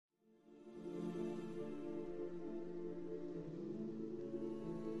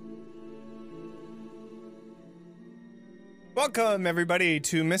Welcome, everybody,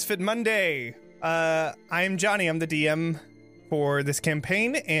 to Misfit Monday. I'm Johnny. I'm the DM for this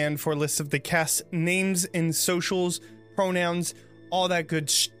campaign and for lists of the cast names and socials, pronouns, all that good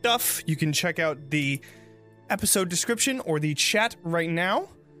stuff. You can check out the episode description or the chat right now.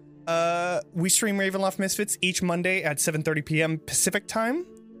 We stream Ravenloft Misfits each Monday at 7:30 p.m. Pacific time.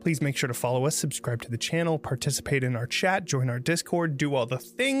 Please make sure to follow us, subscribe to the channel, participate in our chat, join our Discord, do all the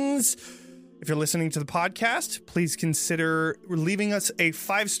things. If you're listening to the podcast, please consider leaving us a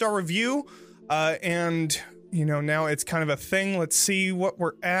 5-star review. And, you know, now it's kind of a thing. Let's see what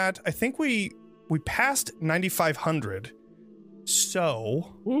we're at. I think we passed 9,500.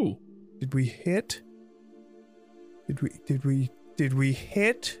 So, ooh, did we hit? Did we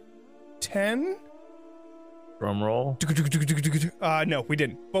hit 10? Drum roll. No, we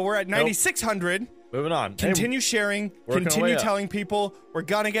didn't. But we're at 9,600. Moving on. Continue sharing. Continue telling people. We're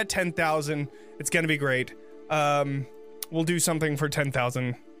gonna get 10,000. It's gonna be great. We'll do something for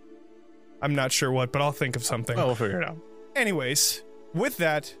 10,000. I'm not sure what, but I'll think of something. Oh, we'll figure it out. Anyways, with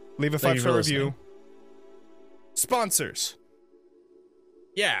that, leave a 5-star review. Sponsors.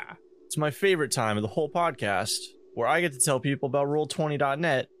 Yeah, it's my favorite time of the whole podcast, where I get to tell people about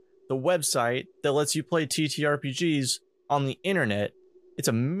Roll20.net, the website that lets you play TTRPGs on the internet. It's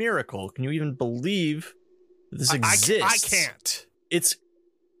a miracle. Can you even believe this exists? I can't.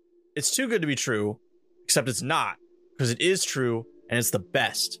 It's too good to be true, except it's not, because it is true, and it's the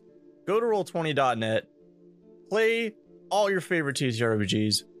best. Go to Roll20.net, play all your favorite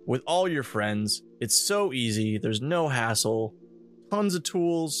TTRPGs with all your friends. It's so easy. There's no hassle. Tons of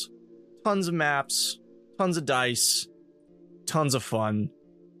tools, tons of maps, tons of dice, tons of fun.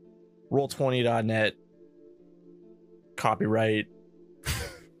 Roll20.net. Copyright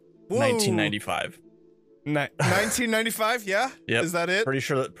 1995. 1995, yeah? Yep. Is that it? Pretty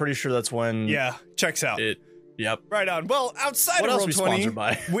sure that's when. Yeah, checks out. Yep. Right on. Well, outside what of else we sponsored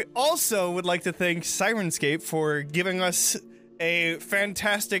by? we also would like to thank Sirenscape for giving us a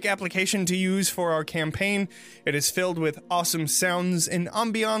fantastic application to use for our campaign. It is filled with awesome sounds and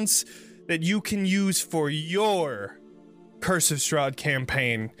ambiance that you can use for your Curse of Strahd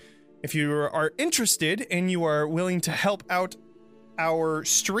campaign. If you are interested and you are willing to help out our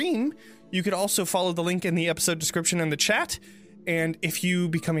stream, you could also follow the link in the episode description in the chat. And if you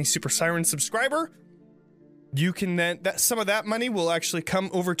become a Super Siren subscriber, you can then, some of that money will actually come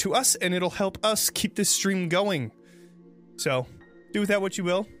over to us and it'll help us keep this stream going. So do with that what you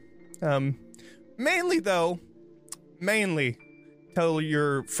will. Mainly tell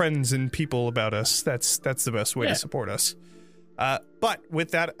your friends and people about us. That's the best way to support us. But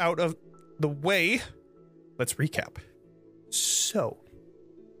with that out of the way, let's recap. So,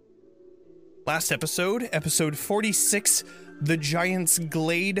 last episode 46, The Giant's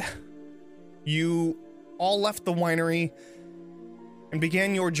Glade. You all left the winery and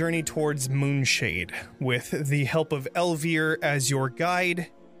began your journey towards Moonshade with the help of Elvir as your guide.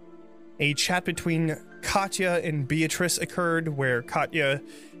 A chat between Katya and Beatrice occurred where Katya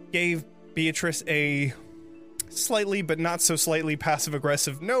gave Beatrice a slightly but not so slightly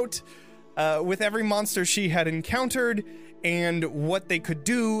passive-aggressive note with every monster she had encountered and what they could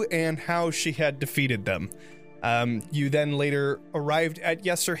do and how she had defeated them. You then later arrived at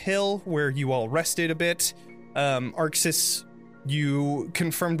Yesser Hill, where you all rested a bit. Arxis, you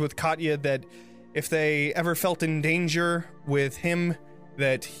confirmed with Katya that if they ever felt in danger with him,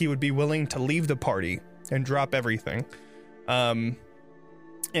 that he would be willing to leave the party and drop everything. And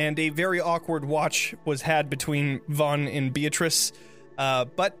a very awkward watch was had between Vaughn and Beatrice,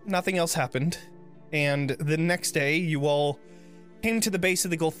 but nothing else happened. And the next day, you all came to the base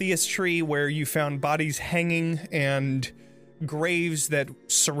of the Golthias tree, where you found bodies hanging and graves that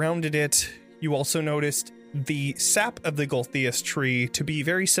surrounded it. You also noticed the sap of the Golthias tree to be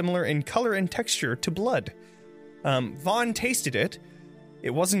very similar in color and texture to blood. Vaughn tasted it.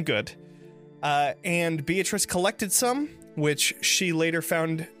 It wasn't good. And Beatrice collected some, which she later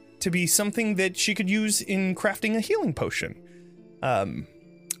found to be something that she could use in crafting a healing potion.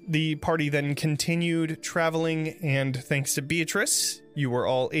 The party then continued traveling, and thanks to Beatrice, you were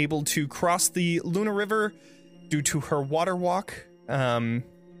all able to cross the Luna River due to her water walk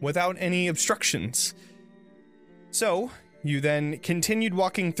without any obstructions. So, you then continued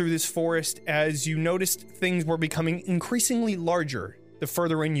walking through this forest as you noticed things were becoming increasingly larger the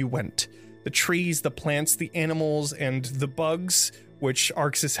further in you went. The trees, the plants, the animals, and the bugs, which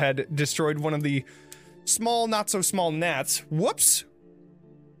Arxis had destroyed one of the small, not so small gnats. Whoops!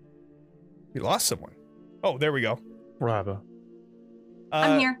 We lost someone. Oh, there we go. Bravo.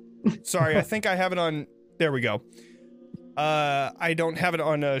 I'm here. Sorry, I think I have it on... There we go. I don't have it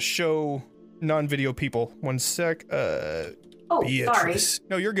on a show non-video people. One sec. Sorry. Beatrice.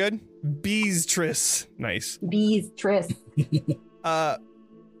 No, you're good. Beatrice. Nice. Beatrice.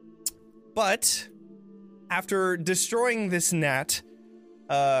 But after destroying this gnat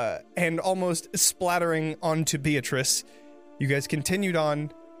and almost splattering onto Beatrice, you guys continued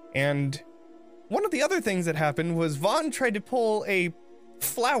on, and one of the other things that happened was Vaughn tried to pull a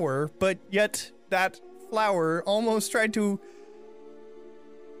flower, but yet that flower almost tried to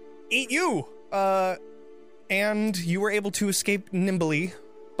eat you. And you were able to escape nimbly,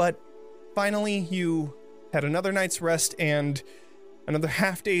 but finally you had another night's rest and another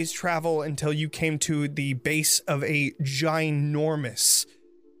half day's travel until you came to the base of a ginormous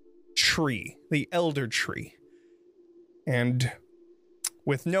tree, the elder tree. And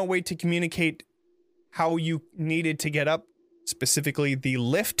with no way to communicate how you needed to get up, specifically the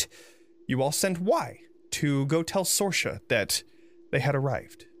lift, you all sent Y to go tell Sorsha that they had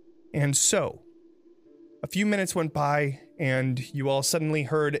arrived. And so, a few minutes went by, and you all suddenly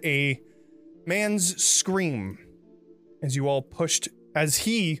heard a man's scream as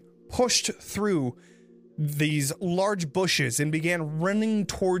he pushed through these large bushes and began running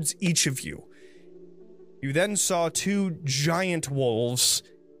towards each of you. You then saw two giant wolves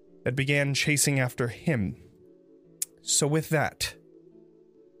that began chasing after him. So with that,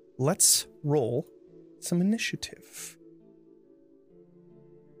 let's roll some initiative.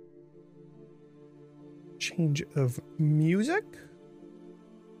 Change of music.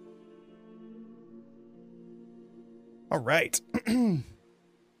 All right.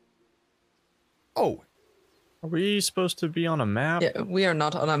 Oh. Are we supposed to be on a map? Yeah, we are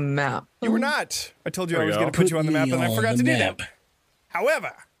not on a map. You were not. I told you There I we was go. going to put you on the map, and I forgot to do that. map.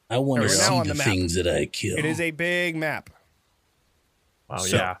 However, I want to We're now see on the the map. things that I kill. it is a big map. Oh,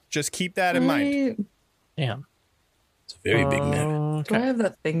 So yeah. just keep that in mind. Damn. It's a very big map. Do I Okay. have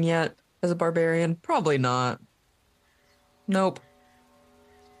that thing yet as a barbarian? Probably not. Nope.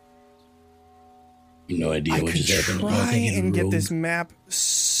 No idea I what could just happened. try Thinking and get rogue. this map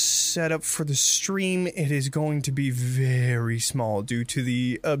set up for the stream. It is going to be very small due to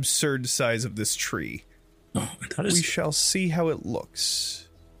the absurd size of this tree. Oh, I thought We it's shall see how it looks.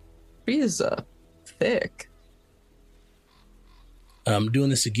 Tree is thick. I'm doing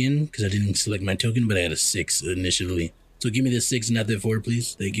this again because I didn't select my token, but I had a 6 initially. So give me the 6, not the 4,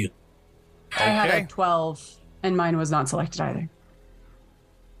 please. Thank you. I had Okay. a 12, and mine was not selected either.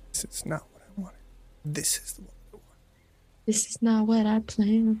 This is not what I wanted. This is the one I want. This is not what I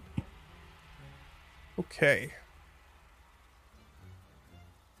planned. Okay.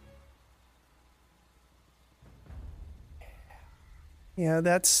 Yeah,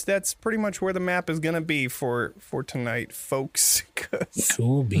 that's pretty much where the map is gonna be for tonight, folks. 'Cause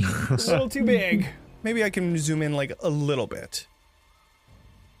Cool beans. it's a little too big. Maybe I can zoom in like a little bit.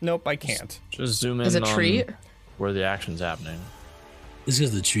 Nope, I can't. Just zoom in Is it on tree? where the action's happening. It's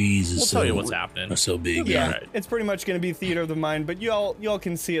because the trees We'll is tell you what's happening. are so big. Yeah, Right. it's pretty much gonna be theater of the mind, but y'all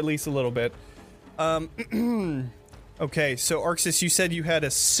can see at least a little bit. Okay, so Arxis, you said you had a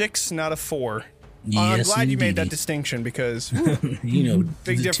 6, not a 4. I'm Yes, glad you made that indeedy. distinction because You know,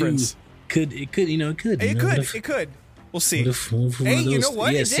 Big the difference. Two could it could. it could. We'll see. Hey, you know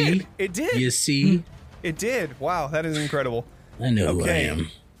what? Yeah, It see? did. It did. You see? It did. Wow, that is incredible. I know who I Okay. am.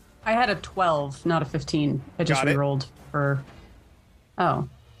 I had a 12, not a 15. I just Got it. rerolled for. Oh.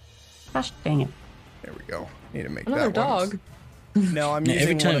 Gosh dang it. There we go. Need to make Another that one. dog. No, I'm Yeah,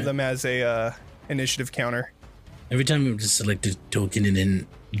 every using one of time- them as a initiative counter. Every time you just select a token and then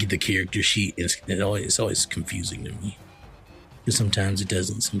you get the character sheet, it's always confusing to me. Because sometimes it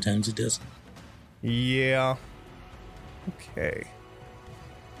doesn't, sometimes it doesn't. Yeah. Okay.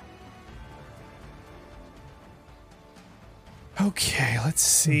 Okay, let's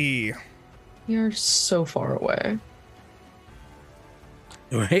see. You're so far away.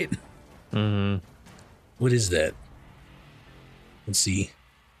 All right? Mm-hmm. What is that? Let's see.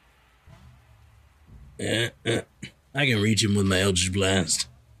 I can reach him with my Eldritch Blast.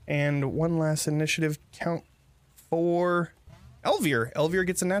 And one last initiative count for Elvir. Elvir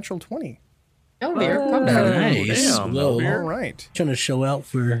gets a natural 20. Oh, dear. Calm down. Nice. damn, Whoa. Elvir. All right. Trying to show out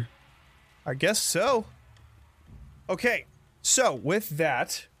for... I guess so. Okay, so with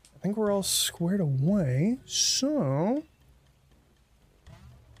that, I think we're all squared away. So,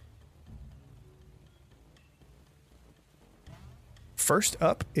 first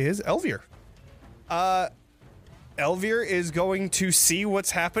up is Elvir. Elvir is going to see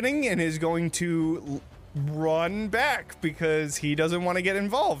what's happening and is going to run back because he doesn't want to get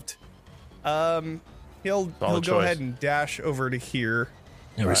involved. He'll go choice. ahead and dash over to here.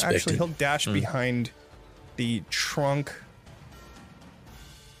 I respect Actually, it. he'll dash behind the trunk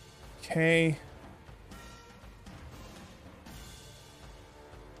Okay.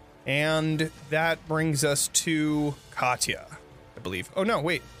 And that brings us to Katya, I believe. Oh, no,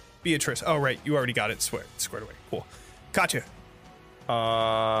 wait. Beatrice. Oh, right. You already got it squared away. Cool. Katya.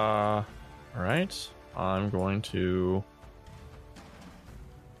 All right. I'm going to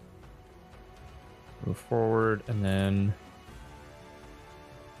move forward and then.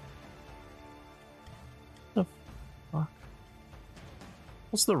 What the fuck?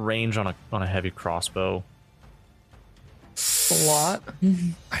 What's the range on a heavy crossbow? A lot.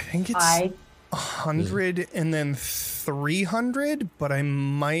 I think it's 100 and then 300, but I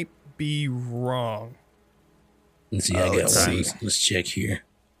might be wrong. Let's see, I got one. Let's check here.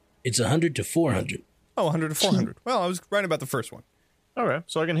 It's 100 to 400. Oh, 100 to 400. Well, I was right about the first one. Okay,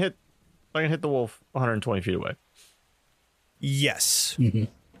 so I can hit the wolf 120 feet away. Yes. Mm-hmm.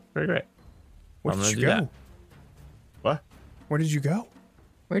 Very great. Where did you go? That. What? Where did you go?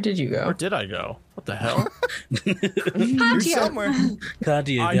 Where did you go? Where did I go? What the hell? You're somewhere.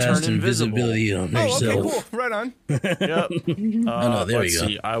 Katya I cast turned invisible. invisibility on Oh, herself. okay, cool. Right on. Yep. no, there let's we go.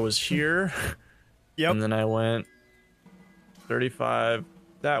 see. I was here. Yep. And then I went 35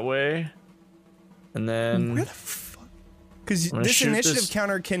 that way. And then Where the fuck? Because gonna this shoot initiative this-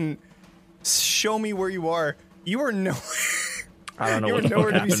 counter can show me where you are. You are nowhere. I don't know You what were the fuck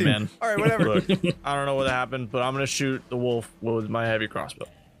nowhere to be happened, seen. man. All right, whatever. Look, I don't know what happened, but I'm gonna shoot the wolf with my heavy crossbow.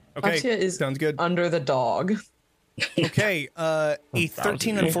 Okay, Katya is sounds good. under the dog. Okay, a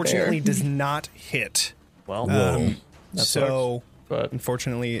 13 unfortunately does not hit. Well, Whoa. that So, but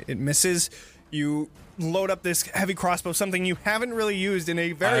unfortunately, it misses. You load up this heavy crossbow, something you haven't really used in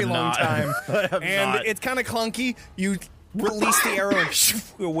a very have long not. time. I have And not. it's kind of clunky. You release the arrow and it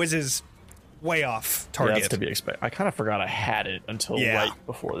whizzes way off target. that's to be expected. I kind of forgot I had it until Yeah. right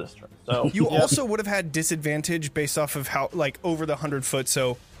before this turn. So You also would have had disadvantage based off of how, like, over the 100 foot.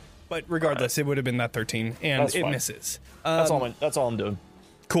 So, but regardless, it would have been that 13, and That's it fine. misses. that's all I'm doing.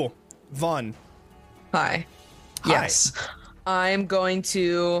 Cool. Vaughn. Hi. Hi. Yes. I'm going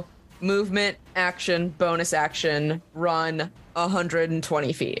to movement, action, bonus action, run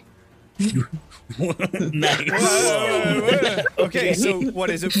 120 feet. Nice. Okay, so what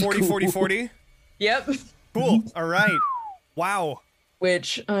is it? 40, 40, 40? Yep. Cool. All right. Wow.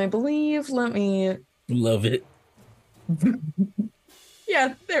 Which I believe, let me. Love it.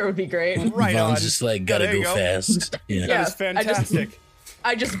 Yeah, there would be great. Right on. Vaughn's just like, gotta There you go go. fast. Yeah. Yeah. That is fantastic.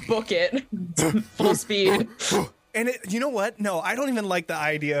 I just book it full speed. And you know what? No, I don't even like the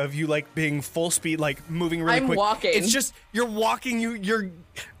idea of you like being full speed, like moving really I'm quick. walking. It's just you're walking. Your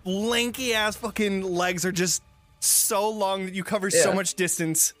lanky ass fucking legs are just so long that you cover so Yeah. much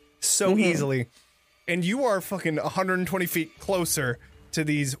distance so easily, and you are fucking 120 feet closer to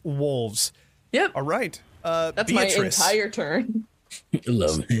these wolves. Yep. All right, That's Beatrice. my entire turn.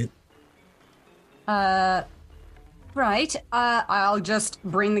 Love it. Right. I'll just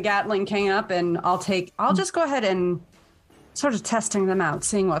bring the Gatling King up and I'll just go ahead and sort of testing them out,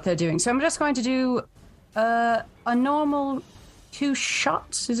 seeing what they're doing. So I'm just going to do a normal 2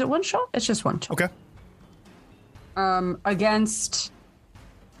 shots. Is it 1 shot? It's just 1 shot. Okay. Against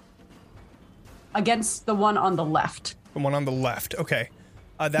the one on the left. The one on the left. Okay.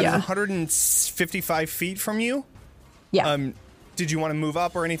 That is Yeah. 155 feet from you. Yeah. Did you want to move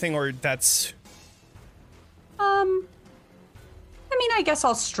up or anything, or that's I mean, I guess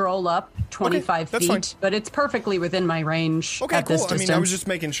I'll stroll up 25 that's feet, fine. but it's perfectly within my range okay? at Cool. this I distance. mean, I was just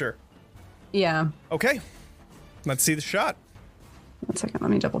making sure. Yeah. Okay. Let's see the shot. 1 second, let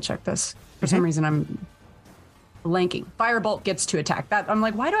me double check this. For some reason, I'm blanking. Firebolt gets 2 attack. That I'm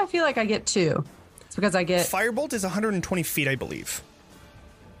like, why do I feel like I get 2? It's because I get Firebolt is 120 feet, I believe.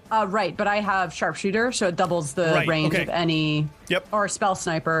 right, but I have sharpshooter, so it doubles the Right, range okay. of any Yep. or spell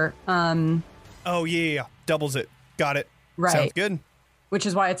sniper. Oh yeah. Doubles it. Got it. Right. Sounds good. Which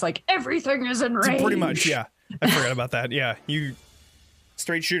is why it's like everything is in range. Pretty much. Yeah. I forgot about that. Yeah. You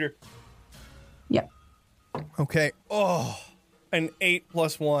straight shooter. Yep. Okay. Oh, an 8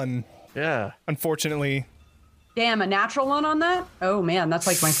 + 1. Yeah. Unfortunately. Damn, a natural one on that? Oh man, that's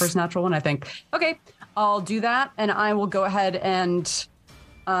like my first natural one, I think. Okay, I'll do that, and I will go ahead and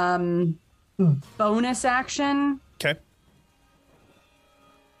bonus action. Okay.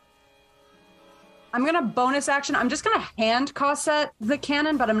 I'm gonna bonus action. I'm just gonna hand Cosette the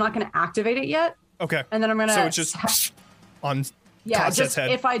cannon, but I'm not gonna activate it yet. Okay. And then I'm gonna So it's just on yeah, Cosette's just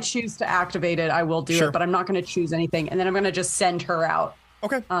head. if I choose to activate it, I will do Sure. it, but I'm not gonna choose anything. And then I'm gonna just send her out,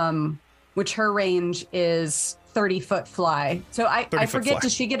 Okay. which her range is 30-foot fly. So I 30-foot forget, fly.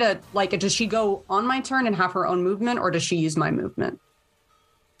 does she get does she go on my turn and have her own movement, or does she use my movement?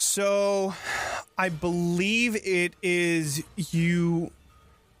 So I believe it is you.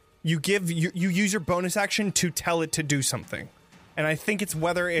 you use your bonus action to tell it to do something. And I think it's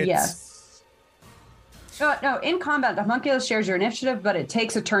whether it's... Yes. No, in combat, the homunculus shares your initiative, but it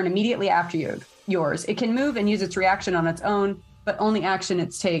takes a turn immediately after yours. It can move and use its reaction on its own, but only action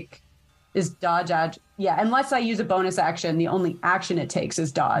it's take is dodge. Yeah, unless I use a bonus action, the only action it takes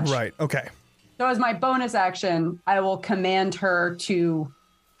is dodge. Right, okay. So as my bonus action, I will command her to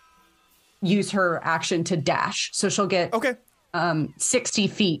use her action to dash. So she'll get 60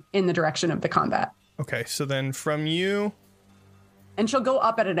 feet in the direction of the combat. Okay, so then from you... And she'll go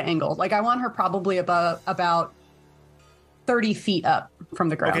up at an angle. Like, I want her probably about 30 feet up from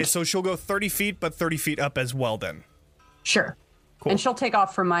the ground. Okay, so she'll go 30 feet, but 30 feet up as well then. Sure. Cool. And she'll take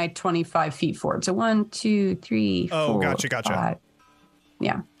off from my 25 feet forward. So 1, 2, 3, 4, Oh, gotcha. 5.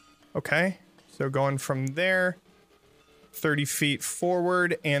 Yeah. Okay, so going from there, 30 feet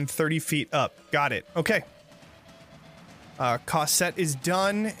forward and 30 feet up. Got it. Okay. Cossette is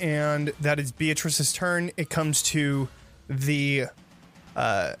done, and that is Beatrice's turn. It comes to the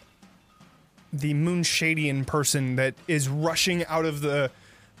Moonshadian person that is rushing out of the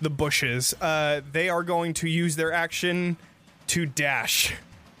bushes. They are going to use their action to dash.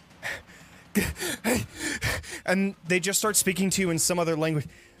 And they just start speaking to you in some other language.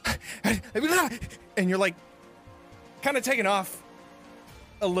 And you're like kind of taken off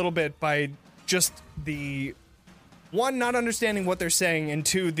a little bit by just the one, not understanding what they're saying, and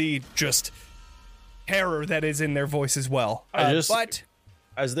two, the just terror that is in their voice as well. But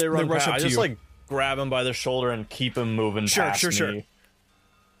as they run rush past, up I to just you. like grab him by the shoulder and keep him moving past me.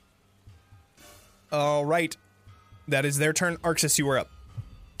 All right. That is their turn. Arxis, you were up.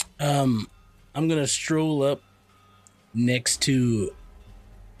 I'm gonna stroll up next to,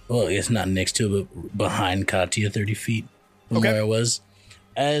 well, it's not next to, but behind Katya, 30 feet from where I was.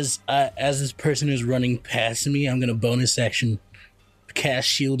 As this person is running past me, I'm gonna bonus action cast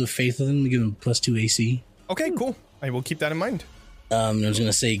Shield of Faith on them to give them +2 AC. Okay, cool. I will keep that in mind. I was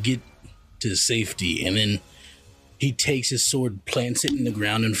gonna say get to safety, and then he takes his sword, plants it in the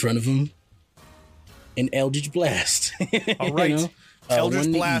ground in front of him, and Eldritch Blast. All right. You know? Eldritch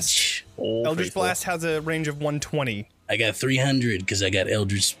one to Blast. each. Eldritch Blast has a range of 120. I got 300 because I got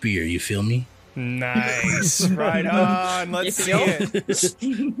Eldritch Spear. You feel me? Nice. Right on. Let's see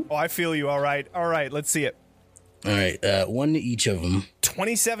it. Oh, I feel you. All right. All right. Let's see it. All right. One to each of them.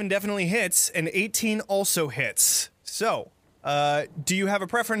 27 definitely hits, and 18 also hits. So, do you have a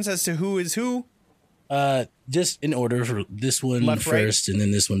preference as to who is who? Just in order for this one Left, first, and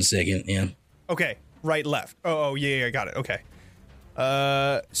then this one second. Yeah. Okay. Right, left. Oh, yeah, got it. Okay.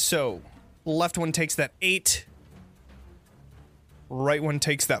 So, left one takes that 8. Right one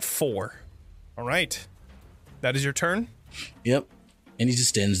takes that 4. All right. That is your turn? Yep. And he just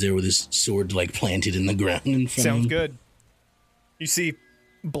stands there with his sword like planted in the ground in front of Sounds him. good. You see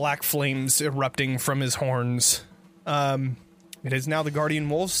black flames erupting from his horns. It is now the Guardian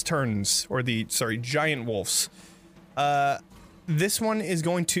Wolf's turns, or Giant Wolves. This one is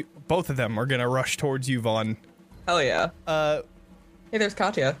going to, both of them are going to rush towards you, Vaughn. Hell yeah. Hey, there's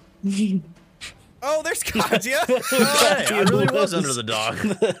Katya. Oh, there's Katya. Hey, I really was under the dog.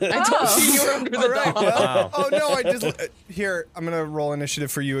 I told you were under the dog. Well, oh no, I just here. I'm gonna roll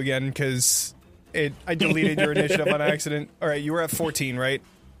initiative for you again because I deleted your initiative on accident. All right, you were at 14, right?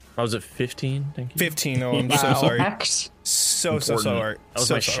 I was at 15. Thank you. 15. Oh, I'm so sorry. X. So sorry. That was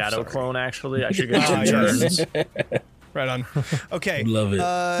so my shadow sorry. clone. Actually, I should get 2 yes. turns. Right on. Okay. Love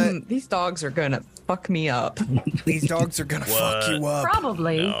it. These dogs are gonna fuck me up. These dogs are gonna fuck you up.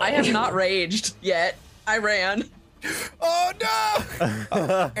 Probably. I have not raged yet. I ran. Oh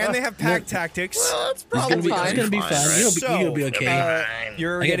no! And they have pack tactics. Well, that's It's gonna probably be, it's gonna be fine. right? You'll So, you'll be okay.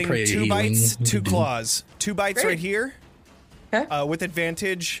 You're I got getting prayer 2 healing. bites, 2 Mhm. claws. 2 bites Great. right here. Okay. With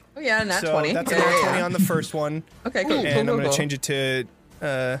advantage. Oh yeah, nat So 20. that's yeah, a nat yeah, 20 yeah. on the first one. Okay, cool. And I'm going to cool. change it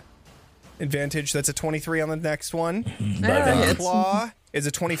to advantage. That's a 23 on the next one. Yeah, that Then hits. claw is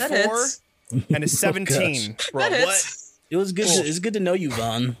a 24 That hits. and a 17. Bro, That what? hits. It was good. It's good to know you,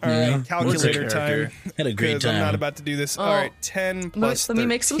 Vaughn. All You right, know? calculator What's a time. character? Had a great Because I'm not time. about to do this. Oh, All right, 10 plus Let me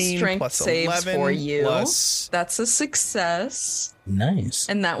make some 13 strength plus saves 11 for you. plus That's a success. Nice.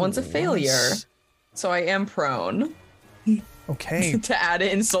 And that one's a failure. So I am prone Okay. to add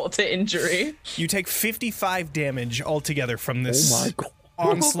insult to injury. You take 55 damage altogether from this Oh my God.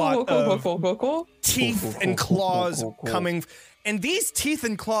 onslaught of Cool. teeth and claws coming. And these teeth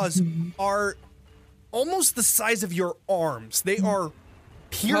and claws are almost the size of your arms. They are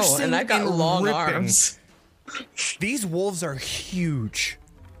piercing Oh, and I've got long ripping. arms. These wolves are huge.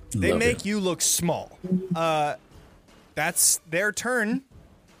 They Love make it. you look small. That's their turn.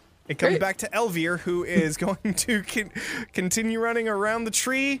 It comes Great. back to Elvir, who is going to continue running around the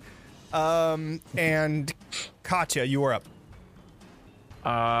tree. And Katya, you are up.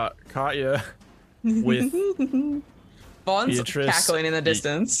 Katya with Vaughn's Beatrice, cackling in the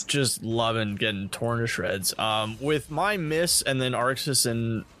distance. just loving getting torn to shreds. With my miss and then Arxis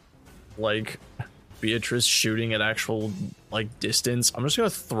and like Beatrice shooting at actual like distance, I'm just gonna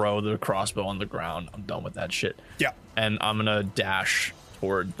throw the crossbow on the ground. I'm done with that shit. Yeah. And I'm gonna dash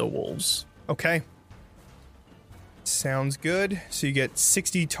toward the wolves. Okay. Sounds good. So you get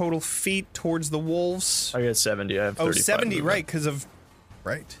 60 total feet towards the wolves. I get 70. I have 35 70, movement. right, because of...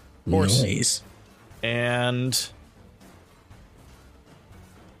 Right. Of course. Nice. And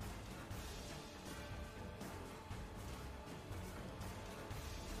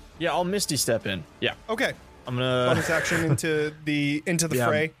yeah, I'll Misty Step in. Yeah, Okay. I'm gonna Bonus action into the Yeah.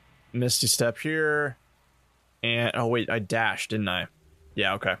 fray. Misty Step here. And oh wait, I dashed, didn't I?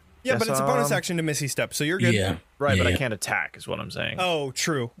 Yeah, okay. Yeah, Guess, but it's a bonus action to Missy Step, so you're good. Yeah. Right, but I Yeah. can't attack, is what I'm saying. Oh,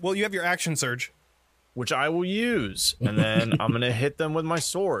 true. Well, you have your action surge. Which I will use, and then I'm gonna hit them with my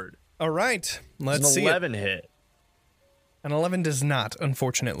sword. All right. It's Let's an see 11 hit. it. An 11 does not,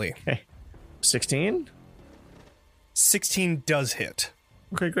 unfortunately. 16. 16 does hit.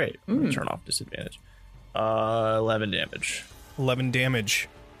 Okay, great. Turn off disadvantage. 11 damage. 11 damage.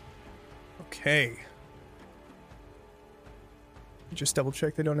 Okay. Just double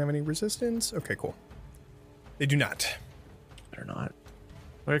check they don't have any resistance. Okay, cool. They do not. Better not.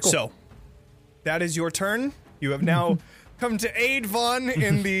 Okay, cool. So, that is your turn. You have now come to aid Vaughn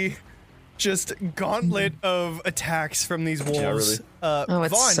in the just gauntlet of attacks from these wolves. Oh,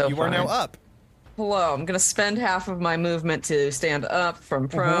 it's Vaughn, so you are now fun. up. Hello, I'm going to spend half of my movement to stand up from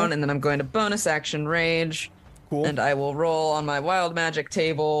prone, and then I'm going to bonus action rage. Cool. And I will roll on my wild magic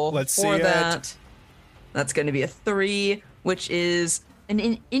table Let's for see it. that. That's going to be a 3, which is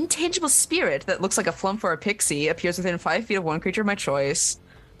an intangible spirit that looks like a flump or a pixie, appears within 5 feet of one creature of my choice.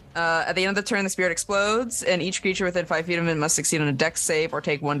 At the end of the turn, the spirit explodes, and each creature within 5 feet of it must succeed on a dex save or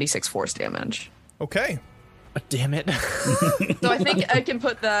take 1d6 force damage. Okay. Damn it. So I think I can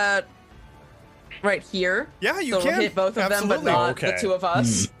put that right here. Yeah, you so can. it'll hit both of them, but Absolutely. not Okay. the two of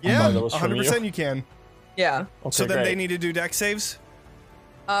us. Yeah, buy those from 100% you. you can. Yeah. So then great. they need to do dex saves?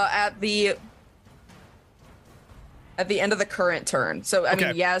 At the end of the current turn. So I Okay.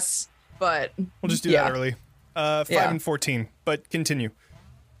 mean, yes, but We'll just do yeah. that early. 5 Yeah. and 14, but continue.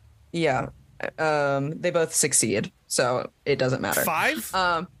 Yeah. They both succeed, so it doesn't matter.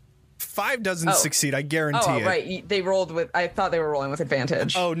 5? 5 doesn't oh. succeed, I guarantee it. Right. They rolled with. I thought they were rolling with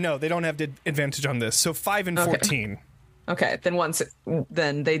advantage. Oh, no, they don't have advantage on this. So 5 and 14. Okay. Then one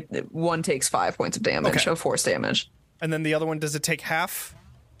takes 5 points of damage, Okay. of force damage. And then the other one, does it take half?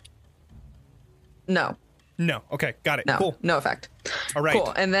 No. No. Okay, got it. No. Cool. No effect. All right.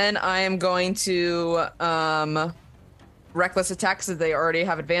 Cool. And then I am going to reckless attack because they already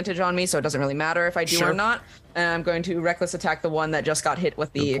have advantage on me, so it doesn't really matter if I do Sure. or not. And I'm going to reckless attack the one that just got hit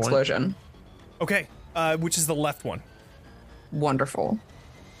with the Good point. explosion. Okay, which is the left one? Wonderful.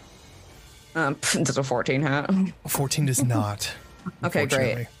 Does a 14 hit? 14 does not. Okay,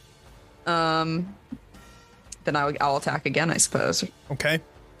 great. unfortunately. Then I'll attack again, I suppose. Okay,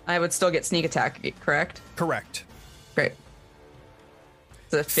 I would still get sneak attack, correct? correct. Great.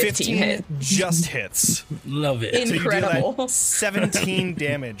 It's a 15 hit. just hits. Love it. So you do that Incredible. 17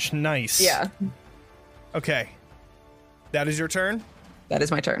 damage. Nice. Yeah, Okay. That is your turn? that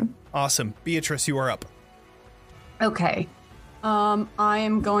is my turn. Awesome. Beatrice, you are up. Okay. I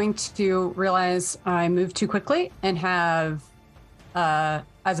am going to realize I moved too quickly and have,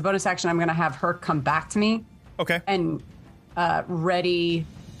 as a bonus action, I'm going to have her come back to me Okay. and ready.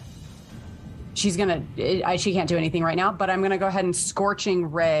 She's going to, she can't do anything right now, but I'm going to go ahead and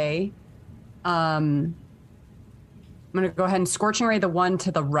Scorching Ray. I'm going to go ahead and Scorching Ray the one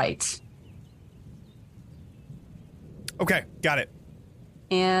to the right. Okay, got it.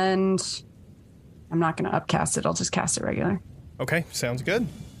 And I'm not going to upcast it. I'll just cast it regular. Okay, sounds good.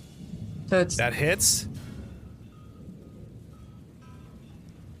 So it's That hits.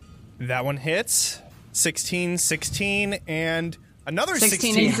 That one hits. 16, 16, and another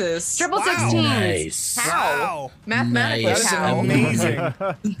 16 16. aces. Triple Wow. 16. Nice. How? Wow. Mathematically, Nice. That is how? amazing.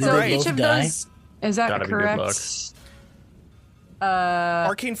 So Right. each of Die? those, is that Gotta be good correct? luck.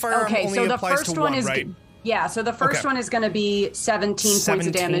 Arcane Firearm Okay, only so the applies first to one one, is right? yeah. So the first Okay. one is going to be 17 points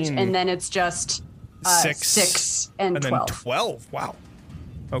of damage, 17. and then it's just 6 and 12. then 12. Wow.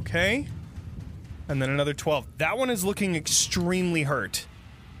 Okay. And then another 12. That one is looking extremely hurt.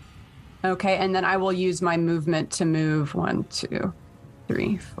 Okay, and then I will use my movement to move 1, 2,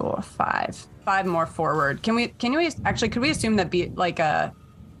 3, 4, 5. 5 more forward. Could we assume that be like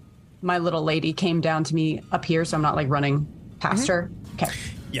my little lady came down to me up here, so I'm not like running past her. Okay.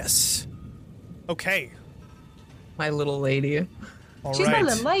 Yes. Okay. My little lady. All She's my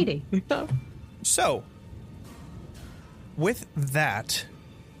little lady. So, with that,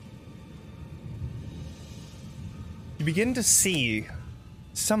 you begin to see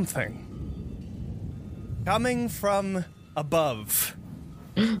something coming from above.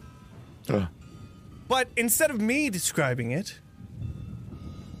 But instead of me describing it,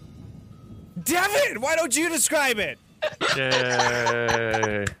 Devin, why don't you describe it?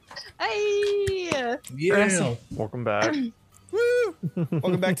 Yay. Hey! Yeah. Welcome back. Woo!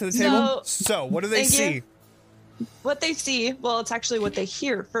 Welcome back to the table. So, So, what do they thank see? you. What they see, well, it's actually what they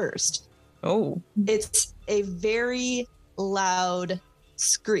hear first. Oh. It's a very loud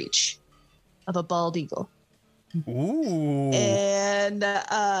screech of a bald eagle. Ooh. And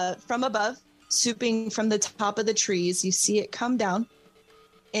from above, swooping from the top of the trees, you see it come down.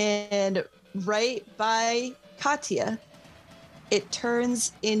 And right by Katya, it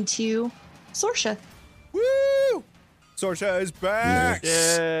turns into Sorsha. Woo! Sorsha is back.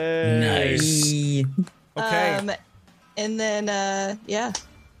 Yay. Nice. Okay. And then, yeah.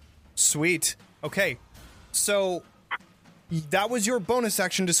 Sweet. Okay. So that was your bonus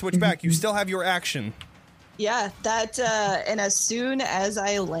action to switch back. You still have your action. Yeah, that, and as soon as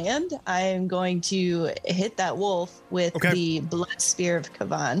I land, I'm going to hit that wolf with the Blood Spear of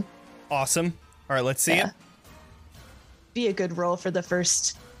Kavan. Awesome. All right, let's see it. Be a good roll for the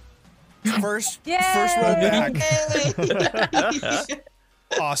first. First roll back.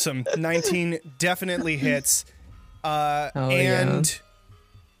 Awesome. 19 definitely hits. Dealing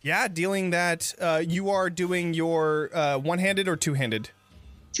that, you are doing your one-handed or two-handed?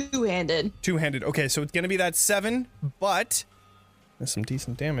 Two-handed. Two-handed. Okay, so it's going to be that 7, but there's some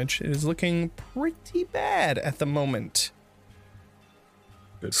decent damage. It is looking pretty bad at the moment.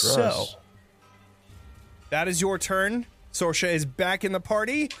 Good for us. That is your turn. Sorsha is back in the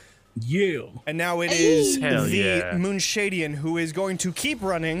party. Yeah. And now it is Hell the yeah. Moonshadian who is going to keep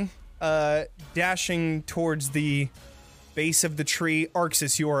running, dashing towards the base of the tree.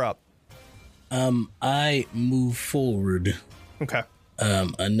 Arxis, you are up. I move forward Okay.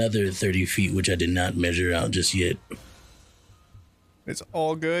 another 30 feet, which I did not measure out just yet. It's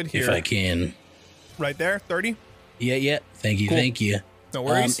all good here. If I can. Right there, 30. Yeah. Thank you, Cool. thank you. No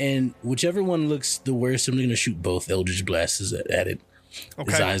worries. And whichever one looks the worst, I'm going to shoot both Eldritch Blasts at it.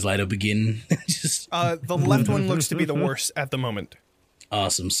 Okay. His eyes light up again. Just The left one looks to be the worst at the moment.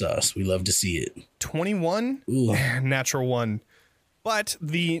 awesome sauce. We love to see it. 21, Ooh. natural 1. But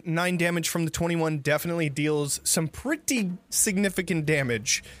the 9 damage from the 21 definitely deals some pretty significant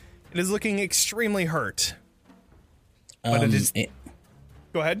damage. It is looking extremely hurt. But it is...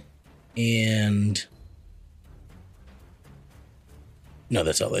 Go ahead. And no,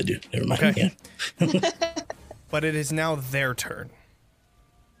 that's all I do. Never mind. Okay. Yeah. But it is now their turn.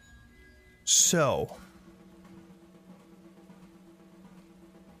 So.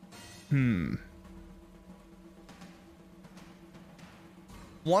 One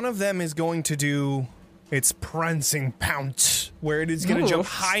of them is going to do its prancing pounce, where it is going to jump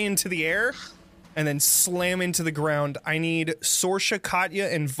high into the air and then slam into the ground. I need Sorsha, Katya,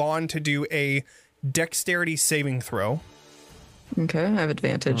 and Vaughn to do a dexterity saving throw. Okay, I have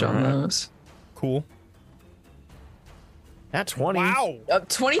advantage on those. Cool. At 20. Wow.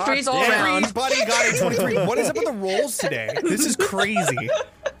 23's all around. Everybody got a 23. What is up with the rolls today? This is crazy.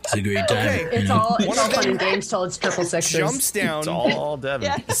 It's a great time. Okay. It's all fun and games till it's triple sixes. Jumps down, It's all Devin.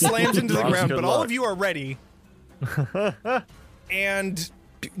 Yeah. slams into the Ross, ground, good but all luck. of you are ready. And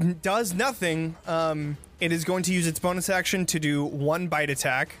does nothing. It is going to use its bonus action to do one bite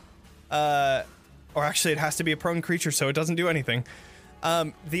attack. Or actually, it has to be a prone creature, so it doesn't do anything.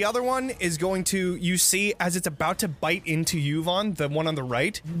 The other one is going to, you see, as it's about to bite into you, Vaughn, the one on the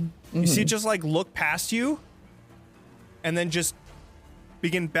right, you see it just like look past you and then just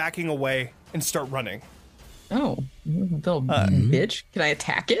begin backing away and start running. Oh, little bitch. Can I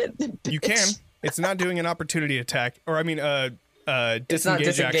attack it? You can. It's not doing an opportunity attack, or I mean, not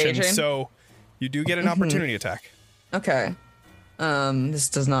disengage action. disengaging? So you do get an opportunity attack. Okay. This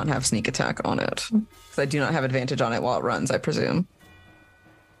does not have sneak attack on it. Because I do not have advantage on it while it runs, I presume.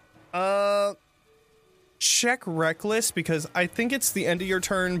 Check reckless because I think it's the end of your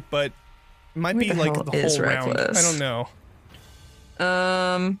turn, but it might What be the like hell the is whole round. reckless? I don't know.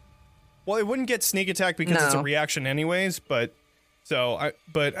 Well, it wouldn't get sneak attack because it's a No. reaction anyways, but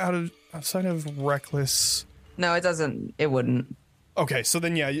outside of reckless. No, it doesn't. It wouldn't. Okay, so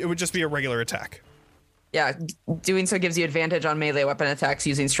then yeah, it would just be a regular attack. Yeah, doing so gives you advantage on melee weapon attacks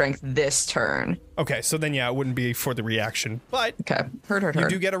using strength this turn. Okay, so then, yeah, it wouldn't be for the reaction. But Okay, hurt. you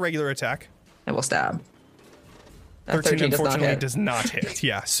do get a regular attack. I will stab. 13 unfortunately does not hit. not hit.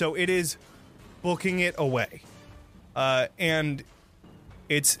 Yeah, so it is booking it away. And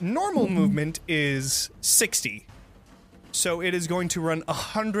its normal movement is 60. So it is going to run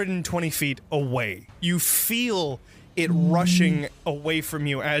 120 feet away. You feel it rushing away from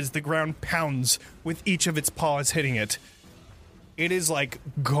you as the ground pounds with each of its paws hitting it. It is like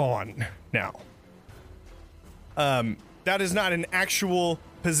gone now. That is not an actual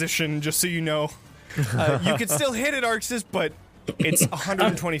position, just so you know. You could still hit it, Arxis, but it's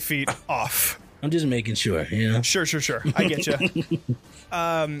 120 feet off. I'm just making sure, you know? Sure. I get you.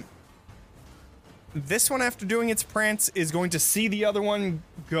 This one, after doing its prance, is going to see the other one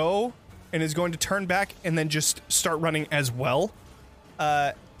go and is going to turn back and then just start running as well.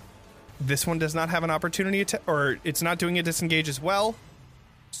 This one does not have an opportunity or it's not doing a disengage as well.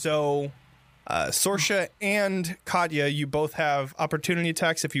 So, Sorsha and Katya, you both have opportunity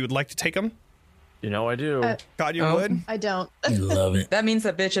attacks if you would like to take them. You know I do. Katya would. I don't. Love it. That means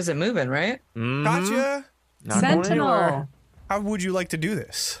that bitch isn't moving, right? Katya, Not going anywhere. Sentinel. how would you like to do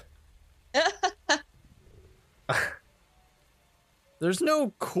this? There's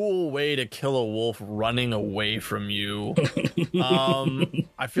no cool way to kill a wolf running away from you.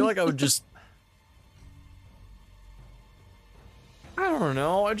 I feel like I would just... I don't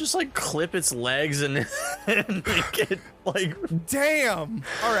know. I'd just like clip its legs and make it like... Damn!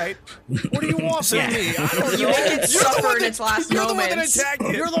 All right. What do you want from me? I don't You know. make it suffer in its last You're the one that moments. attacked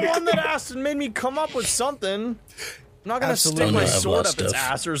it. You're the one that asked and made me come up with something. I'm not gonna Absolutely. stick my I've sword lost up its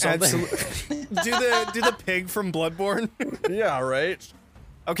stuff. ass or something. Absolutely. do the pig from Bloodborne. Yeah, right.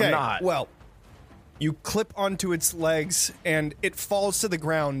 Okay. I'm not. Well, you clip onto its legs and it falls to the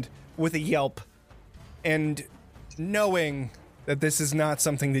ground with a yelp. And knowing that this is not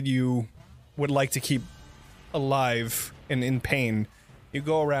something that you would like to keep alive and in pain, you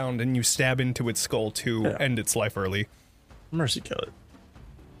go around and you stab into its skull to end its life early. Mercy kill it.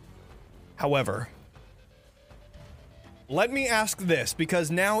 However, let me ask this, because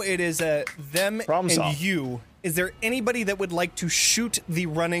now it is them Problem and solved. you. Is there anybody that would like to shoot the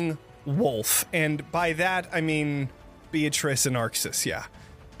running wolf? And by that, I mean Beatrice and Arxis, yeah.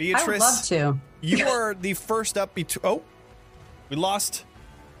 I Beatrice, would love to. you are the first up oh, we lost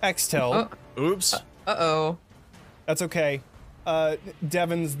Extel. Oops. Uh-oh. That's okay.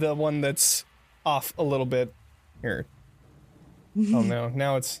 Devin's the one that's off a little bit. Here. Oh no,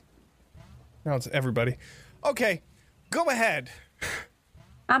 now it's everybody. Okay, go ahead.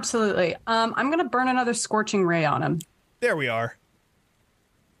 Absolutely. I'm gonna burn another scorching ray on him. There we are.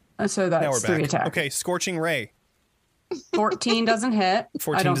 So Now we're that's 3 back. attacks. Okay, Scorching Ray. 14 doesn't hit.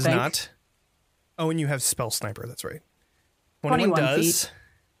 14 I don't does think. not. Oh, and you have Spell Sniper, that's right. 21 does. feet.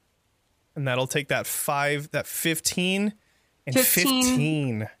 And that'll take that 15 and 15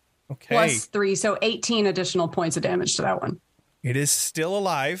 15. Okay. Plus 3, so 18 additional points of damage to that one. It is still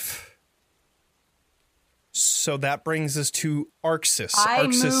alive. So that brings us to Arxis. I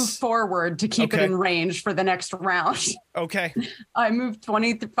Arxis. move forward to keep Okay. it in range for the next round. Okay. I move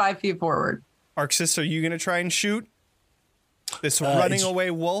 25 feet forward. Arxis, are you going to try and shoot this running it's-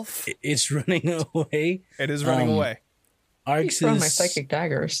 away wolf? It's running away. It is running away. From my Arxis, psychic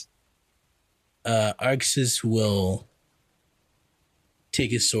daggers. Arxis will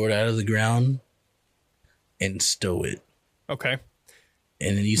take his sword out of the ground and stow it. Okay.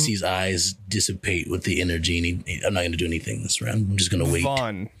 And then you see his eyes dissipate with the energy. And I'm not going to do anything this round. I'm just going to wait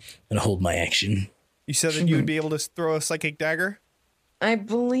Vaughn, and hold my action. you said that you would be able to throw a psychic dagger? I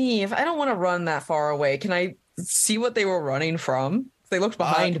believe. I don't want to run that far away. Can I see what they were running from? They looked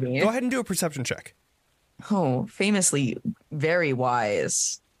behind me. Go ahead and do a perception check. Oh, famously very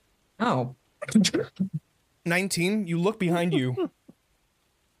wise. Oh. 19, you look behind you.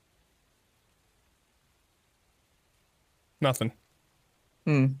 Nothing.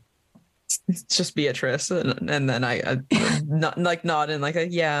 It's just Beatrice. And then I not like nodding like,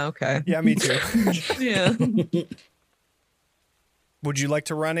 yeah, okay. Yeah, me too. Yeah. Would you like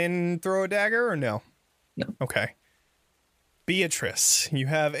to run in and throw a dagger or no? No. Okay. Beatrice, you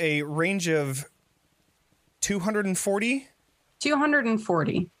have a range of 240?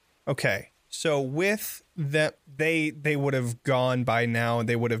 240. Okay. So with that, they would have gone by now.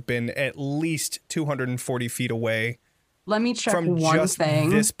 They would have been at least 240 feet away Let me check from one just thing.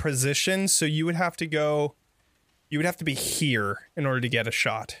 this position. So you would have to go, you would have to be here in order to get a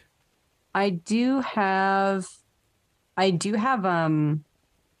shot. I do have what's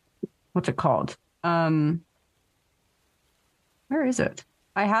it called? Where is it?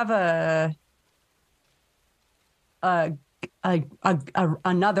 I have a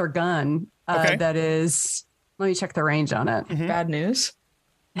another gun Okay. that is. Let me check the range on it. Bad news.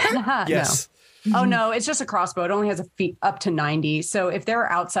 Yes. No. Oh no, it's just a crossbow. It only has a feet up to 90. So if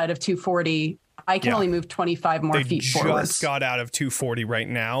they're outside of 240, I can Yeah. only move 25 more They feet just forwards. got out of 240 right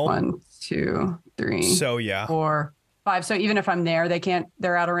now. 1, 2, 3, So yeah. 4, 5. So even if I'm there,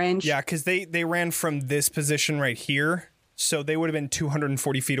 they're out of range. Yeah, because they ran from this position right here. So they would have been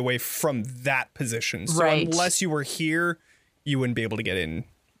 240 feet away from that position. So Right. unless you were here, you wouldn't be able to get in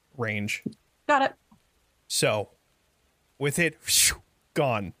range. Got it. So with it,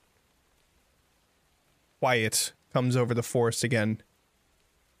 gone. Quiet comes over the forest again.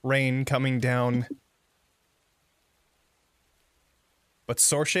 Rain coming down. But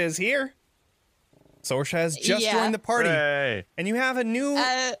Sorsha is here. Sorsha has just Yeah. joined the party. Hey. And you have a new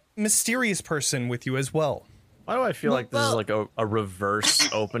mysterious person with you as well. Why do I feel like this is Well- like a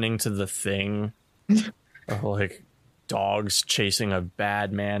reverse opening to the thing? Of like dogs chasing a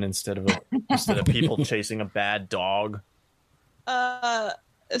bad man instead of people chasing a bad dog.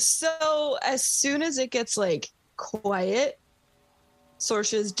 So as soon as it gets like quiet,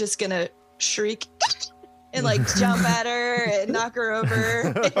 Sorsha's just gonna shriek and like jump at her and knock her over.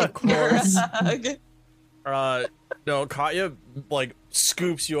 Of course. No, Katya like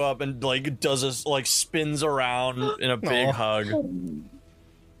scoops you up and like does this, like spins around in a big Aw. hug.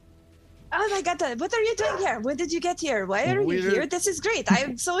 Oh my god, what are you doing here? When did you get here? Why are you We're- here? This is great.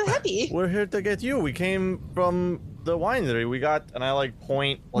 I'm so happy. We're here to get you. We came from the winery. We got, and I like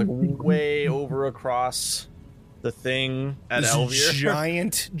point like way over across the thing at These Elvier.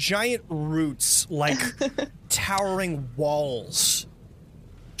 giant roots, like towering walls,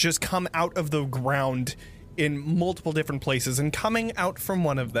 just come out of the ground in multiple different places. And coming out from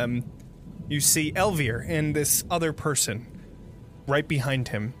one of them, you see Elvier and this other person right behind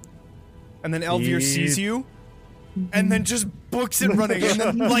him. And then Elvier sees you and then just books it running. And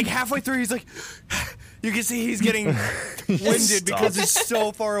then, like, halfway through, he's like, you can see he's getting winded because it's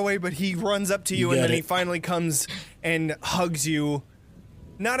so far away, but he runs up to you, You and got then he it. finally comes and hugs you.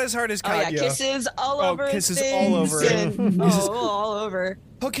 Not as hard as Oh yeah, Katya. kisses all Oh, over. kisses things all over. and- all over.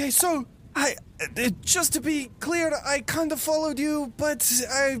 Okay, so just to be clear, I kind of followed you, but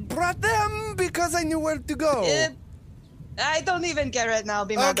I brought them because I knew where to go. I don't even care right now. I'll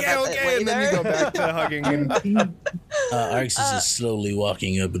be mad Okay, about okay, it and then you go back to hugging. And Arxis is slowly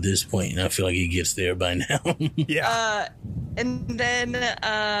walking up at this point, and I feel like he gets there by now. yeah, And then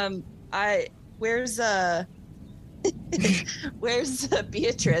where's where's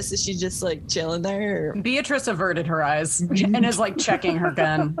Beatrice? Is she just like chilling there? Beatrice averted her eyes and is like checking her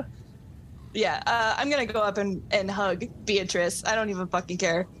gun. Yeah, I'm gonna go up and hug Beatrice. I don't even fucking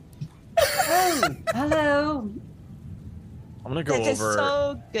care. Hello. I'm gonna go It is over.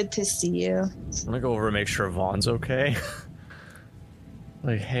 so good to see you. I'm gonna go over and make sure Vaughn's okay.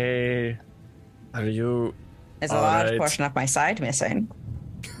 Like, hey, are you? There's a All large right. portion of my side missing.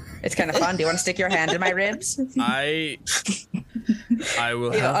 It's kind of fun. Do you want to stick your hand in my ribs? I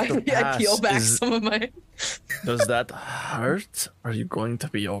will Yeah, have to I pass. peel back some of my. Does that hurt? Are you going to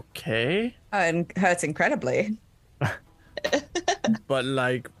be okay? And hurts incredibly. But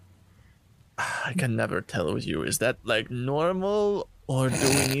like, I can never tell with you. Is that like normal, or do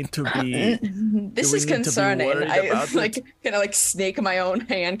we need to be? This Do we is need to be concerning. worried I about like it? kind of like snake my own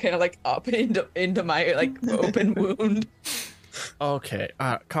hand, kind of like up into my like open wound. Okay,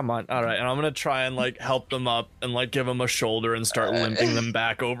 come on. All right, and I'm gonna try and like help them up and like give them a shoulder and start limping them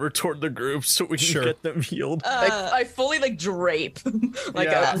back over toward the group so we can Sure. get them healed. Like I fully like drape, like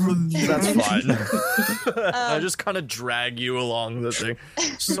Yeah, that's fine. Um, I just kind of drag you along the thing.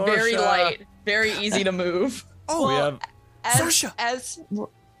 very Sorsha, light, very easy to move. Oh, We have Sorsha.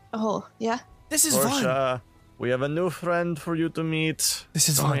 Oh yeah. this is fun. Sorsha. We have a new friend for you to meet. This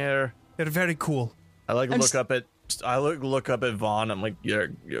is Come fun. here. They're very cool. I like I'm look s- up at. I look up at Vaughn. I'm like, you're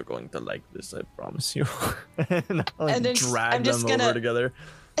going to like this. I promise you. And I like And then drag I'm just them over gonna- together.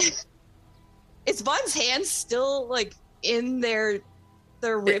 Is Vaughn's hand still like in their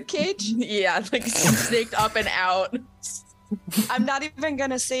rib cage? Yeah, like snaked up and out. I'm not even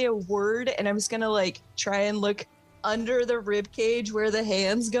gonna say a word, and I'm just gonna like try and look under the rib cage where the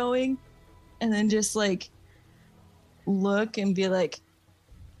hand's going, and then just like look and be like,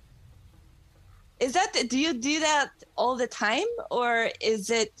 "Is that? Do you do that all the time, or is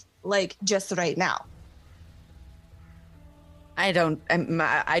it like just right now?" I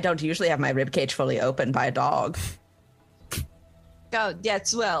don't usually have my rib cage fully open by a dog. Oh,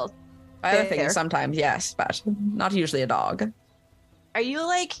 yes. Well, By other Fair. things, sometimes yes, but not usually a dog. are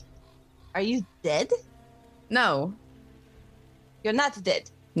you dead? No, You're not dead.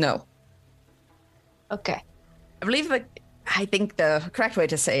 no. Okay. I believe that I think the correct way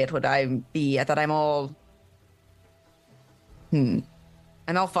to say it would be that I'm all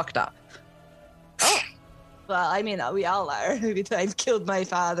fucked up. Well, I mean, we all are. I've killed my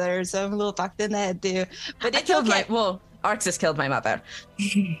father, so I'm a little fucked in the head too. But I it's killed okay. Arxis killed my mother.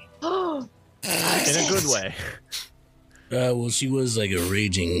 Oh, In a good way. Well, she was like a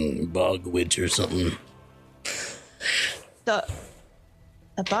raging bog witch or something. The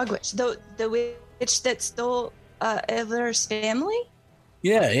bog witch, the witch that stole Evelyn's family.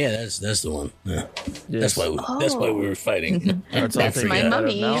 Yeah, that's the one. Yeah. Yes. That's why we were fighting. That's all I That's figured my out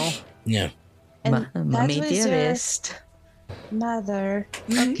mummy. now. Yeah. And Mummy that was your dearest. mother.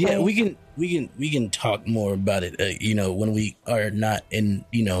 Yeah, we can talk more about it. When we are not in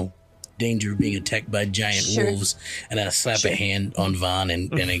danger of being attacked by giant wolves, and I slap a hand on Vaughn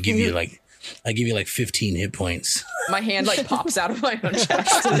and I give you like 15 hit points. My hand like pops out of my own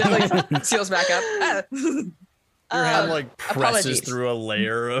chest and it like seals back up. Your hand like presses apologies. through a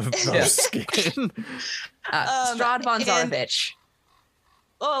layer of skin. Strahd von Zarovich.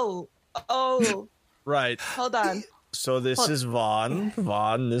 Oh, Right. hold on. So this is Vaughn.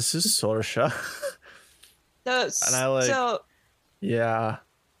 Vaughn, this is Sorsha. And I like- So Yeah.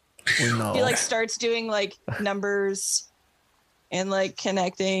 We know. he like starts doing like numbers and like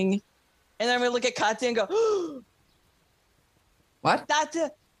connecting, and then we look at Katya and go, What? "That's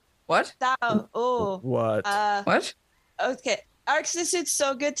a What? that. Oh, What? What? okay. Arxis, it's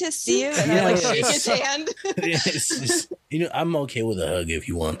so good to see you." And I Yeah, like yeah, shake it's- his hand. I'm okay with a hug if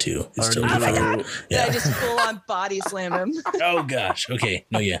you want to. It's Are totally you- fine. And Yeah. I just full on body slam him. Oh gosh. Okay.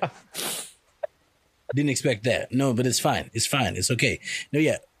 No. Yeah. Didn't expect that. No, but it's fine. It's fine. It's okay. No.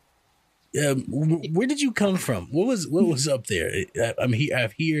 Yeah. Where did you come from? What was up there? I'm here. I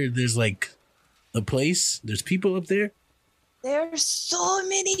hear there's like a place. There's people up there. There's so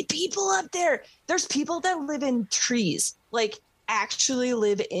many people up there. There's people that live in trees, like actually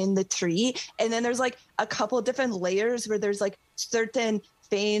live in the tree. And then there's like a couple of different layers where there's like certain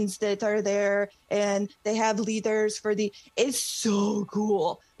fanes that are there, and they have leaders for it's so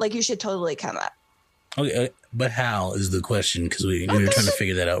cool. Like, you should totally come up. Okay, but how is the question? Because we were trying to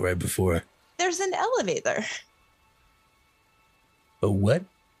figure that out right before. There's an elevator A what?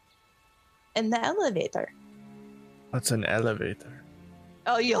 in the elevator. What's an elevator?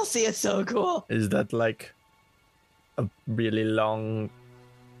 Oh, you'll see. It's so cool. Is that like a really long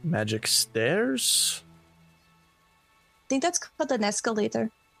magic stairs? I think that's called an escalator.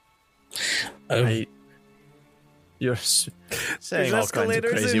 You're saying all kinds of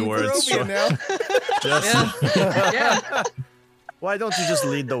crazy in words. Barovia now. Just, Yeah. why don't you just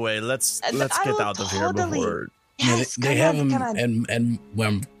lead the way? Let's I get will out of here totally- before. Yes, they come have on, them, come on.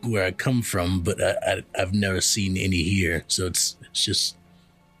 and where I come from, but I've never seen any here. So it's just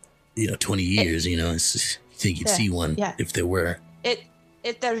 20 years. It's, you think you'd Yeah, see one yeah. if there were.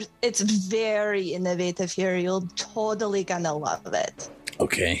 It's very innovative here. You'll totally gonna love it.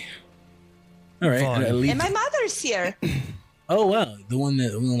 Okay. All right. Fine. I leave- And my mother's here. Oh wow, the one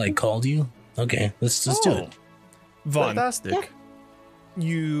that like called you. Okay, let's do it. Vaughn, Fantastic.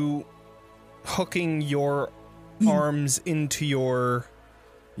 you hooking your arms into your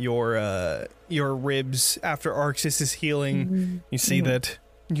ribs after Arxis is healing. You see that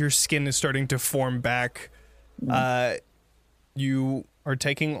your skin is starting to form back. You are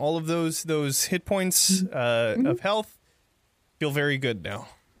taking all of those hit points of health. Feel very good now.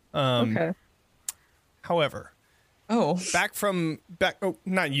 Okay. However, Oh.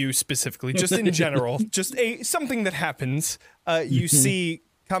 not you specifically, just in general, just something that happens. You see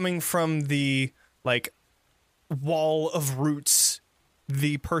coming from the wall of roots,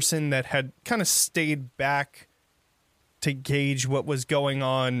 the person that had kind of stayed back to gauge what was going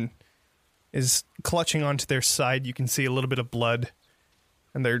on is clutching onto their side. You can see a little bit of blood,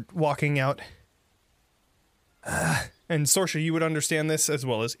 and they're walking out. And Sorsha, you would understand this as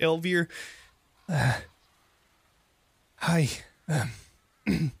well as Elvir. Hi,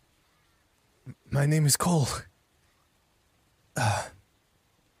 my name is Cole.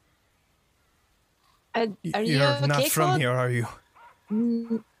 Are you You're okay, not from Cole? here, are you?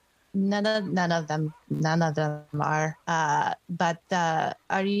 None of them are. But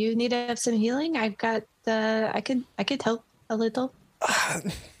are you in need of some healing? I've got. I could help a little.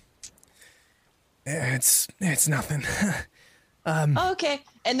 It's nothing. Oh, okay.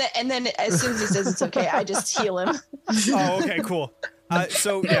 And then as soon as he says it's okay, I just heal him. Oh, okay, cool.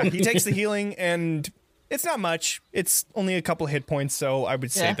 So yeah, he takes the healing, and it's not much. It's only a couple hit points, so I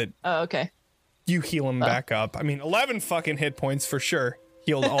would say Yeah. that Oh, okay. you heal him back up. I mean, 11 fucking hit points for sure.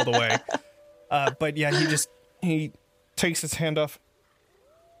 Healed all the way. But yeah, he takes his hand off.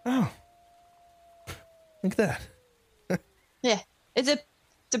 Oh, look at that. Yeah, it's a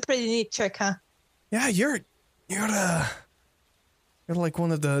pretty neat trick, huh? Yeah, you're like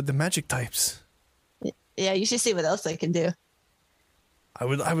one of the magic types. Yeah, you should see what else I can do. I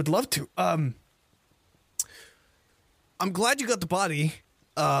would love to. I'm glad you got the body.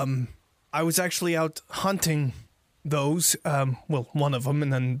 I was actually out hunting those. Well, one of them,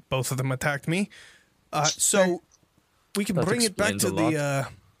 and then both of them attacked me. So we can That bring it back explains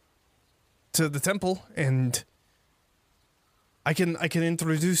to the temple, and I can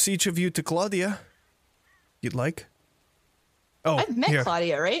introduce each of you to Claudia. You'd like? Oh, I've met here.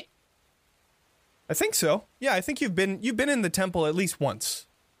 Claudia, right? I think so. Yeah, I think you've been in the temple at least once.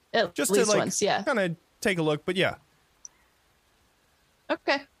 At Just least to once, yeah. kind of take a look, but yeah.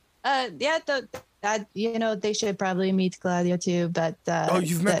 Okay. Yeah, they should probably meet Claudia too, but Oh,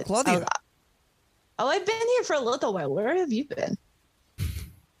 you've met Claudia. I've been here for a little while. Where have you been?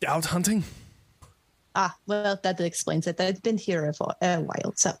 Out hunting? Well, that explains it. I've been here for a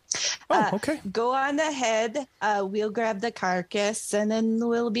while, so. Okay. Go on ahead. We'll grab the carcass, and then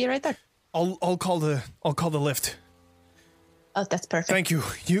we'll be right there. I'll call the lift. Oh, that's perfect. Thank you.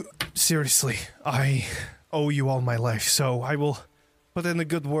 You seriously, I owe you all my life, so I will put in a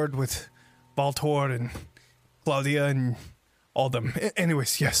good word with Baltor and Claudia and all them.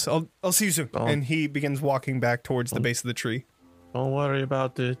 Anyways, yes, I'll see you soon. Oh. And he begins walking back towards the base of the tree. Don't worry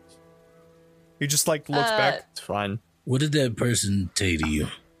about it. He just looks back. It's fine. What did that person say to you?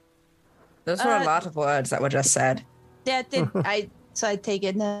 Those were a lot of words that were just said. That did I take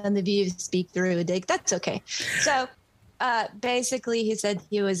it none of you speak through Dick. That's okay. So basically he said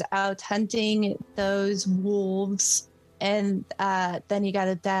he was out hunting those wolves, and then he got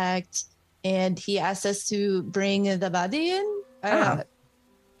attacked, and he asked us to bring the body in.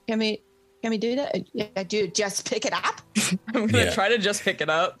 Can we do that? Yeah, dude, just pick it up. I'm gonna try to just pick it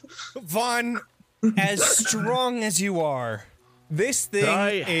up. Vaughn, as strong as you are, this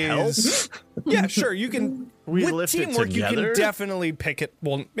thing is. Yeah, sure. You can. We with lift it teamwork, you together? can definitely pick it.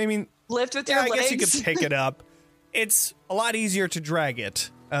 Well, I mean, Lift with yeah, your I legs. guess you could pick it up. It's a lot easier to drag it.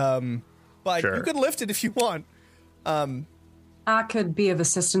 But Sure. you could lift it if you want. I could be of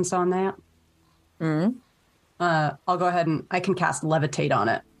assistance on that. I'll go ahead and I can cast levitate on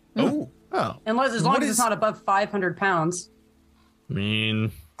it. Oh. As long as it's not above 500 pounds. I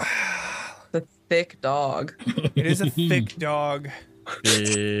mean, The thick dog. It is a thick dog.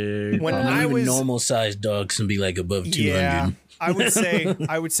 big. When Even I was normal sized dogs can be like above 200. yeah, I would say No.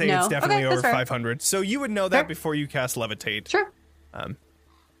 it's definitely Okay, that's over fair. 500. So you would know that Fair. before you cast levitate. Sure.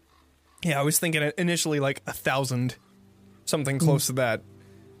 Yeah, I was thinking initially like 1,000, something close to that.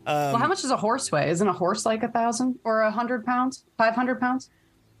 Well, how much does a horse weigh? Isn't a horse like 1,000 or 100 pounds? 500 pounds?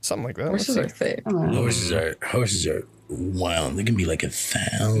 Something like that. Horses are thick. I don't know. Horses are wild. They can be like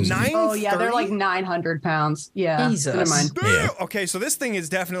 1,000. 930? Oh, yeah, they're like 900 pounds. Yeah. Jesus. Never mind. Yeah. Okay, so this thing is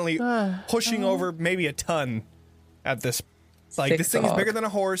definitely pushing over maybe a ton at this. Like, Thick this thing is dog. bigger than a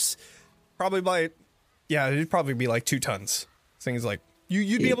horse. Probably by, yeah, it'd probably be like 2 tons. This thing is like,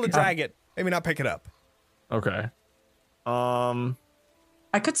 you'd be able to drag it, maybe not pick it up. Okay.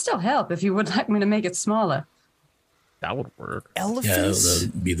 I could still help if you would like me to make it smaller. That would work. Yeah, Elephants?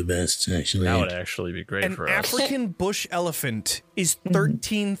 that would be the best, actually. That would actually be great An for us. African bush elephant is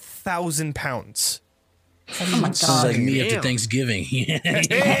 13,000 pounds. Oh my Sounds like god. me after Damn. Thanksgiving.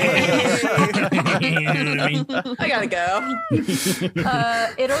 I gotta go.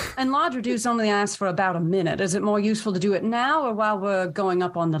 It'll enlarge reduce only asks for about a minute. Is it more useful to do it now or while we're going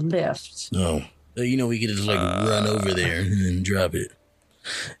up on the lift? No. We could just run over there and drop it.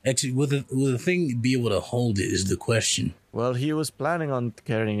 Actually, will the thing be able to hold it is the question. Well, he was planning on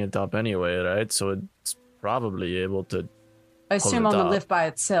carrying it up anyway, right? So it's probably able to. I assume Hold on it the up. lift by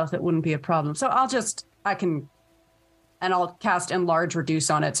itself it wouldn't be a problem. So I'll cast enlarge reduce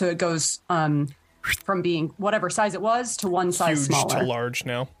on it so it goes from being whatever size it was to one size Huge smaller. to large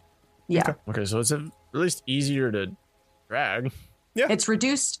now. Yeah. Okay, so it's at least easier to drag. Its weight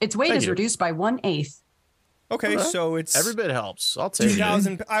Thank is you. reduced by 1/8. Okay, so it's Every bit helps. I'll take it.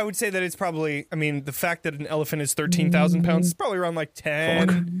 2,000. I would say that it's probably, I mean, the fact that an elephant is 13,000 pounds is probably around like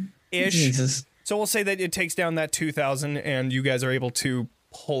 10-ish. Jesus. So we'll say that it takes down that 2,000 and you guys are able to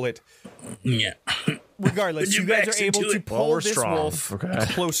pull it. Yeah. Regardless, Put you your guys backs are able into to it. pull we're this strong. wolf Okay.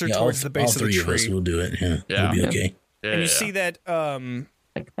 closer Yeah, towards the all base of the three of us tree. will do it. Yeah. Yeah. It'll be okay. Yeah, And you yeah. see that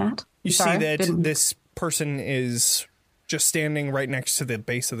Like that? you Sorry, see that didn't- this person is just standing right next to the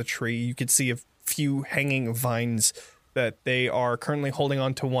base of the tree. You could see a few hanging vines that they are currently holding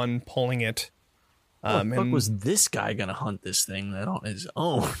on to one, pulling it. What the fuck and was this guy gonna hunt this thing that on his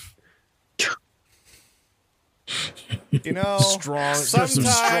own? You know, Strong, sometimes, some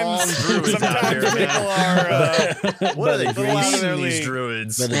strong druids out here, sometimes people man. are. What are they little out of their feeding these league.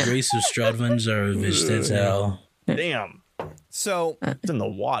 druids? By the grace of Stradvan Zarovich, that's how. Damn, So, it's in the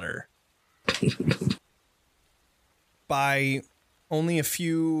water. by only a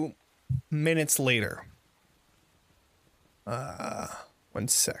few minutes later, one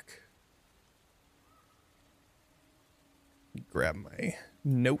sec. Grab my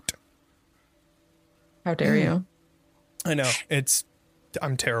note. How dare you? I know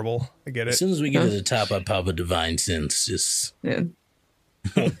I'm terrible. I get As it. soon as we get to the top, I pop a divine sense. Just Yeah.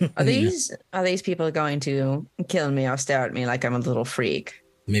 Are these people going to kill me or stare at me like I'm a little freak?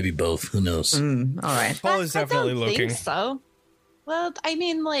 maybe both. Who knows? All right. Paul is definitely I don't looking. think so. Well, I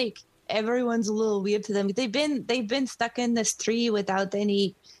mean, like everyone's a little weird to them. They've been stuck in this tree without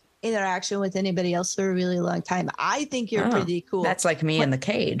any interaction with anybody else for a really long time. I think you're pretty cool. That's like me in the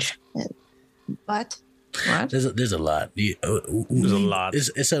cage. But What? There's a lot. There's a lot.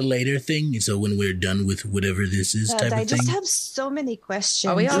 It's a later thing. So when we're done with whatever this is, type I of thing. just have so many questions.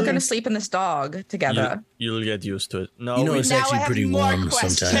 Are we all going to sleep in this dog together? You'll get used to it. No, You know, it's Now I actually have pretty more warm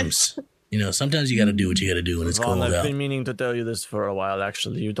questions. sometimes. You know, sometimes you got to do what you got to do when it's Vaughn, cold I've out. been meaning to tell you this for a while.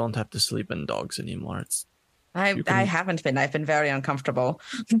 Actually, you don't have to sleep in dogs anymore. I haven't been. I've been very uncomfortable.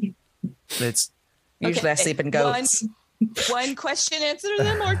 It's Usually I Okay, sleep in goats. One question answered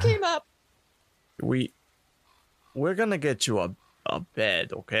and more came up. we're gonna get you a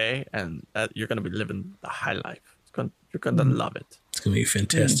bed, okay? And you're gonna be living the high life. You're gonna love it. It's gonna be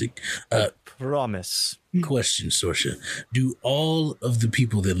fantastic. Promise. Question, Sorsha: do all of the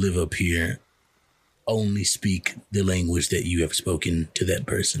people that live up here only speak the language that you have spoken to that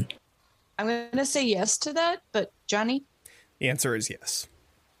person? I'm going to say yes to that, but Johnny? The answer is yes.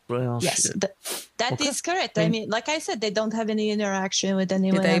 Well, Yes, shit. that is correct. I mean, like I said, they don't have any interaction with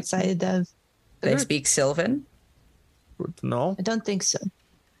anyone they- outside of. They speak Sylvan. Good to know. I don't think so.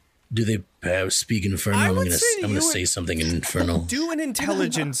 Do they perhaps speak Infernal? I I'm would gonna say I'm gonna you say would- something in Infernal. Do an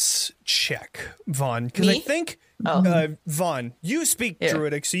intelligence check, Vaughn, because I Me? think Oh. Vaughn, you speak Yeah.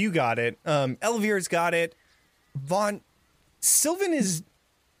 Druidic, so you got it. Elvir's got it. Vaughn, Sylvan is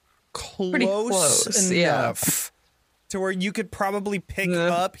close yeah. enough to where you could probably pick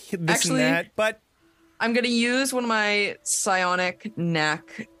Yeah. up this Actually- and that, but I'm going to use one of my psionic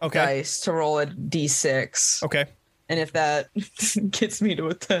neck Okay. dice to roll a d6. okay. And if that gets me to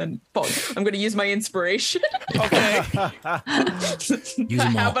a 10, I'm going to use my inspiration. Okay. Use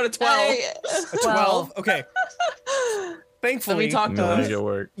them How all. about a 12? 12. Okay. Let Thankfully, me talk to No, him. make it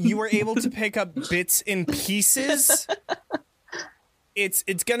work. you were able to pick up bits and pieces. It's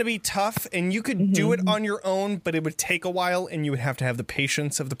going to be tough, and you could do it on your own, but it would take a while, and you would have to have the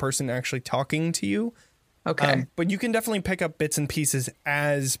patience of the person actually talking to you. Okay. But you can definitely pick up bits and pieces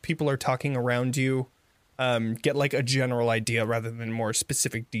as people are talking around you. Get like a general idea rather than more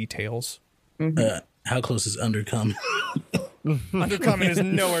specific details. How close is Undercommon? Undercommon is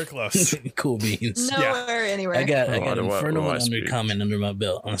nowhere close. Cool beans. Nowhere, anywhere. I got What Infernal do I and speak? Undercommon under my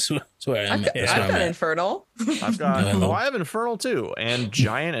belt. That's where I'm at. That's where I've I'm got at. Infernal. I've got. No. I have Infernal too, and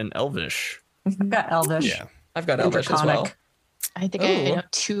Giant and Elvish. I've got Elvish. Yeah. I've got Elvish as well. Draconic. I think I Ooh. know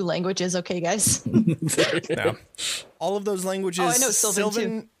 2 languages. Okay, guys. Yeah. All of those languages. Oh, I know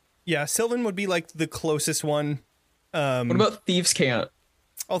Sylvan, too. Yeah, Sylvan would be like the closest one. What about Thieves' Cant?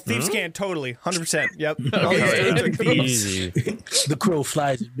 Oh, Thieves Can't, totally. 100%. Yep. All these dudes are thieves. Easy. The crow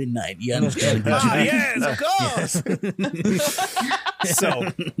flies at midnight. You understand? Yes, of course. So,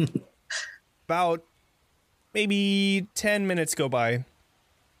 about maybe 10 minutes go by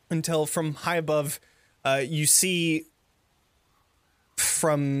until from high above, you see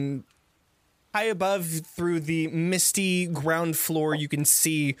from high above through the misty ground floor, you can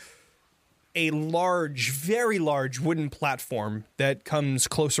see a large, very large wooden platform that comes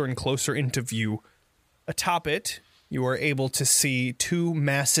closer and closer into view. Atop it, you are able to see 2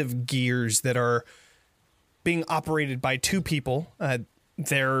 massive gears that are being operated by 2 people.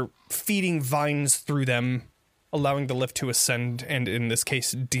 They're feeding vines through them, allowing the lift to ascend and, in this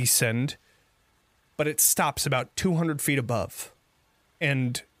case, descend. But it stops about 200 feet above.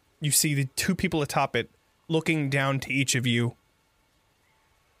 And you see the 2 people atop it looking down to each of you.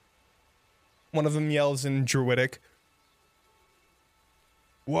 One of them yells in Druidic,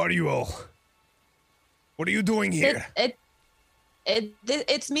 "What are you all? What are you doing here?"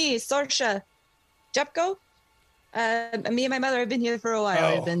 It's me, Sorsha. Jepko. Me and my mother have been here for a while.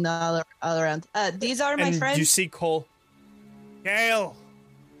 Oh. I've been all around. These are my And friends. you see Cole. Gale,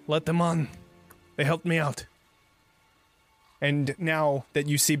 let them on. They helped me out. And now that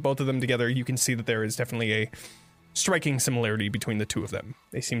you see both of them together, you can see that there is definitely a striking similarity between the 2 of them.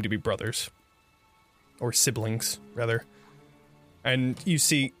 They seem to be brothers. or siblings, rather. And you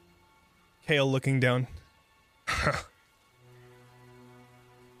see Kale looking down.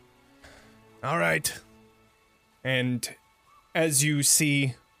 All right. And as you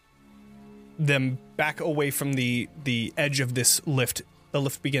see them back away from the edge of this lift, the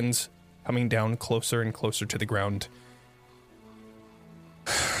lift begins coming down closer and closer to the ground.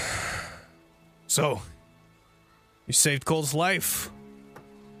 So, you saved Cole's life.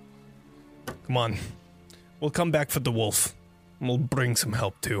 Come on. We'll come back for the wolf. And we'll bring some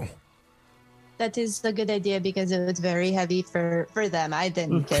help too. That is a good idea because it was very heavy for them. I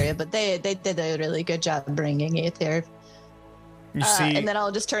didn't carry it, but they did a really good job bringing it here. You see, and then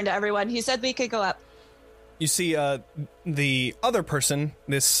I'll just turn to everyone. He said we could go up. You see the other person,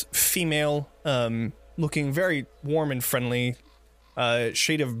 this female, looking very warm and friendly,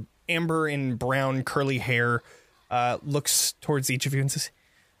 shade of amber and brown curly hair, looks towards each of you and says,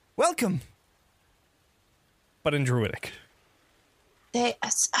 "Welcome." But in Druidic. They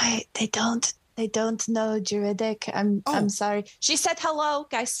don't know Druidic. I'm sorry. She said hello,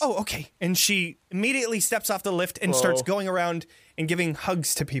 guys. Oh, okay. And she immediately steps off the lift and starts going around and giving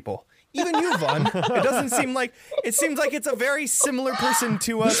hugs to people. Even you, Vaughn. It seems like it's a very similar person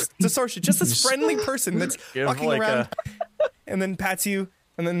to Sorsha. Just this friendly person that's walking around and then pats you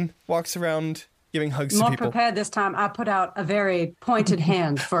and then walks around giving hugs to people. More prepared this time. I put out a very pointed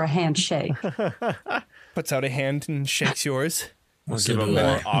hand for a handshake. Puts out a hand and shakes yours. We'll give him a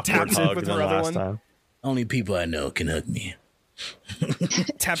more awkward taps it hug with than her other last one. time. Only people I know can hug me.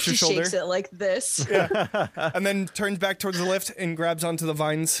 Taps your She shoulder. shakes it like this. And then turns back towards the lift and grabs onto the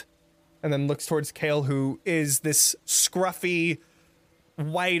vines. And then looks towards Kale, who is this scruffy,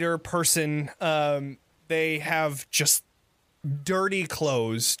 whiter person. They have just dirty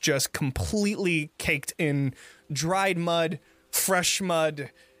clothes, just completely caked in dried mud, fresh mud,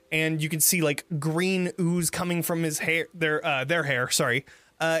 and you can see like green ooze coming from his hair, their hair, sorry.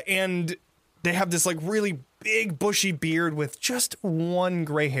 And they have this like really big bushy beard with just one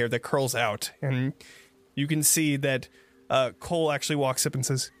gray hair that curls out. And you can see that Cole actually walks up and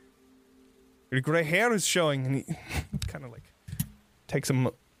says, "Your gray hair is showing," and he kind of like takes him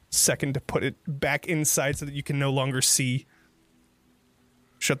a second to put it back inside so that you can no longer see.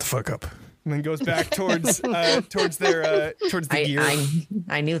 "Shut the fuck up," and then goes back towards the gear.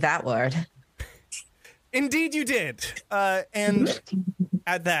 I knew that word. Indeed, you did. And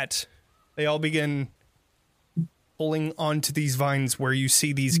at that, they all begin pulling onto these vines, where you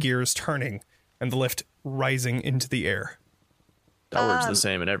see these gears turning and the lift rising into the air. That word's the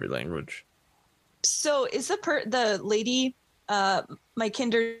same in every language. So is the lady, my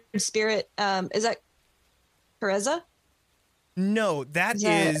kindred spirit, is that Pereza? No, that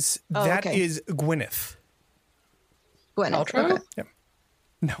is Gwyneth. Gwyneth. Ultra? Okay.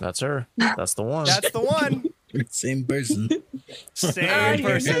 Yeah. That's her. That's the one. That's the one. Same person. Same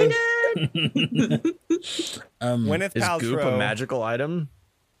person. Gwyneth Is goop a Paltrow. magical item?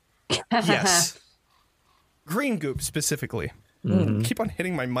 Yes. Green goop specifically. Keep on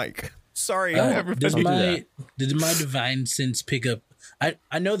hitting my mic. Sorry, Does everybody. my divine sense pick up?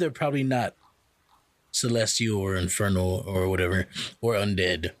 I know they're probably not celestial or infernal or whatever or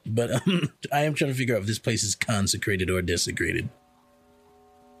undead, but I am trying to figure out if this place is consecrated or desecrated.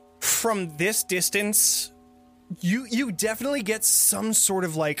 From this distance, you definitely get some sort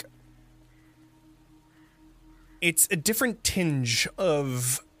of like, it's a different tinge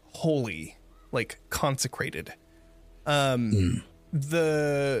of holy, like consecrated.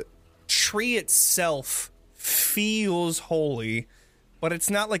 The tree itself feels holy, but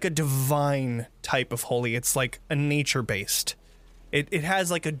it's not like a divine type of holy. It's like a nature-based. It has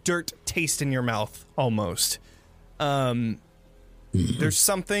like a dirt taste in your mouth, almost. There's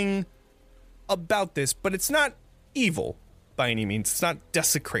something about this, but it's not evil by any means. It's not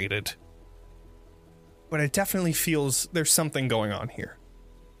desecrated. But it definitely feels there's something going on here.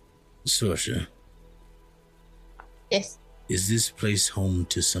 Sorsha, Yes. is this place home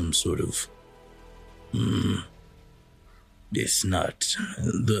to some sort of... It's not.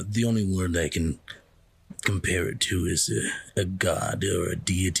 The only word I can compare it to is a god or a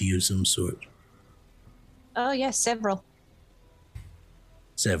deity of some sort. Oh, yes, several.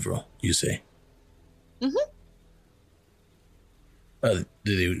 Several, you say? Mm-hmm.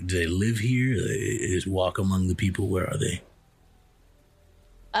 Do they live here? Do they just walk among the people? Where are they?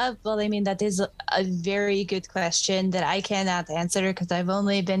 Well, I mean, that is a very good question that I cannot answer because I've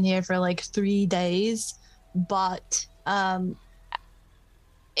only been here for like 3 days. But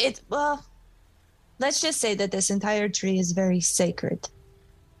let's just say that this entire tree is very sacred.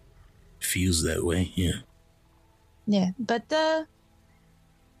 Feels that way, yeah. Yeah, but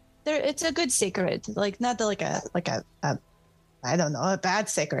it's a good secret, like not like a I don't know, a bad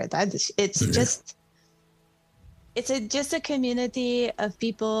secret. It's just just a community of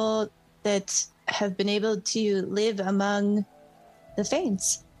people that have been able to live among the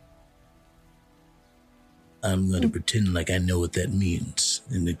Fanes. I'm going to pretend like I know what that means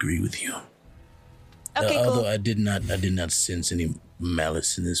and agree with you. Okay, cool. Although I did not sense any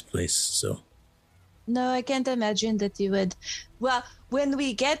malice in this place, so. No, I can't imagine that you would. Well, when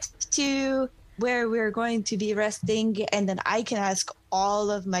we get to where we're going to be resting, and then I can ask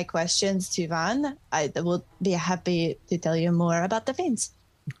all of my questions to Van, I will be happy to tell you more about the Fanes.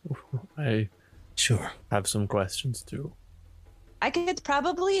 I Sure. have some questions too. I could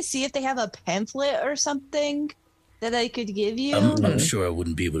probably see if they have a pamphlet or something that I could give you. I'm sure I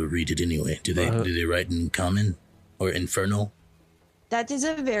wouldn't be able to read it anyway. Do they write in Common or Infernal? That is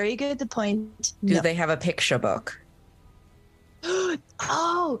a very good point. Do No. they have a picture book?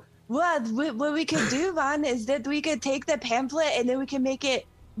 Oh, what we could do, Van, is that we could take the pamphlet and then we can make it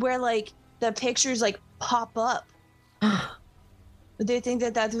where like the pictures like pop up. Do you think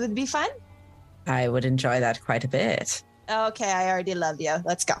that would be fun? I would enjoy that quite a bit. Okay, I already love you.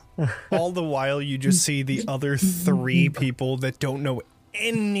 Let's go. All the while, you just see the other 3 people that don't know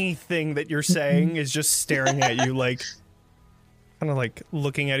anything that you're saying is just staring at you, like, kind of like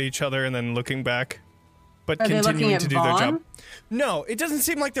looking at each other and then looking back, but Are they looking continuing at to do their Vaughn? job. No, it doesn't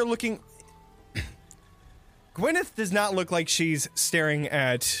seem like they're looking. Gwyneth does not look like she's staring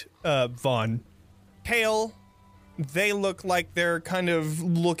at Vaughn. Kale, they look like they're kind of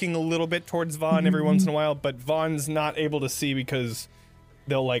looking a little bit towards Vaughn every once in a while, but Vaughn's not able to see because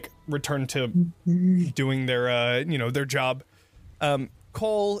they'll like return to doing their their job.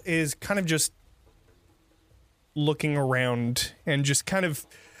 Cole is kind of just looking around and just kind of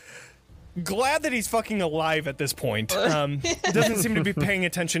glad that he's fucking alive at this point. Doesn't seem to be paying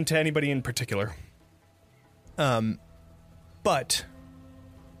attention to anybody in particular. But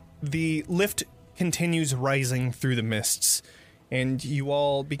the lift continues rising through the mists, and you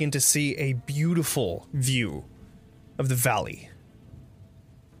all begin to see a beautiful view of the valley.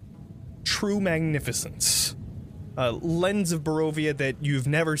 True magnificence. A lens of Barovia that you've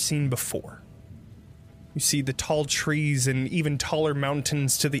never seen before. You see the tall trees and even taller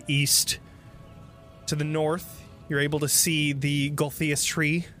mountains to the east. To the north, you're able to see the Gulthias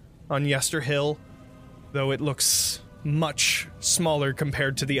tree on Yester Hill, though it looks much smaller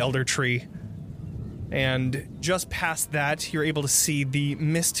compared to the Elder Tree. And just past that, you're able to see the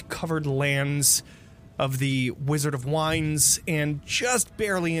mist-covered lands of the Wizard of Wines, and just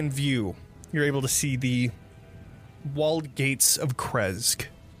barely in view, you're able to see the walled gates of Kresk.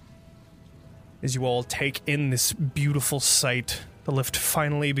 As you all take in this beautiful sight, the lift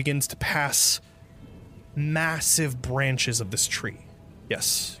finally begins to pass massive branches of this tree.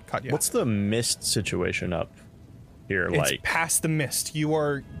 Yes, Katya. What's the mist situation up here It's like? past the mist. You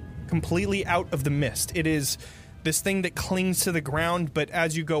are completely out of the mist. It is this thing that clings to the ground, but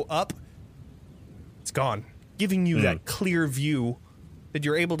as you go up, it's gone, giving you that clear view that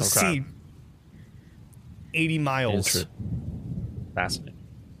you're able to see 80 miles. Fascinating.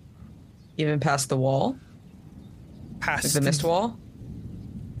 Even past the wall? Past Like the mist wall?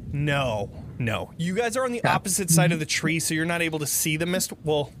 No. You guys are on the opposite side of the tree, so you're not able to see the mist.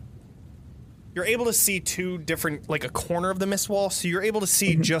 Well, you're able to see 2 different, like a corner of the mist wall, so you're able to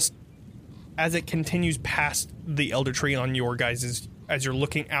see just as it continues past the Elder Tree on your guys' as you're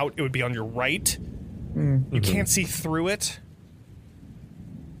looking out, it would be on your right. You can't see through it.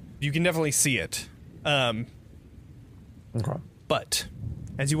 You can definitely see it. But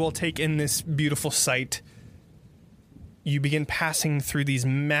as you all take in this beautiful sight, you begin passing through these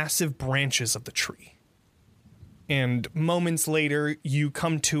massive branches of the tree. And moments later, you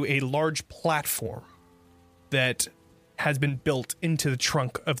come to a large platform that has been built into the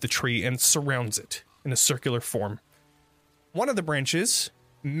trunk of the tree and surrounds it in a circular form. One of the branches,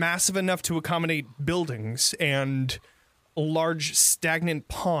 massive enough to accommodate buildings and a large stagnant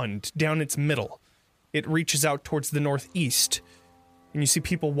pond down its middle. It reaches out towards the northeast, and you see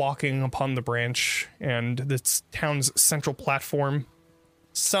people walking upon the branch and this town's central platform.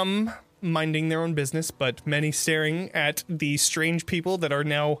 Some minding their own business, but many staring at the strange people that are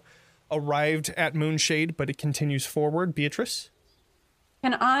now arrived at Moonshade, but it continues forward. Beatrice?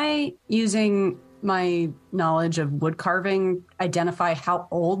 Can I, using my knowledge of wood carving, identify how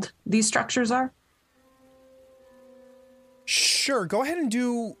old these structures are? Sure, go ahead and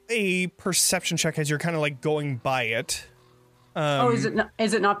do a perception check as you're kind of like going by it. Is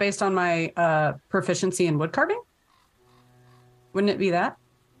it not based on my proficiency in wood carving? Wouldn't it be that?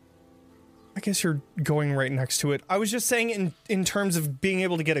 I guess you're going right next to it. I was just saying in terms of being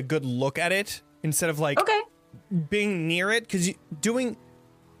able to get a good look at it instead of like being near it, because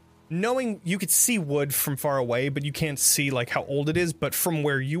knowing you could see wood from far away, but you can't see like how old it is. But from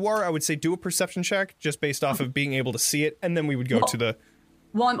where you are, I would say do a perception check just based off of being able to see it, and then we would go to the.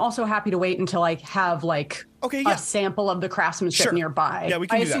 Well, I'm also happy to wait until I have like a sample of the craftsmanship nearby. Yeah, we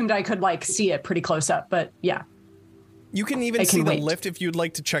can I do that. assumed I could like see it pretty close up, but yeah. You can even see the lift if you'd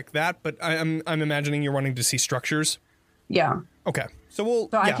like to check that, but I'm imagining you're wanting to see structures. Yeah. Okay, so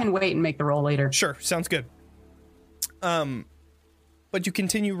I can wait and make the roll later. Sure, sounds good. But you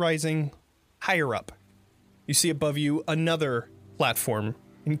continue rising higher up. You see above you another platform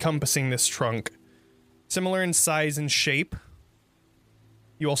encompassing this trunk, similar in size and shape.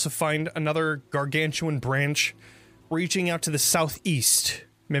 You also find another gargantuan branch reaching out to the southeast,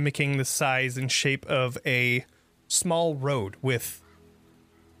 mimicking the size and shape of a small road with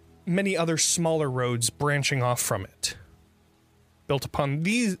many other smaller roads branching off from it. Built upon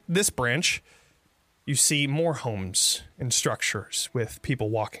this branch, you see more homes and structures with people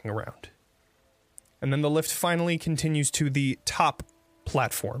walking around. And then the lift finally continues to the top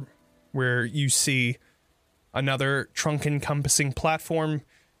platform, where you see another trunk-encompassing platform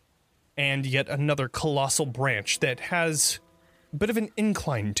and yet another colossal branch that has a bit of an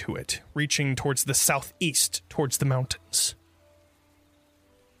incline to it, reaching towards the southeast, towards the mountains.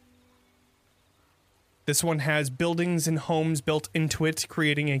 This one has buildings and homes built into it,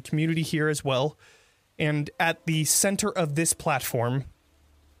 creating a community here as well. And at the center of this platform,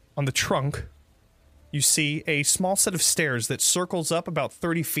 on the trunk, you see a small set of stairs that circles up about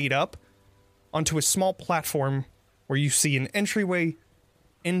 30 feet up onto a small platform where you see an entryway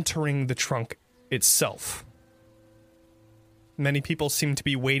entering the trunk itself. Many people seem to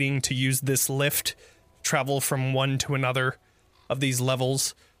be waiting to use this lift to travel from one to another of these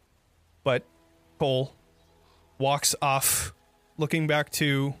levels, but Cole walks off, looking back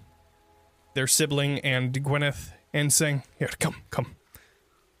to their sibling and Gwyneth and saying, "Here, come."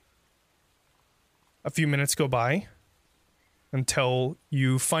 A few minutes go by until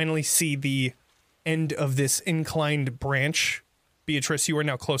you finally see the end of this inclined branch. Beatrice, you are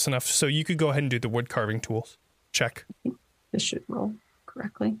now close enough, so you could go ahead and do the wood carving tools. Check. This should roll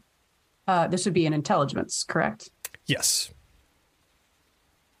correctly. This would be an intelligence, correct? Yes.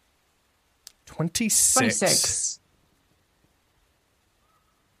 26. 26.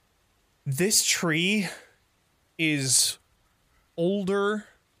 This tree is older.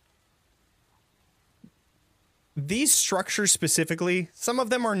 These structures specifically, some of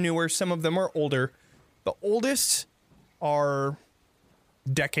them are newer, some of them are older. The oldest are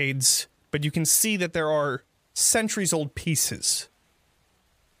decades, but you can see that there are centuries-old pieces.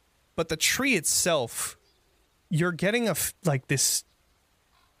 But the tree itself, you're getting this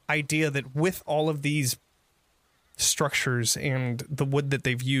idea that with all of these structures and the wood that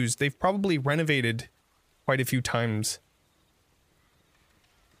they've used, they've probably renovated quite a few times.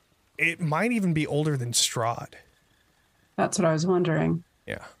 It might even be older than Strahd. That's what I was wondering.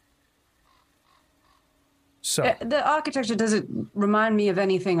 Yeah. So the architecture, does it remind me of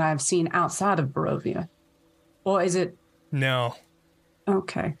anything I've seen outside of Barovia? Or is it? No.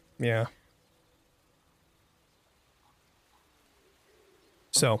 Okay. Yeah.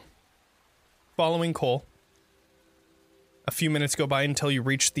 So, following Cole, a few minutes go by until you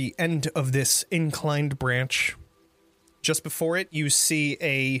reach the end of this inclined branch. Just before it, you see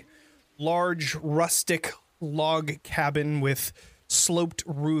a large rustic log cabin with sloped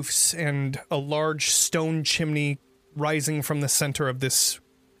roofs and a large stone chimney rising from the center of this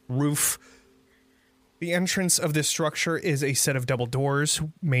roof. The entrance of this structure is a set of double doors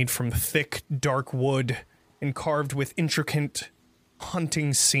made from thick, dark wood and carved with intricate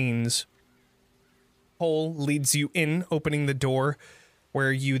hunting scenes. Cole leads you in, opening the door,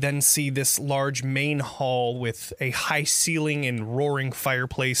 where you then see this large main hall with a high ceiling and roaring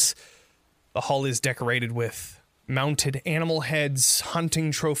fireplace. The hall is decorated with mounted animal heads,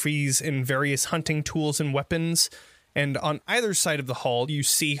 hunting trophies, and various hunting tools and weapons. And on either side of the hall, you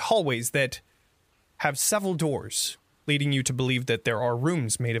see hallways that have several doors, leading you to believe that there are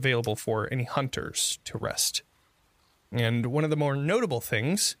rooms made available for any hunters to rest. And one of the more notable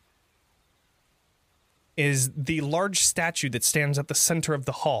things is the large statue that stands at the center of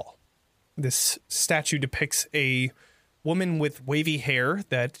the hall. This statue depicts a woman with wavy hair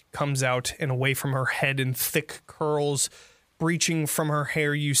that comes out and away from her head in thick curls. Breaching from her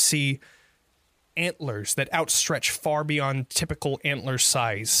hair, you see antlers that outstretch far beyond typical antler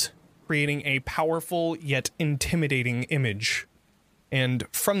size, creating a powerful yet intimidating image. And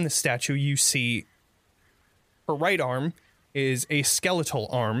from the statue, you see her right arm is a skeletal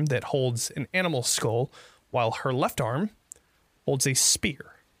arm that holds an animal skull, while her left arm holds a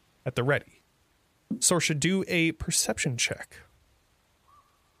spear at the ready. Sorsha, do a perception check.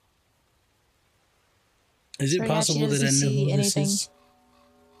 Is it Sorry, possible Archie, that I does know he who see this anything? is?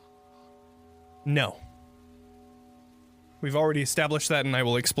 No. We've already established that, and I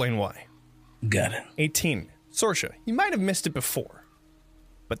will explain why. Got it. 18. Sorsha, you might have missed it before,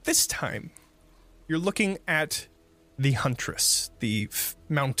 but this time, you're looking at the Huntress, the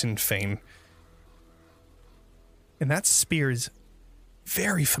mountain fane. And that spear is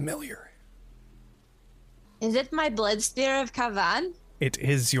very familiar. Is it my blood spear of Kavan? It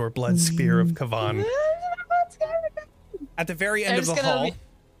is your blood spear of Kavan. At the very end I'm of the just gonna hall... be-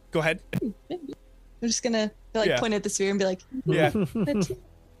 Go ahead. I'm just gonna point at the spear and be like, Yeah.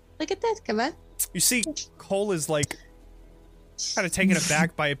 look at that, Kavan. You see, Cole is like kind of taken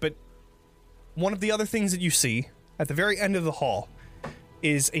aback by it, but one of the other things that you see at the very end of the hall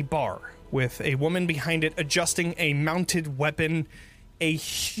is a bar with a woman behind it adjusting a mounted weapon, a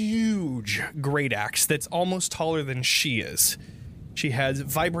huge great axe that's almost taller than she is. She has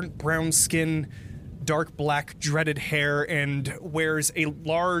vibrant brown skin, dark black dreaded hair, and wears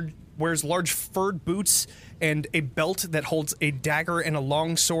large furred boots and a belt that holds a dagger and a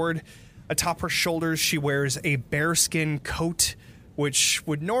long sword. Atop her shoulders, she wears a bearskin coat, which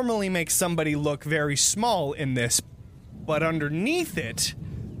would normally make somebody look very small in this, but underneath it,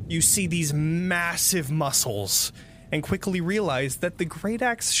 you see these massive muscles, and quickly realize that the great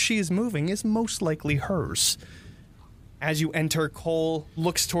axe she is moving is most likely hers. As you enter, Cole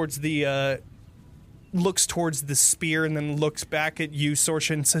looks towards the spear and then looks back at you,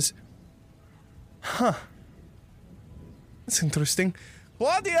 Sorsha, and says, "Huh. That's interesting.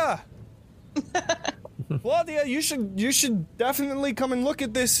 Claudia! Claudia, you should definitely come and look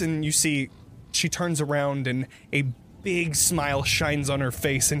at this." And you see she turns around and a big smile shines on her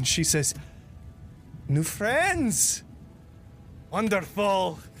face and she says, "New friends.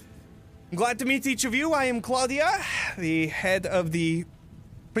 Wonderful. I'm glad to meet each of you. I am Claudia, the head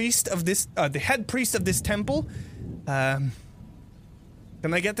priest of this temple. Can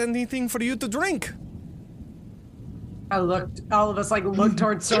I get anything for you to drink?" All of us look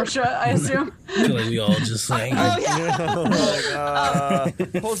towards Sorsha, I assume. I feel like we all just like,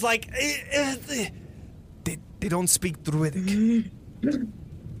 Cole's like, they don't speak Druidic.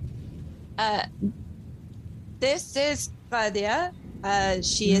 This is Claudia.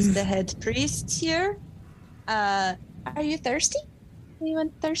 She is the head priest here. Are you thirsty? Anyone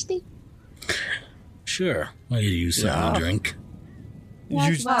thirsty? sure, I could use something to drink.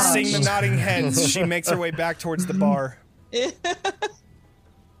 You seeing the nodding heads, she makes her way back towards the bar.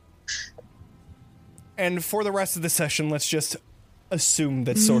 And for the rest of the session, let's just assume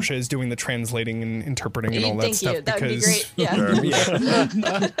that Sorsha is doing the translating and interpreting and all that stuff. That would be great. Yeah.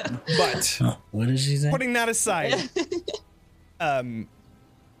 But What did she say? putting that aside,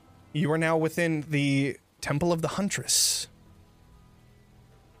 you are now within the Temple of the Huntress.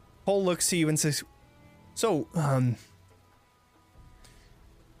 Cole looks at you and says, "So,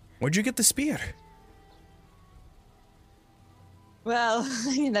 where'd you get the spear?" Well,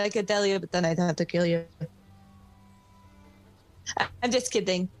 I could tell you, but then I'd have to kill you. I'm just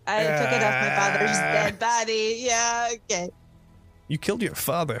kidding. I took it off my father's dead body. Yeah, okay. You killed your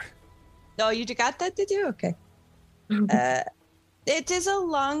father. No, you got that, did you? Okay. It is a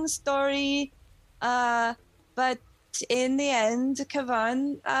long story, but in the end,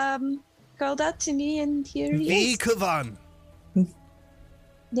 Kavan called out to me, and here he is. Kavan.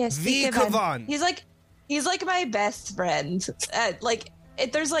 Yes, The Kavan. He's like my best friend.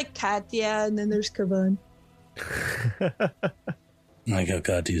 There's Katya, and then there's Kavan. I got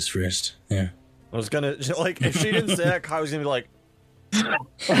Kati's first. Yeah. I was gonna if she didn't say that, Kai was gonna be like, And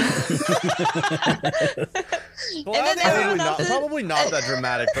then everyone else probably not that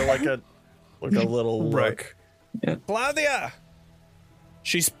dramatic, but like a little look. Claudia.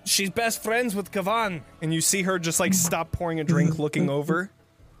 She's best friends with Kavan, and you see her just stop pouring a drink, looking over,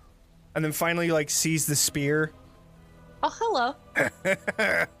 and then finally sees the spear. Oh, hello.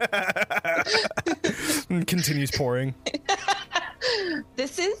 And continues pouring.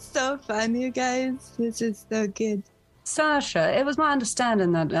 This is so fun, you guys. This is so good. Sasha, it was my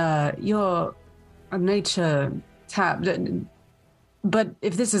understanding that you're a nature tap, but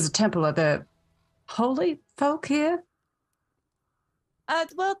if this is a temple, are there holy folk here?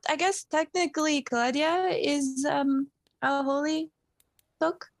 Well, I guess technically Claudia is a holy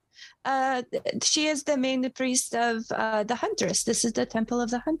folk. She is the main priest of the Huntress. This is the Temple of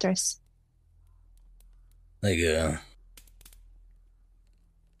the Huntress.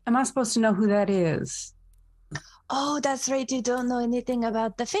 Am I supposed to know who that is? Oh, that's right. You don't know anything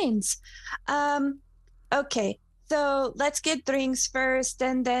about the Fanes. Okay. So let's get drinks first,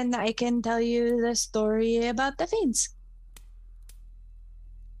 and then I can tell you the story about the Fanes.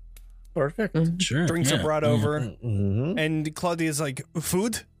 Perfect. Sure. Drinks are brought over, Mm-hmm. and Claudia's like,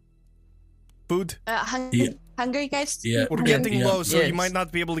 food? Food? Hungry guys? Yeah. We're Hungry? getting low, so you Yes. might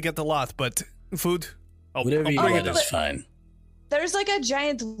not be able to get a lot, but food? Whatever you bring get it. is fine. There's like a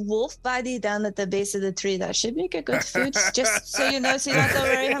giant wolf body down at the base of the tree that should make a good food. Just so you know, so you don't have to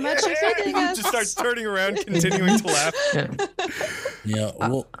worry how much you're feeding us. Just starts turning around, continuing to laugh. Yeah,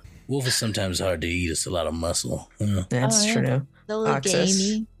 wolf is sometimes hard to eat. It's a lot of muscle. That's Oh, yeah. true. A little Access.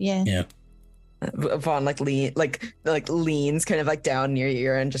 gamey. Yeah. Yeah. Vaughn leans kind of like down near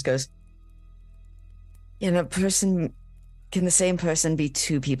your ear and just goes, can the same person be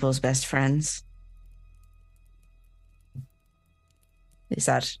two people's best friends? Is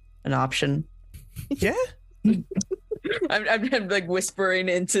that an option? Yeah? I'm like whispering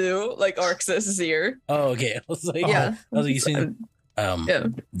into like Arxus' ear. Oh, okay. I was like, Yeah. I was like, you seen? Yeah.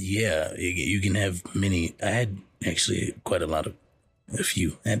 Yeah. You can have many. I had actually quite a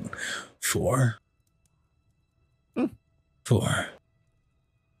few. I had 4. 4.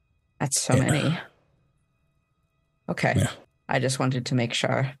 That's so Yeah. many. Okay. Yeah. I just wanted to make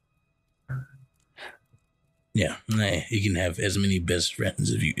sure. Yeah. You can have as many best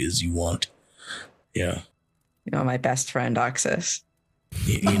friends as you want. Yeah. You're my best friend, Arxus.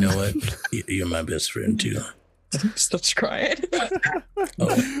 You know what? You're my best friend too. Starts crying.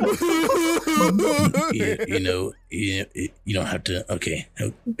 Oh. You don't have to. Okay,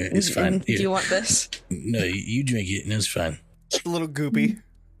 it's fine. Do you want this? No, you drink it, and it's fine. A little goopy.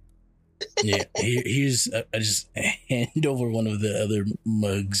 Yeah, here's. I just hand over one of the other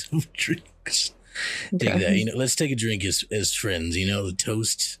mugs of drinks. Take that. Let's take a drink as friends. The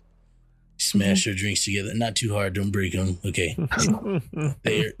toast. Smash your drinks together. Not too hard. Don't break them. Okay.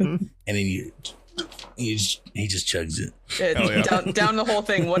 There, and then he just chugs it. Down the whole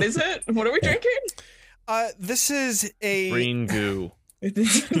thing. What is it? What are we drinking? This is a Green goo.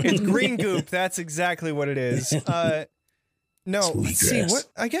 It's green goop. That's exactly what it is. No, Sweet let's see. grass. What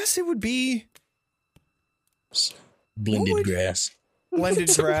I guess it would be Blended would- grass. blended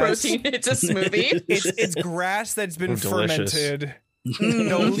Some grass. protein. It's a smoothie. It's grass that's been Ooh, delicious. fermented.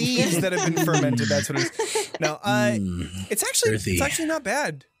 No, leaves that have been fermented. That's what it is. Now, it's earthy. actually not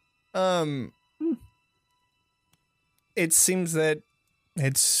bad. It seems that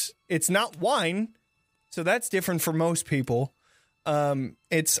it's not wine, so that's different for most people.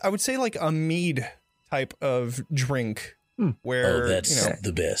 It's I would say like a mead type of drink where That's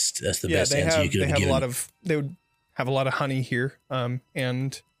the best. That's the best they answer have you could they have have a given. lot of they would have a lot of honey here.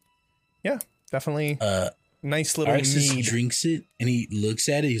 And yeah, definitely nice little Arxus mead. drinks it and he looks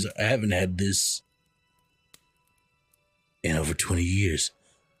at it. He's like, I haven't had this in over 20 years.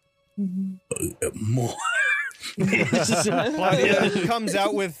 More. Claudia comes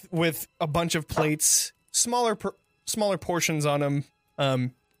out with a bunch of plates, smaller portions on them,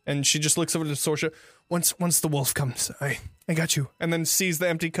 and she just looks over to Sorsha. Once the wolf comes, I got you, and then sees the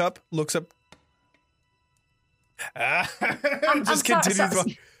empty cup, looks up, just I'm continues.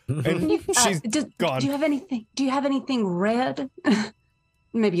 sorry. And she's gone. Do you have anything red?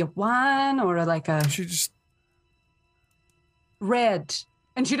 Maybe a wine or like a She just red.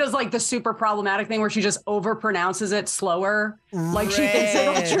 And she does like the super problematic thing where she just overpronounces it slower. Like she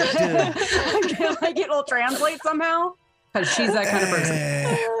thinks it'll translate somehow. Because she's that kind of person.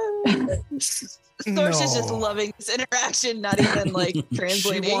 Thor's is just No. loving this interaction, not even like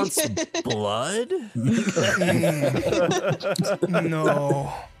translating. She wants blood?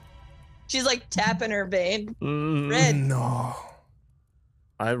 no, She's like tapping her vein. Mm, Red. no.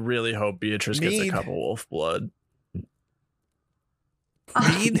 I really hope Beatrice gets a Mead. cup of wolf blood.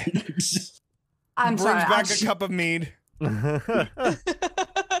 Mead I'm brings sorry. back a cup of mead.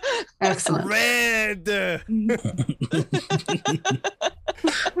 Excellent. Red.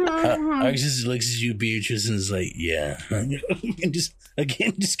 Arxus looks at you, Beatrice, and is like, yeah. And just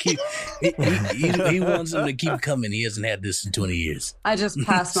keep. He wants him to keep coming. He hasn't had this in 20 years. I just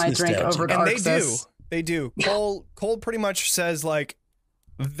passed my drink over to And Arxus. they do. Cole pretty much says like,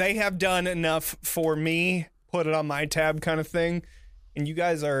 they have done enough for me. Put it on my tab, kind of thing. And you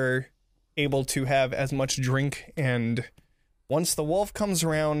guys are able to have as much drink. And once the wolf comes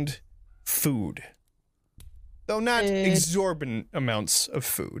around, food. Though not exorbitant amounts of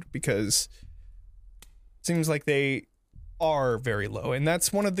food, because it seems like they are very low. And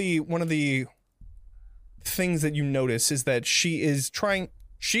that's one of the things that you notice is that she's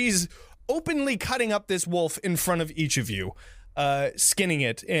openly cutting up this wolf in front of each of you, skinning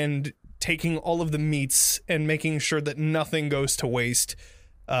it and taking all of the meats and making sure that nothing goes to waste.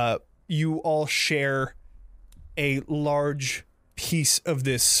 You all share a large piece of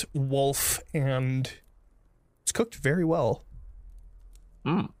this wolf, and it's cooked very well.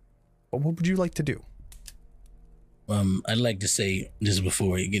 But what would you like to do? I'd like to say, just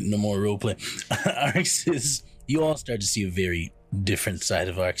before we get no more roleplay, Arxis, you all start to see a very different side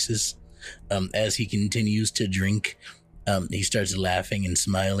of Arxis. As he continues to drink, he starts laughing and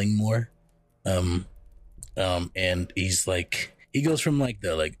smiling more. And he's like, he goes from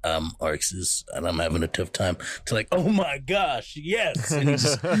Arxis, and I'm having a tough time, to like, oh my gosh, yes. And he's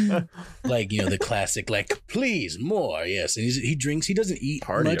just, like, the classic, like, please, more, yes. And he drinks, he doesn't eat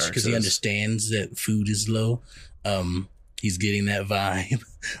Party much because he Arxis. understands that food is low. He's getting that vibe,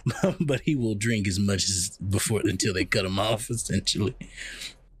 but he will drink as much as before until they cut him off, essentially.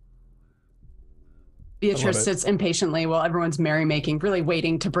 Beatrice sits impatiently while everyone's merrymaking, really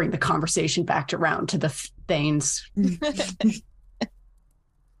waiting to bring the conversation back around to the Thanes.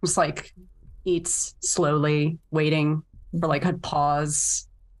 Just like eats slowly, waiting for like a pause.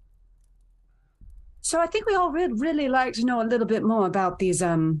 So I think we all would really like to know a little bit more about these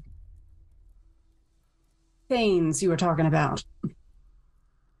Thanes you were talking about.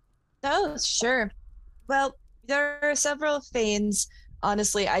 Oh, sure. Well, there are several Fanes.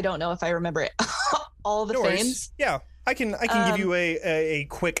 Honestly, I don't know if I remember all the No worries. Fanes. Yeah, I can give you a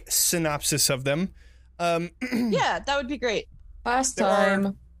quick synopsis of them. Yeah, that would be great. Last There are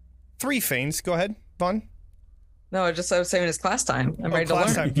time. 3 Fanes. Go ahead, Vaughn. No, I was saying it's class time. I'm ready to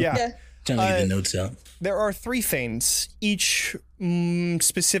Class learn. time. Yeah. Yeah. Trying to get the notes out. There are 3 Fanes, each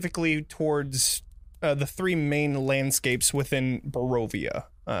specifically towards the 3 main landscapes within Barovia,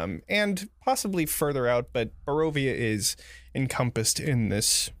 and possibly further out, but Barovia is encompassed in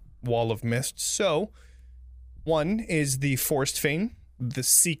this wall of mist. So, one is the Forest Fane, the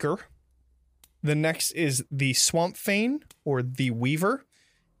Seeker. The next is the Swamp Fane, or the Weaver.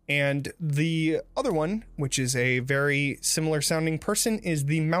 And the other one, which is a very similar sounding person, is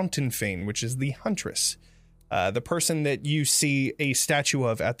the Mountain Fane, which is the Huntress. The person that you see a statue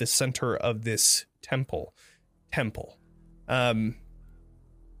of at the center of this temple.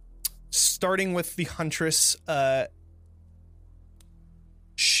 Starting with the Huntress,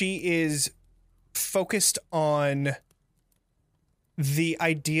 she is focused on the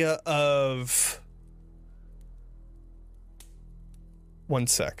idea of... One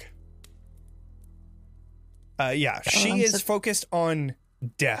sec. She is focused on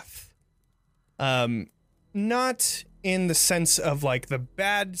death. Not in the sense of like the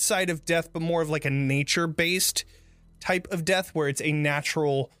bad side of death, but more of like a nature-based type of death where it's a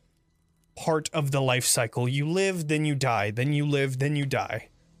natural part of the life cycle. You live, then you die, then you live, then you die.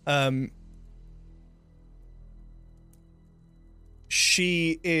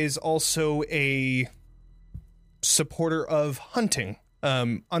 She is also a supporter of hunting,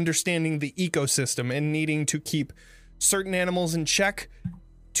 understanding the ecosystem and needing to keep certain animals in check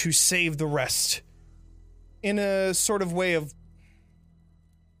to save the rest in a sort of way of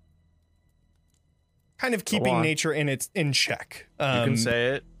kind of keeping nature in check. You can say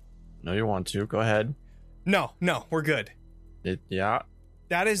it. No, you want to. Go ahead. No, we're good. Yeah.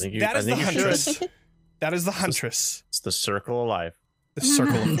 That is the Huntress. That is the Huntress. It's the circle of life. The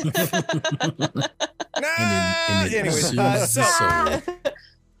circle of life. Anyways, so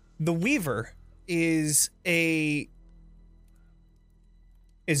the Weaver is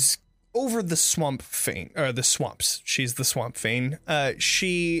over the Swamp Fane, or the swamps. She's the Swamp Fane.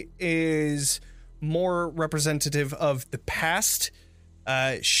 She is more representative of the past.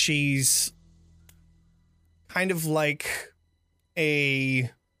 She's kind of like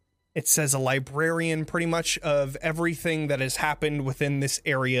it says a librarian pretty much of everything that has happened within this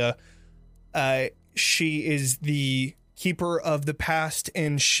area. She is the keeper of the past,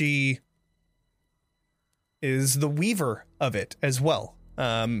 and she is the weaver of it as well.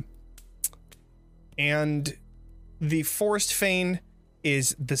 And the Forest Fane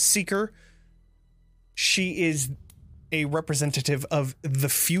is the seeker. She is a representative of the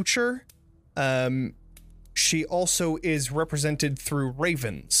future. She also is represented through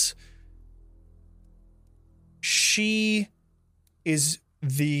ravens. She is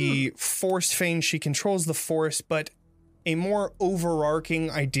the Forest Fane. She controls the forest, but a more overarching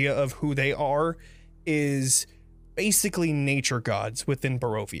idea of who they are is basically nature gods within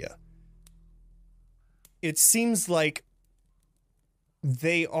Barovia. It seems like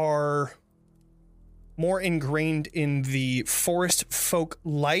they are more ingrained in the forest folk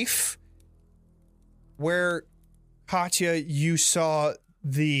life, where, Katya, you saw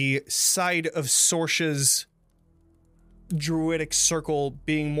the side of Sorsha's druidic circle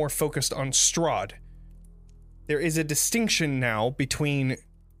being more focused on Strahd. There is a distinction now between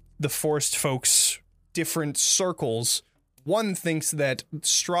the forest folks' different circles. One thinks that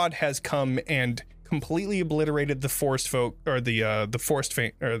Strahd has come and completely obliterated the forest folk, or the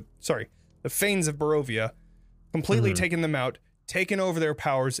Fanes of Barovia, completely taken them out, taken over their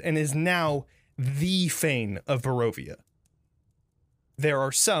powers, and is now the Fane of Barovia. There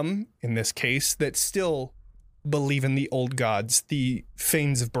are some, in this case, that still believe in the old gods, the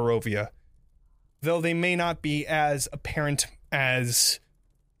Fanes of Barovia, though they may not be as apparent, as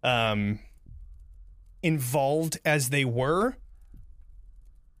involved as they were.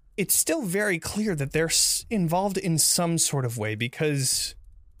 It's still very clear that they're involved in some sort of way, because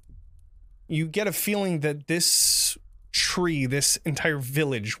you get a feeling that this tree, this entire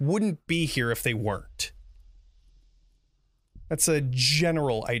village, wouldn't be here if they weren't. That's a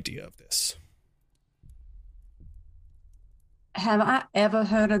general idea of this. Have I ever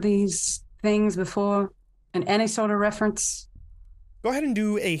heard of these things before in any sort of reference? Go ahead and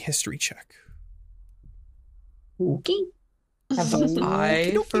do a history check. Okay.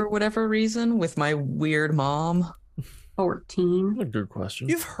 I, for whatever reason, with my weird mom. 14. That's a good question.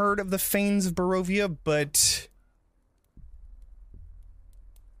 You've heard of the Fanes of Barovia, but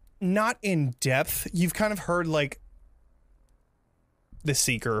not in depth. You've kind of heard, like, the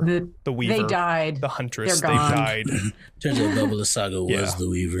Seeker, the Weaver. They died. The Huntress, They're they've gone. died. Turns out Bubba Saga was Yeah. the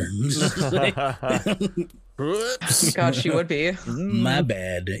Weaver. God, she would be. My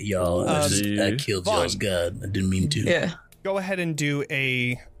bad, y'all. I killed Vaughn. y'all's god. I didn't mean to. Yeah. Go ahead and do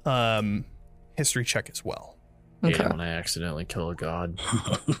a history check as well. Okay. When I accidentally kill a god.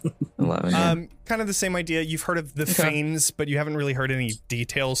 11. Yeah. Kind of the same idea. You've heard of the Okay. Fanes, but you haven't really heard any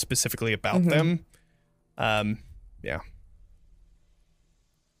details specifically about them. Yeah.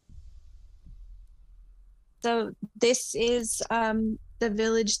 So this is the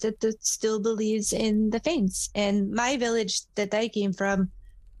village that still believes in the Fanes. And my village that I came from,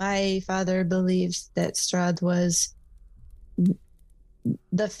 my father believes that Strahd was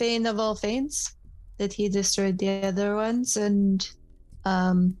the Fane of all Fanes, that he destroyed the other ones, and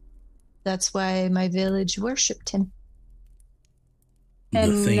that's why my village worshipped him. The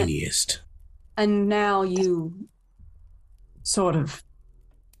And- Thaniest. And now you sort of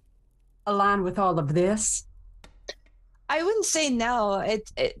align with all of this. I wouldn't say now.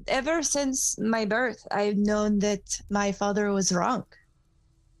 Ever since my birth, I've known that my father was wrong.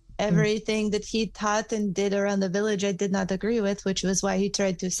 Everything that he taught and did around the village, I did not agree with, which was why he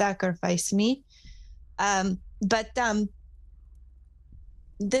tried to sacrifice me. But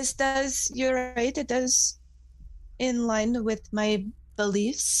this does, you're right, it does in line with my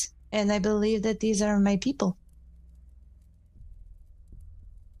beliefs, and I believe that these are my people.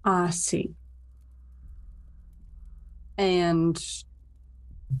 I see. And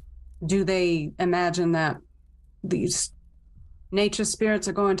do they imagine that these nature spirits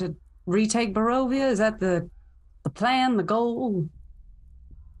are going to retake Barovia? Is that the plan, the goal?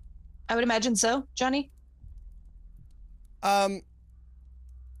 I would imagine so, Johnny.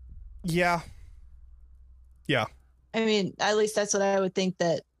 Yeah. I mean, at least that's what I would think,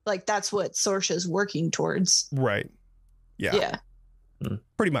 that, like, that's what Sorsha's working towards. Right. Yeah.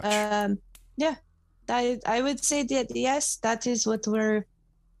 Pretty much. Yeah. I would say that, yes, that is what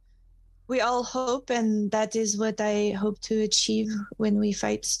we all hope, and that is what I hope to achieve when we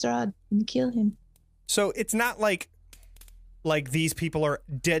fight Strahd and kill him. So it's not like these people are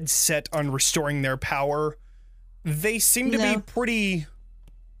dead set on restoring their power. They seem to be No. pretty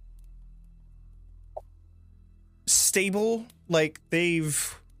stable. Like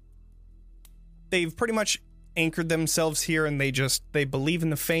they've pretty much anchored themselves here, and they believe in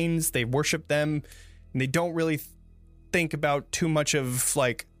the Fanes, they worship them, and they don't really think about too much of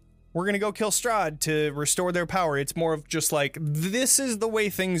like, we're gonna go kill Strahd to restore their power. It's more of just like, this is the way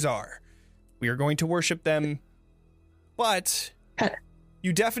things are. We are going to worship them, but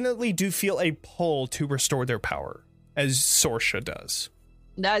you definitely do feel a pull to restore their power, as Sorsha does.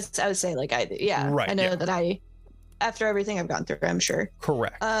 I would say, like, I do. Yeah. Right, I know yeah. that after everything I've gone through, I'm sure.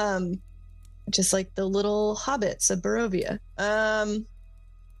 Correct. Just like the little hobbits of Barovia.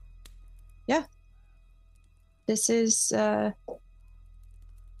 Yeah. This is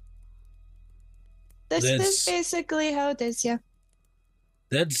this is basically how it is, yeah.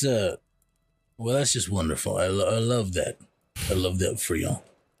 That's well, that's just wonderful. I love that. I love that for y'all.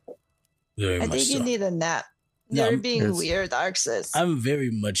 Very I much think so. you need a nap. No, You're being it's- weird, Arxis. I'm very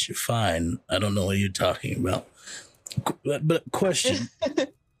much fine. I don't know what you're talking about. But question,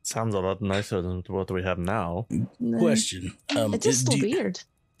 Sounds a lot nicer than what we have now. question. It is still weird.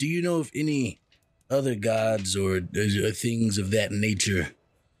 Do you know of any other gods or things of that nature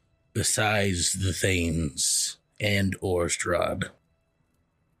besides the Thanes and or Strahd?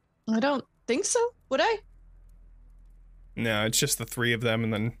 I don't think so. Would I? No, it's just the three of them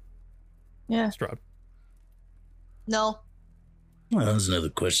and then Yeah. Strahd. No. Well, there's another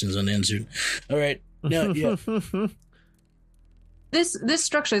questions unanswered. All right. No, yeah. This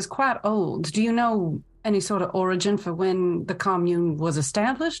structure is quite old. Do you know any sort of origin for when the commune was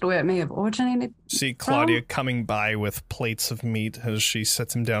established, where it may have originated? See Claudia coming by with plates of meat as she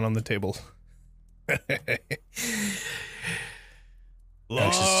sets him down on the table.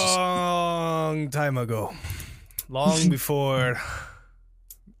 Long time ago. Long before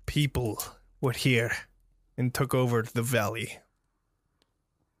people were here and took over the valley.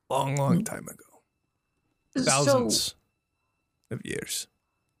 Long time ago. Thousands of years.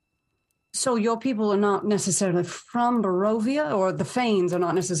 So your people are not necessarily from Barovia, or the Fanes are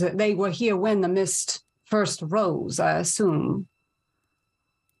not necessarily... They were here when the mist first rose, I assume.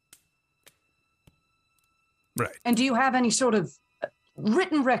 Right. And do you have any sort of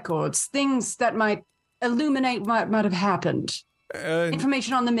written records, things that might illuminate what might have happened?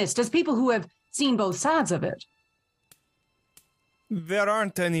 Information on the mist, as people who have seen both sides of it. There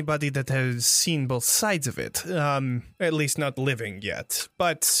aren't anybody that has seen both sides of it. At least not living yet.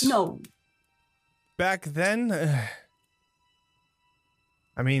 But... No. Back then,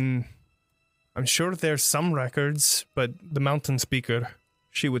 I mean, I'm sure there's some records, but the mountain speaker,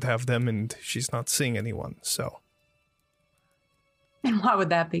 she would have them, and she's not seeing anyone, so. And why would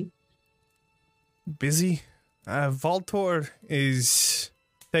that be? Busy. Valtor is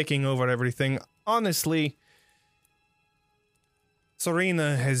taking over everything. Honestly,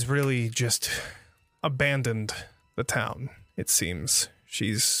 Serena has really just abandoned the town, it seems.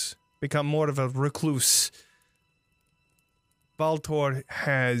 She's become more of a recluse. Valtor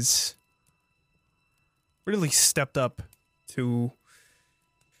has really stepped up to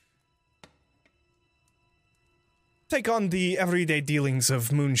take on the everyday dealings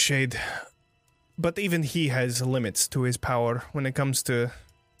of Moonshade, but even he has limits to his power when it comes to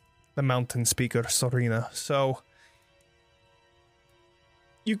the mountain speaker, Serena. So,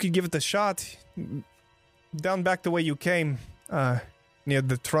 you could give it a shot. Down back the way you came, near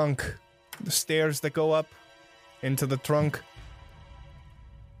the trunk, the stairs that go up into the trunk.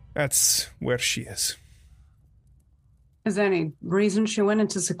 That's where she is. Is there any reason she went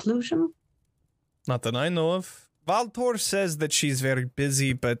into seclusion? Not that I know of. Valtor says that she's very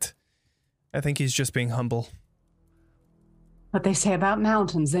busy, but I think he's just being humble. What they say about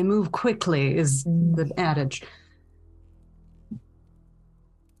mountains, they move quickly, is the adage.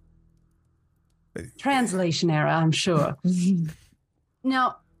 Translation error, I'm sure.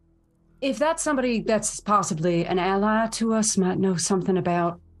 Now, if that's somebody that's possibly an ally to us, might know something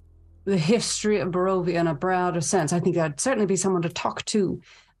about the history of Barovia in a broader sense, I think that'd certainly be someone to talk to.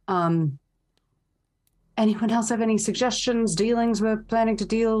 Anyone else have any suggestions, dealings we're planning to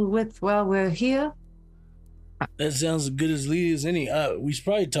deal with while we're here? That sounds as good as lead as any. We should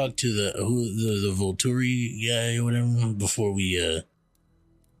probably talk to the Volturi guy or whatever before we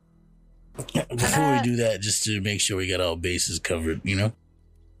do that, just to make sure we got all bases covered, you know?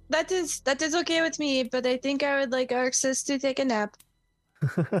 That is okay with me, but I think I would like Arxis to take a nap.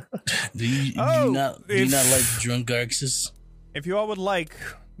 Do you not like drunk Arxis? If you all would like,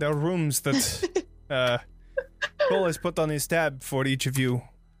 there are rooms that Cole has put on his tab for each of you.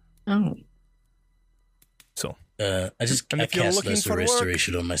 Oh. So, I cast lesser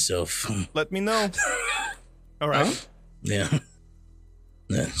restoration on myself. Let me know. All right. Yeah.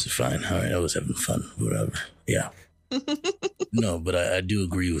 That's fine. All right, I was having fun. Whatever. Yeah. No, but I do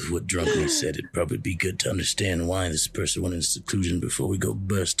agree with what Drunkney said. It'd probably be good to understand why this person went into seclusion before we go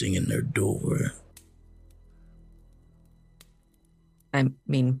bursting in their door. I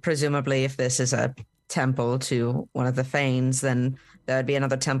mean, presumably if this is a temple to one of the Fanes, then there'd be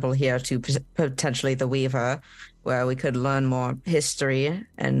another temple here to potentially the Weaver, where we could learn more history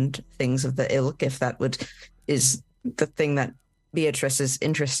and things of the ilk, if that is the thing that Beatrice is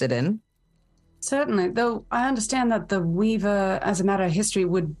interested in. Certainly, though I understand that the Weaver, as a matter of history,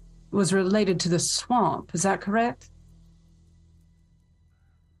 was related to the swamp. Is that correct?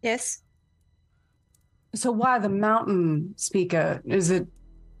 Yes. So why the mountain speaker?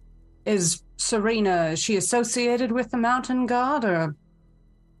 Is Serena, is she associated with the mountain god, or?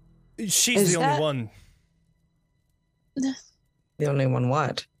 She's the only one. The only one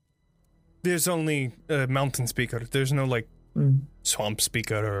what? There's only a mountain speaker. There's no, swamp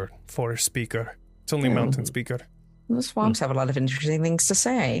speaker or forest speaker. It's only mountain speaker. The swamps have a lot of interesting things to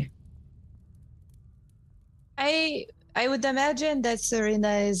say. I would imagine that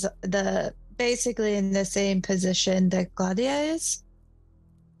Serena is the basically in the same position that Gladia is?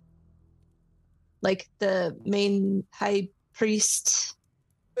 Like the main high priest?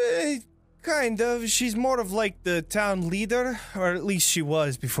 Kind of. She's more of like the town leader, or at least she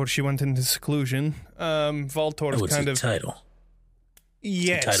was before she went into seclusion. Voltor's kind of title.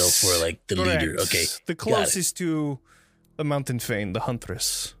 Yes. The title for like the correct. leader. Okay. The closest to the Mountain Fane, the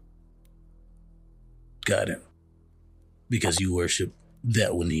Huntress. Got it. Because you worship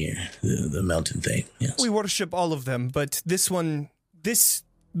that one here, the mountain thing. Yes. We worship all of them, but this one,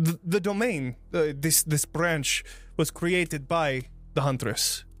 the domain, this branch was created by the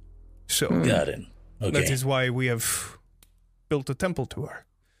Huntress. So got it. Okay. That is why we have built a temple to her.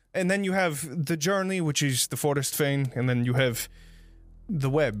 And then you have the Journey, which is the Forest Fane, and then you have the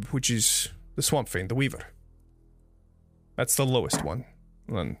Web, which is the Swamp Fane, the Weaver. That's the lowest one.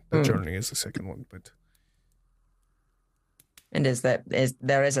 And the Journey is the second one, but... And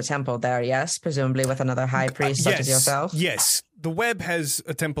there is a temple there, yes? Presumably with another high priest such as yourself? Yes. The Web has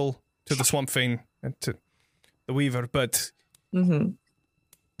a temple to the Swamp Fane and to the Weaver, but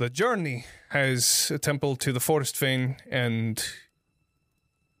the Journey has a temple to the Forest Fane, and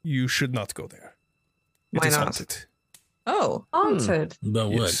you should not go there. Why It is not? haunted. Oh. Haunted.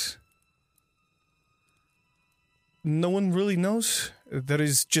 About what? Yes. No one really knows. There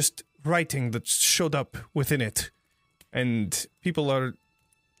is just writing that showed up within it, and people are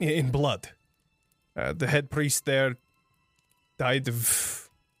in blood. The head priest there died of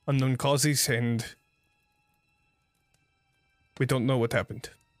unknown causes, and we don't know what happened.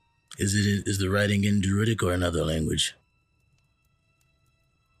 Is the writing in Druidic or another language?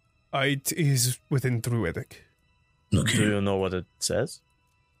 It is within Druidic. Okay. Do you know what it says?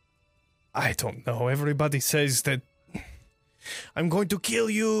 I don't know. Everybody says that I'm going to kill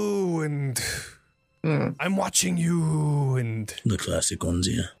you, and I'm watching you, and The classic ones,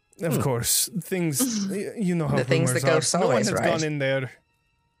 yeah. of course, things, you know how The things rumors that are. ghosts No one always has write. gone in there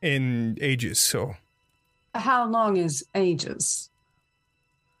in ages, so How long is ages?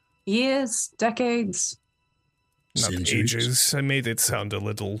 Years? Decades? not Centuries. ages. I made it sound a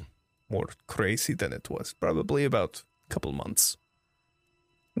little more crazy than it was. Probably about a couple months.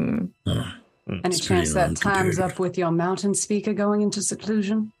 Oh, Any it's pretty chance that long time's compared. up with your mountain speaker going into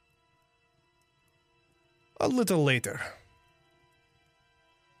seclusion? A little later.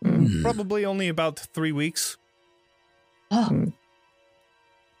 Probably only about 3 weeks. Oh,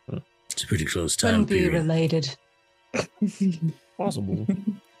 It's a pretty close time couldn't be period. related. Possible.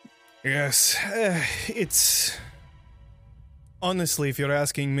 Yes, it's... Honestly, if you're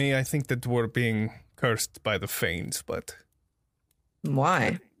asking me, I think that we're being cursed by the Fanes, but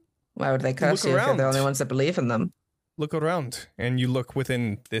Why? Why would they curse Look you if you're the around. only ones that believe in them? look around, and you look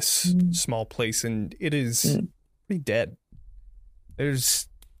within this small place, and it is pretty dead. There's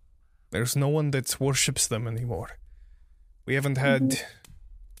no one that worships them anymore. We haven't had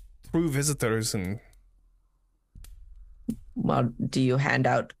true visitors, and Well, do you hand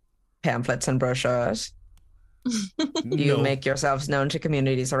out pamphlets and brochures? Do you no, make yourselves known to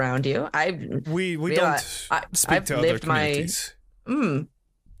communities around you? we realize- don't speak I've to other lived my- communities. Mm,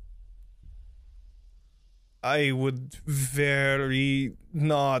 I would very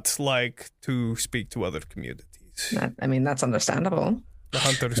not like to speak to other communities. I mean, that's understandable. The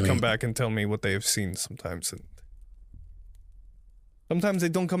hunters come back and tell me what they have seen sometimes, and sometimes they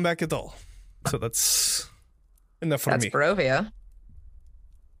don't come back at all. So that's enough for That's me. Barovia.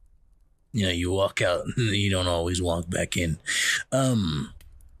 Yeah, you walk out, you don't always walk back in.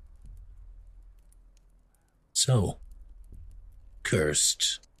 So,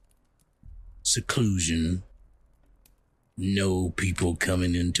 cursed, seclusion, no people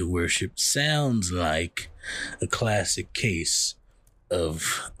coming into worship. Sounds like a classic case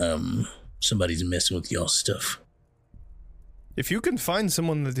of somebody's messing with y'all's stuff. If you can find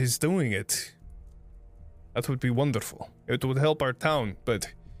someone that is doing it, that would be wonderful. It would help our town, but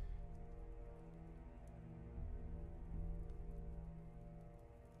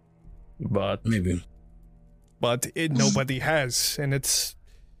But Maybe. nobody has, and it's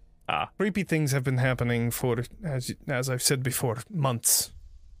creepy things have been happening for, as I've said before, months.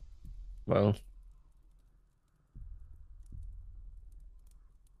 well,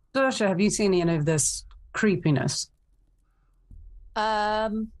 Sasha, have you seen any of this creepiness?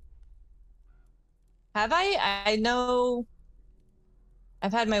 Have I know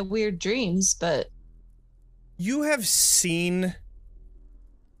I've had my weird dreams, but You've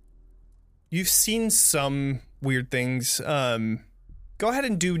seen some weird things. Go ahead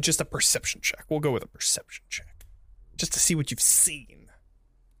and do just a perception check. We'll go with a perception check, just to see what you've seen.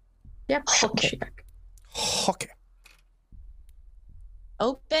 Yep. Okay. Okay.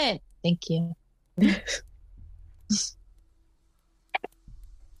 open. Thank you.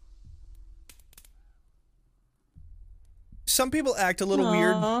 Some people act a little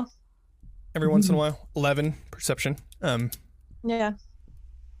weird Aw. every once in a while. 11 perception. Yeah.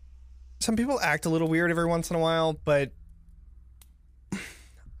 Some people act a little weird every once in a while, but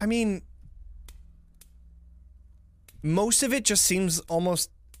I mean, most of it just seems almost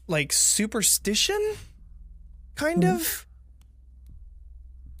like superstition, kind of.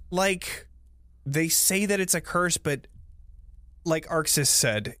 Like, they say that it's a curse, but like Arxis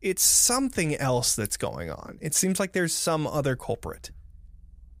said, it's something else that's going on. It seems like there's some other culprit.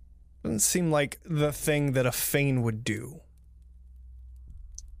 Doesn't seem like the thing that a Fane would do.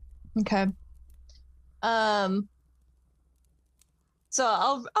 Okay. So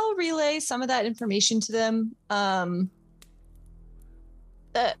I'll relay some of that information to them. I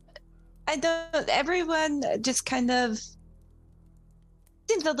don't. Everyone just kind of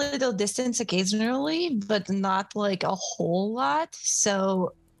seems a little distance occasionally, but not like a whole lot.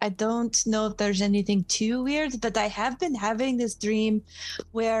 So I don't know if there's anything too weird. But I have been having this dream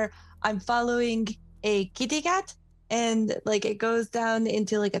where I'm following a kitty cat, and like it goes down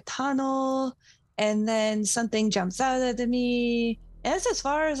into like a tunnel, and then something jumps out at me. And that's as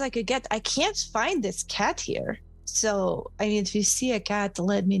far as I could get. I can't find this cat here. So, I mean, if you see a cat,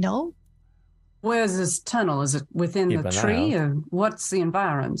 let me know. Where's this tunnel? Is it within Keep the an eye tree, out. or what's the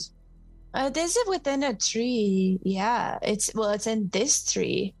environs? This is within a tree. Yeah, it's in this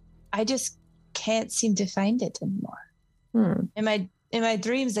tree. I just can't seem to find it anymore. In my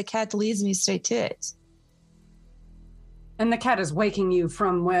dreams, the cat leads me straight to it. And the cat is waking you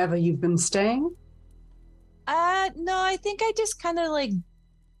from wherever you've been staying? No, I think I just kind of like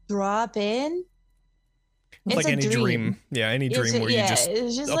drop in. It's like a any dream. Yeah, any dream where you just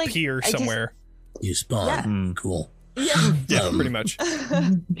it's just appear I just- somewhere. You spawn. Yeah. Cool. Yeah. Yeah, pretty much.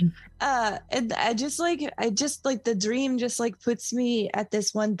 And I just like the dream just like puts me at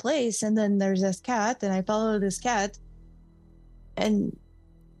this one place, and then there's this cat, and I follow this cat, and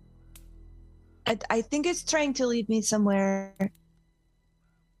I think it's trying to lead me somewhere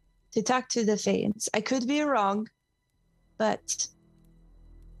to talk to the Fanes. I could be wrong, but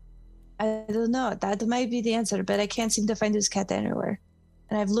I don't know. That might be the answer, but I can't seem to find this cat anywhere,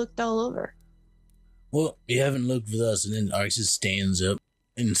 and I've looked all over. Well, you haven't looked with us, and then Arxis stands up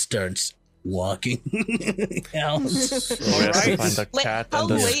and starts walking out. So we have to Alright. find the Like, cat how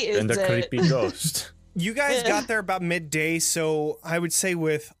and late is the it? creepy ghost. You guys got there about midday, so I would say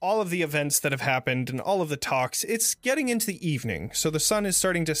with all of the events that have happened and all of the talks, it's getting into the evening. So the sun is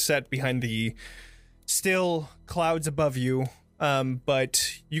starting to set behind the still clouds above you,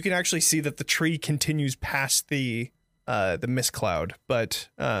 but you can actually see that the tree continues past the mist cloud. But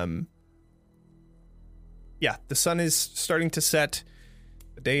yeah, the sun is starting to set.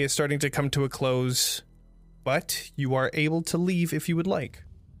 The day is starting to come to a close, but you are able to leave if you would like.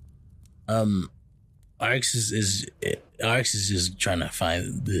 Arxis is trying to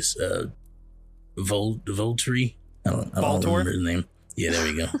find this Volturi. I don't Voltor? remember his name. Yeah, there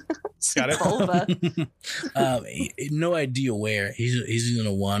we go. Got it? Vulva. No idea where. He's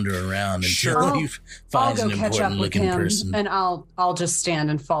gonna wander around until Sure. he I'll finds go an catch up important with looking him, person. and I'll just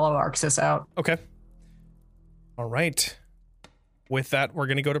stand and follow Arxis out. Okay. All right. With that, we're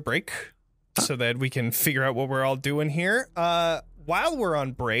going to go to break so that we can figure out what we're all doing here. While we're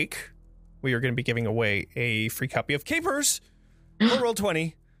on break, we are going to be giving away a free copy of Capers for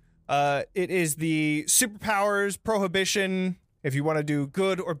Roll20. It is the Superpowers Prohibition. If you want to do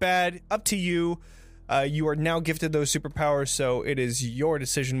good or bad, up to you. You are now gifted those superpowers, so it is your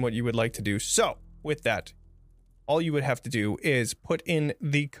decision what you would like to do. So, with that, all you would have to do is put in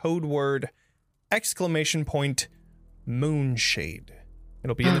the code word !Moonshade.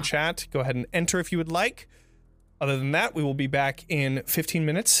 It'll be in the chat. Go ahead and enter if you would like. Other than that, we will be back in 15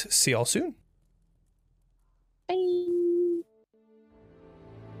 minutes. See y'all soon. Bye.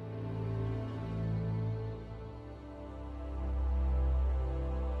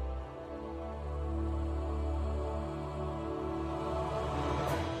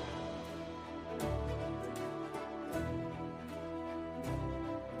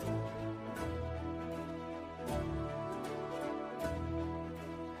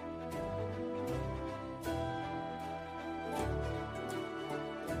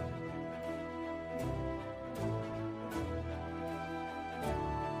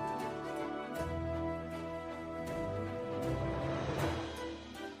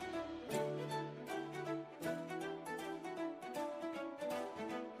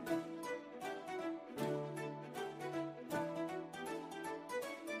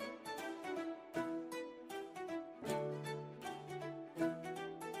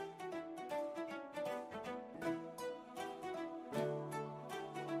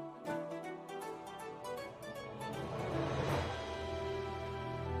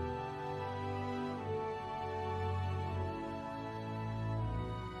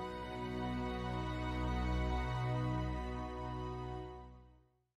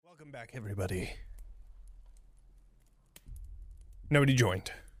 Welcome back, everybody. Nobody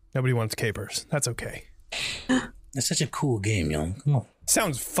joined. Nobody wants capers. That's okay. That's such a cool game, yo. Come on.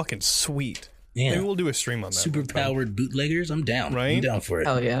 Sounds fucking sweet. Yeah. Maybe we'll do a stream on that. Super powered bootleggers. I'm down. Right? I'm down for it.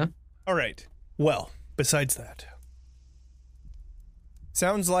 Oh yeah. All right. Well, besides that,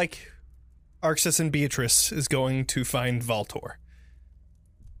 sounds like Arxis and Beatrice is going to find Valtor.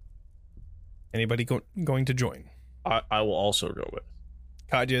 Anybody going to join? I will also go with.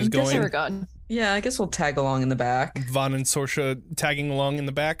 Katya is Guess we're going. gone. Yeah, I guess we'll tag along in the back. Vaughn and Sorsha tagging along in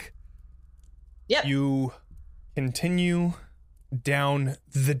the back. Yep. You continue down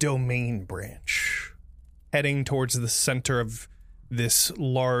the domain branch, heading towards the center of this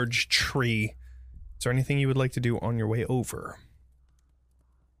large tree. Is there anything you would like to do on your way over?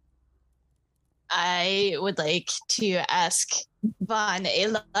 I would like to ask Vaughn a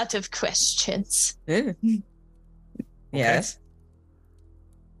lot of questions. Yes.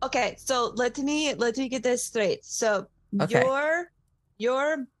 Okay, so let me get this straight. So Okay.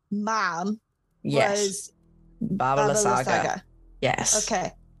 your mom Yes. was Baba Baba Saga. Saga. Yes.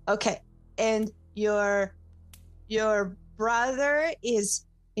 Okay. And your brother is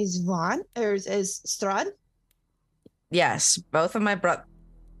Vaughn or is Strahd? Yes. Both of my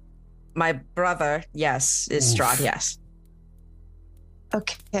brother, yes, is Oof. Strahd, yes.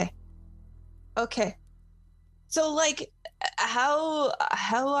 Okay. So like how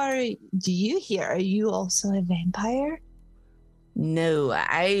do you here? Are you also a vampire? No,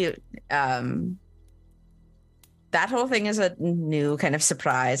 that whole thing is a new kind of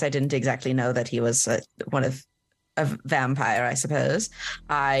surprise. I didn't exactly know that he was a vampire, I suppose.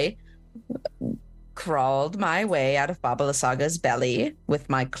 I crawled my way out of Baba Saga's belly with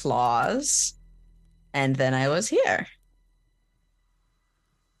my claws, and then I was here.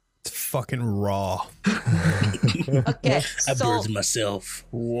 It's fucking raw. Okay. I so birthed myself.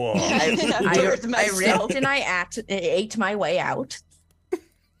 Whoa. I birthed I myself. ripped and I ate my way out.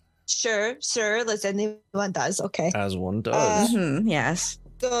 Sure, as anyone does. Okay. As one does. Yes.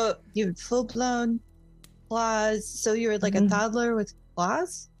 So you full blown claws. So you were like a toddler with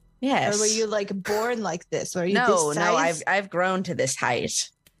claws? Yes. Or were you like born like this? Were you No, this no, size? I've grown to this height.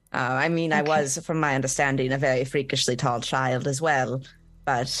 I mean, I Okay. was, from my understanding, a very freakishly tall child as well.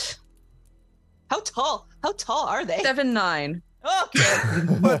 But How tall are they? 7'9". Okay.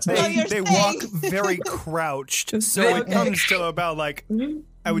 But No, you're they saying- walk very crouched, so it Okay. comes to about like,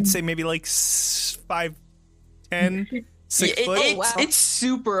 I would say maybe like 5'10", 6 foot. Oh, wow. It's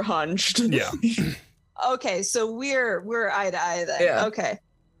super hunched. Yeah. Okay, so we're eye to eye then. Yeah. Okay.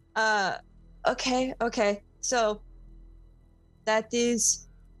 Okay. So that is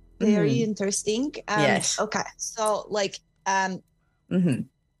very interesting. Yes. Okay. So like Mm-hmm.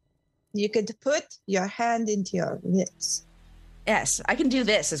 you could put your hand into your lips. Yes, I can do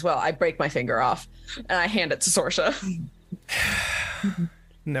this as well. I break my finger off and I hand it to Sorsha.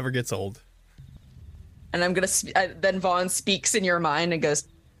 Never gets old. And I'm going to, then Vaughn speaks in your mind and goes,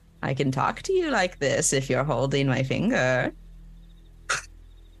 I can talk to you like this if you're holding my finger.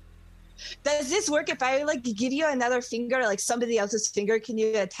 Does this work if I like give you another finger, like somebody else's finger? Can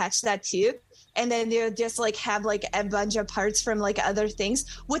you attach that too? And then you just like have like a bunch of parts from like other things.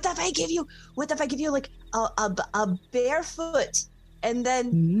 What if I give you like a bare foot, and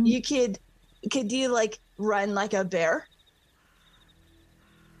then you could you like run like a bear?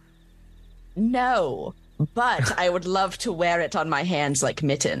 No, but I would love to wear it on my hands like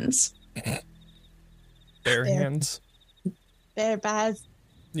mittens. Bare hands. Bear baths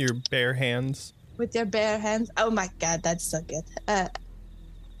Your bare hands. with your bare hands. Oh my god, that's so good.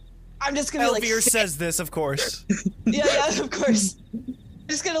 I'm just gonna be like, Elvir says this, of course. yeah, of course. I'm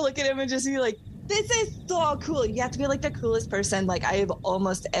just gonna look at him and just be like, this is so cool. You have to be like the coolest person like I have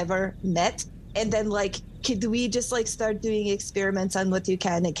almost ever met. And then like, could we just like start doing experiments on what you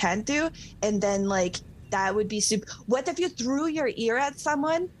can and can't do? And then like, that would be super. What if you threw your ear at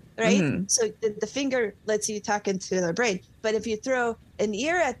someone, right? So the finger lets you talk into their brain. But if you throw an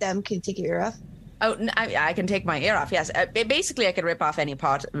ear at them, can you take your ear off? Oh, I can take my ear off, yes. Basically, I could rip off any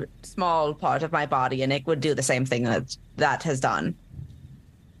small part of my body, and it would do the same thing that has done.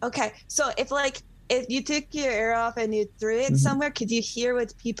 Okay, so if you took your ear off and you threw it somewhere, could you hear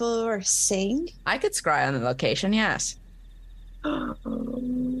what people were saying? I could scry on the location, yes.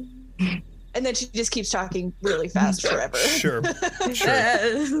 And then she just keeps talking really fast forever. Sure.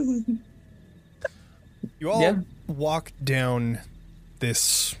 You all walk down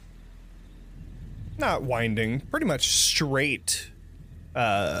this not winding, pretty much straight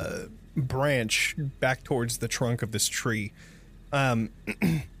branch back towards the trunk of this tree.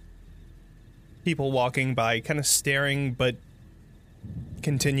 People walking by, kind of staring, but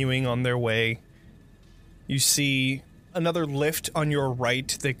continuing on their way. You see another lift on your right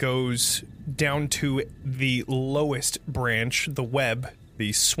that goes down to the lowest branch, the web,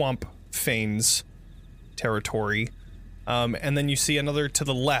 the swamp fanes territory. And then you see another to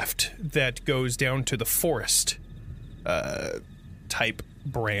the left that goes down to the forest type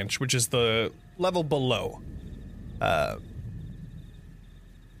branch, which is the level below.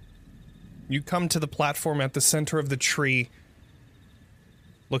 You come to the platform at the center of the tree,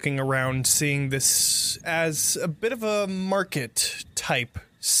 looking around, seeing this as a bit of a market type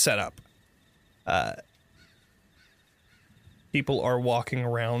setup. People are walking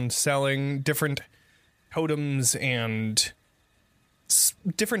around selling different totems and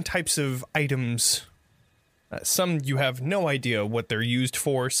different types of items. Some you have no idea what they're used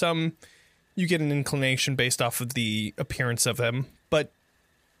for. Some you get an inclination based off of the appearance of them. But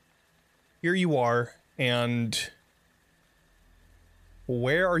here you are, and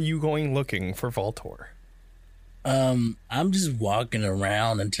where are you going looking for Voltor? I'm just walking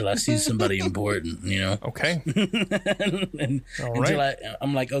around until I see somebody important, you know? Okay. and All until right.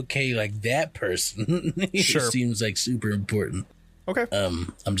 I'm like, okay, like that person Sure. seems like super important. Okay.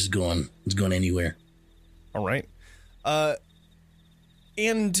 I'm just going anywhere. All right.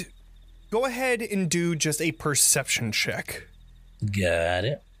 And go ahead and do just a perception check. Got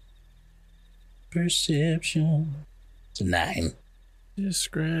it. Perception. It's a 9.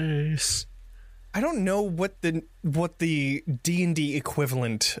 Disgrace. I don't know what the D&D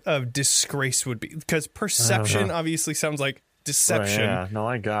equivalent of disgrace would be, because perception obviously sounds like deception. Right, yeah, no,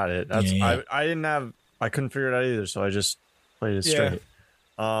 I got it. That's Yeah. I couldn't figure it out either, so I just played it straight.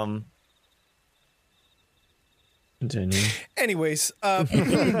 Continue. Anyways,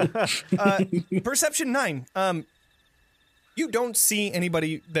 perception 9. You don't see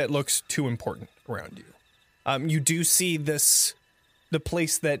anybody that looks too important around you. You do see the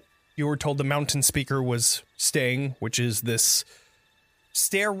place that you were told the mountain speaker was staying, which is this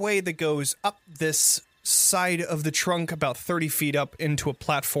stairway that goes up this side of the trunk about 30 feet up into a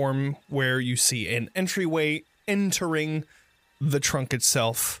platform where you see an entryway entering the trunk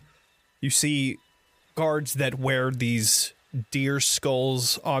itself. You see guards that wear these deer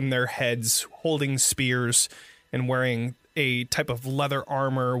skulls on their heads, holding spears and wearing a type of leather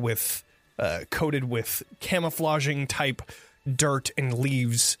armor with coated with camouflaging type dirt and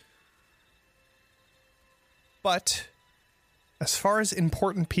leaves. But as far as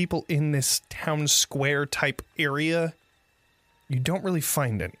important people in this town square type area, you don't really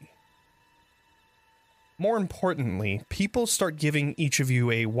find any. More importantly, people start giving each of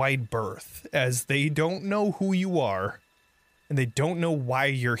you a wide berth, as they don't know who you are, and they don't know why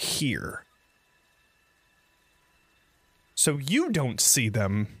you're here. So you don't see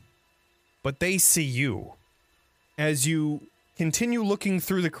them, but they see you. As you continue looking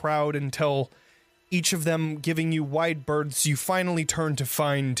through the crowd until each of them giving you wide berths, you finally turn to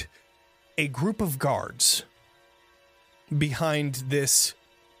find a group of guards behind this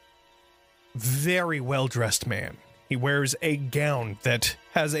very well-dressed man. He wears a gown that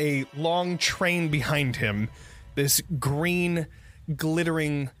has a long train behind him, this green,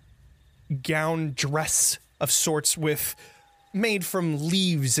 glittering gown dress of sorts made from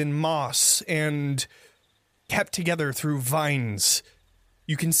leaves and moss and kept together through vines.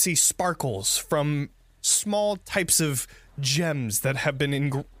 You can see sparkles from small types of gems that have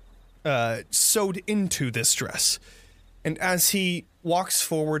been sewed into this dress. And as he walks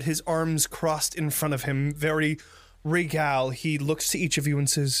forward, his arms crossed in front of him, very regal, he looks to each of you and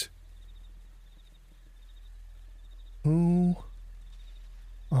says, "Who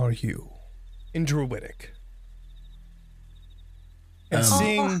are you?" In Druidic. And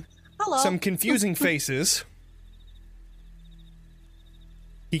seeing hello. some confusing faces,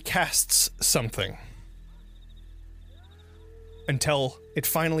 he casts something until it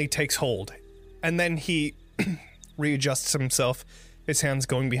finally takes hold. And then he readjusts himself, his hands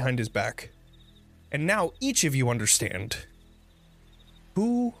going behind his back. And now each of you understand.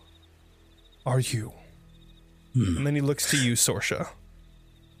 Who are you? And then he looks to you, Sorsha.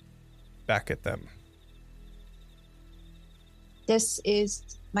 Back at them. This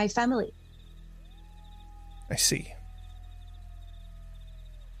is my family. I see.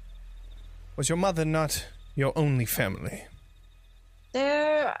 Was your mother not your only family?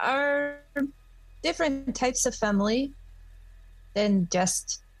 There are different types of family than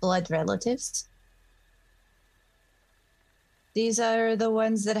just blood relatives. These are the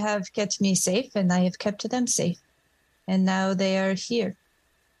ones that have kept me safe, and I have kept them safe. And now they are here.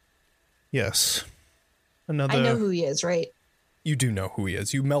 Yes. I know who he is, right? You do know who he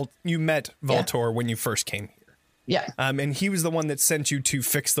is. You met Voltor when you first came here. Yeah. And he was the one that sent you to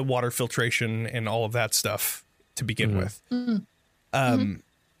fix the water filtration and all of that stuff to begin with. And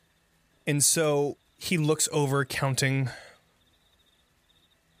so he looks over, counting.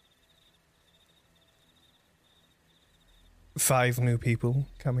 Five new people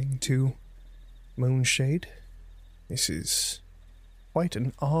coming to Moonshade. This is quite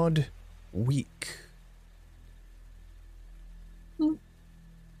an odd week.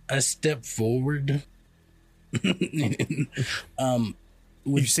 I step forward. You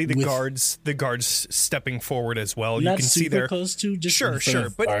see the guards stepping forward as well. You can see they're close to, just sure,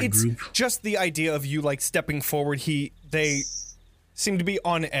 but it's group. just the idea of you like stepping forward. They seem to be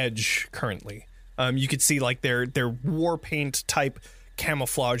on edge currently. You could see like their war paint type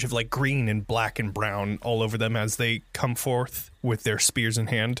camouflage of like green and black and brown all over them as they come forth with their spears in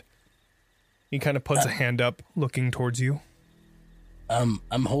hand. He kind of puts a hand up, looking towards you. I'm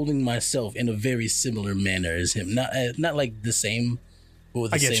holding myself in a very similar manner as him. Not like the same, but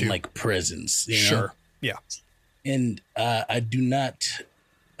with the same like presence. You know? Sure. Yeah. And I do not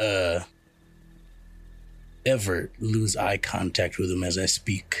ever lose eye contact with him as I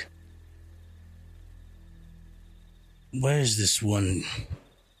speak. Where's this one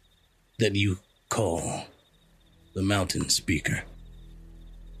that you call the Mountain Speaker?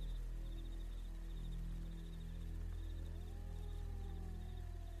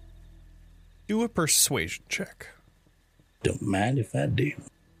 Do a persuasion check. Don't mind if I do.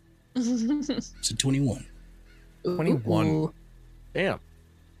 It's a 21. 21. Ooh. Damn.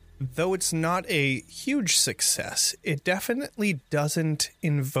 Though it's not a huge success, it definitely doesn't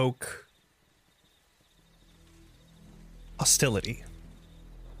invoke hostility.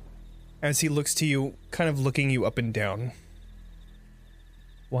 As he looks to you, kind of looking you up and down.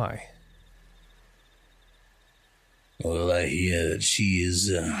 Why? Well, I hear that she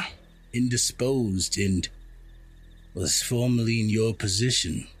is indisposed and was formerly in your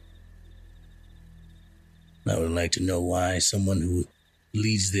position. I would like to know why someone who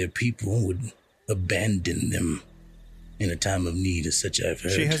leads their people would abandon them in a time of need, as such I've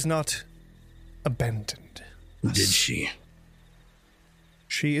heard. She has not abandoned us. Did she?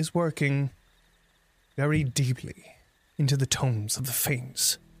 She is working very deeply into the tomes of the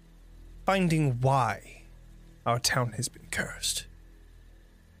Fanes, finding why our town has been cursed.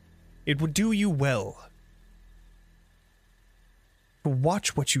 It would do you well to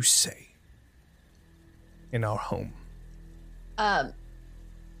watch what you say in our home.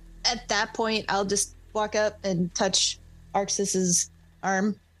 At that point, I'll just walk up and touch Arxis's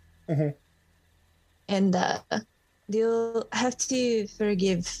arm. And you'll have to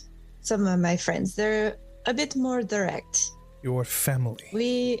forgive some of my friends. They're a bit more direct. Your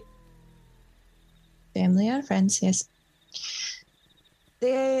family. Family are friends, yes.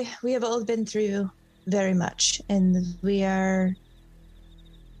 We have all been through very much, and we are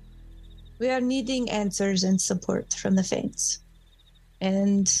needing answers and support from the Fanes.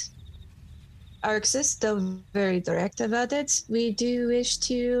 And Arxis, though very direct about it, we do wish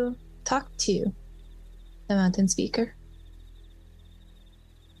to talk to the Mountain Speaker.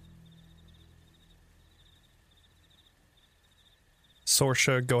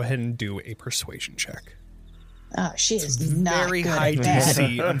 Sorsha, go ahead and do a persuasion check. Oh, she is not Very good high at that.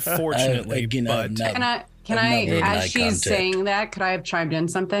 DC, unfortunately. but Can I, making eye as she's contact. saying that, could I have chimed in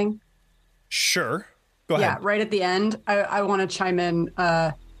something? sure. Go Yeah, ahead. right at the end, I want to chime in.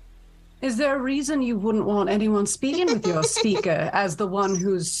 Is there a reason you wouldn't want anyone speaking with your speaker as the one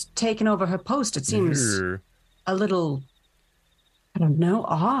who's taken over her post? It seems a little, I don't know,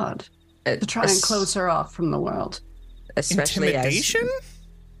 odd to try and close her off from the world. Especially Intimidation?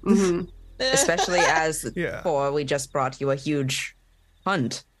 especially as Yeah. before we just brought you a huge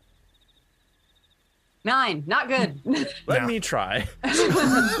hunt. 9, not good. Let No. me try.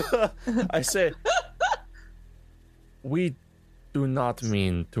 I say, we do not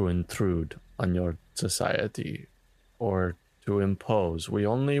mean to intrude on your society or to impose. We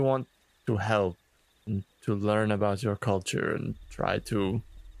only want to help and to learn about your culture and try to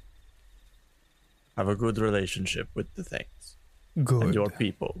have a good relationship with the things Good. and your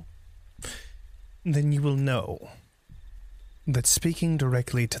people. Then you will know that speaking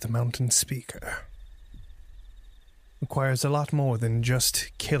directly to the Mountain Speaker requires a lot more than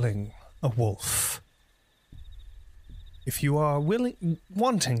just killing a wolf. If you are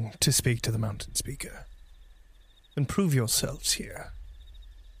wanting to speak to the Mountain Speaker, then prove yourselves here.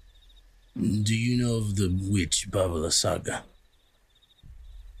 Do you know of the witch Babala Saga?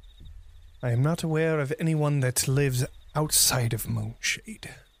 I am not aware of anyone that lives outside of Moonshade.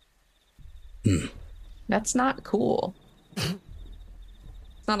 That's not cool.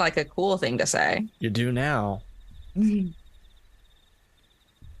 It's not like a cool thing to say. You do now.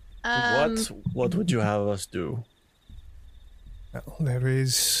 What would you have us do? Well, there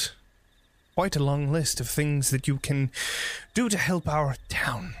is quite a long list of things that you can do to help our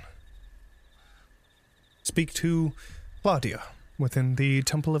town. Speak to Claudia within the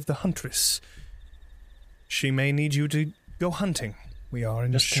Temple of the Huntress. She may need you to go hunting. We are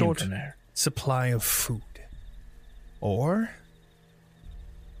in a short supply of food. Or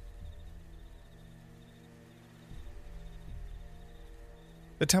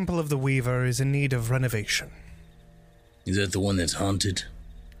the Temple of the Weaver is in need of renovation. Is that the one that's haunted?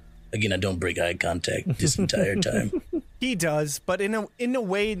 Again, I don't break eye contact this entire time. He does, but in a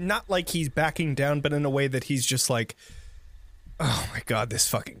way, not like he's backing down, but in a way that he's just like, oh my god, this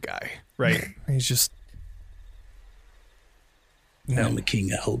fucking guy, right? He's just... No. I'm a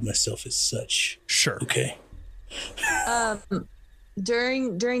king. I hold myself as such. Sure. Okay.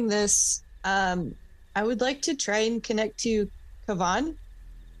 During this, I would like to try and connect to Kavan.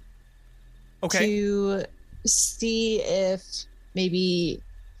 Okay. To see if maybe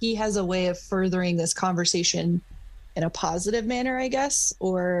he has a way of furthering this conversation in a positive manner, I guess,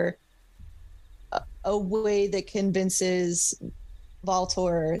 or a way that convinces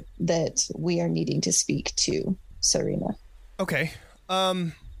Valtor that we are needing to speak to Serena. Okay.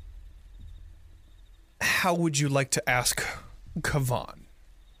 How would you like to ask Kavan?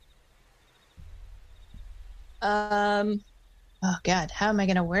 Oh God, how am I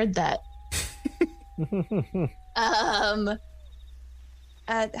going to word that?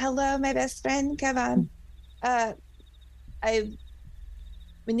 Hello, my best friend, Kavan.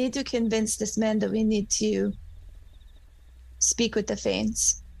 We need to convince this man that we need to speak with the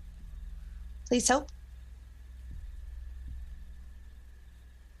Fanes. Please help.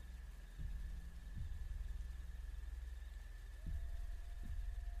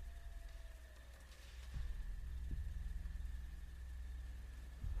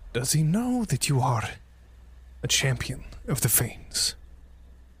 Does he know that you are a champion of the Fanes?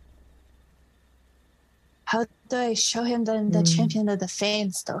 How do I show him that I'm the champion of the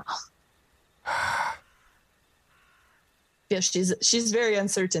Fanes, though? Yeah, she's very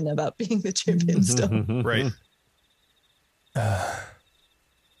uncertain about being the champion still. Right. I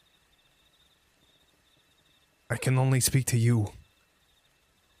can only speak to you.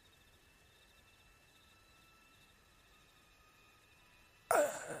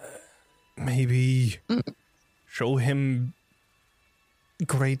 Maybe show him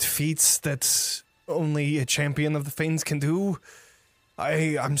great feats that only a champion of the Fanes can do.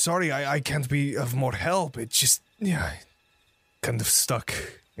 I'm sorry, I can't be of more help. It's just, yeah, kind of stuck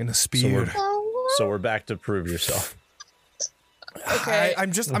in a spear. So we're back to prove yourself. Okay.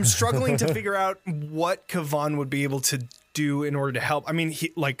 I'm struggling to figure out what Kavan would be able to do in order to help. I mean,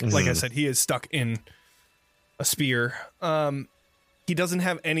 he, like I said, he is stuck in a spear. He doesn't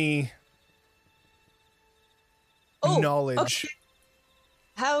have any knowledge. Okay.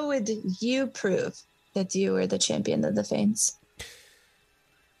 How would you prove that you were the champion of the Fanes?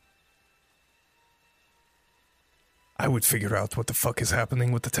 I would figure out what the fuck is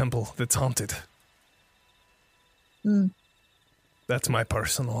happening with the temple that's haunted. That's my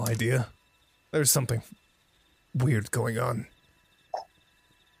personal idea. There's something weird going on.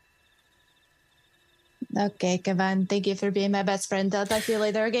 Okay, Kavan, thank you for being my best friend. I'll talk to you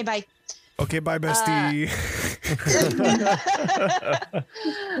later. Okay, bye. Okay, bye, bestie.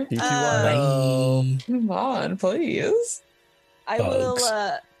 Come on, please. I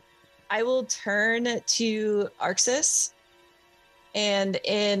will turn to Arxis, and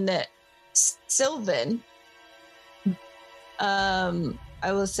in Sylvan, I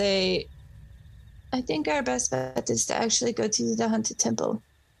will say, I think our best bet is to actually go to the Haunted Temple.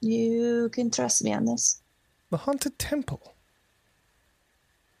 You can trust me on this. The Haunted Temple?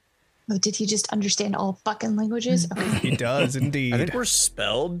 Oh, did he just understand all fucking languages? Okay. He does, indeed. I think we're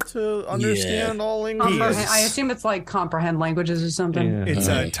spelled to understand all languages. I assume it's like comprehend languages or something. It's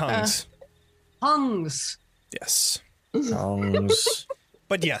tongues. Tongues. Yes. Tongues.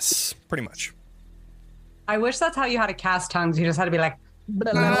 But yes, pretty much. I wish that's how you had to cast tongues. You just had to be like... And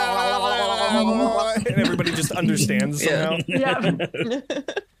everybody just understands somehow. Yeah.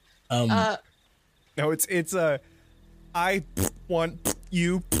 No, it's I want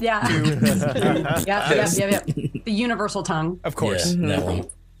you Yeah. to. Yeah. The universal tongue. Of course. Yeah, that one.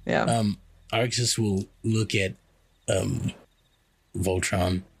 Yeah. Arxis will look at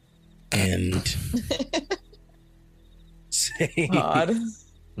Voltron and say,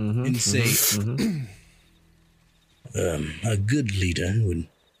 a good leader would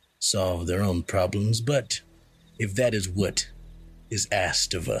solve their own problems, but if that is what is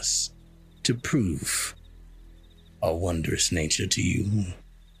asked of us to prove, our wondrous nature to you,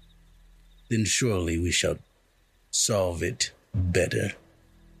 then surely we shall solve it better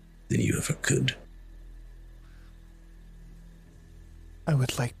than you ever could. I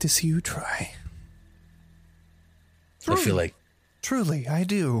would like to see you try. I feel like Truly, I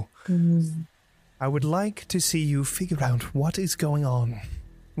do. I would like to see you figure out what is going on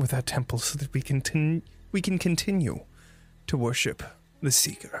with that temple so that we can continue to worship the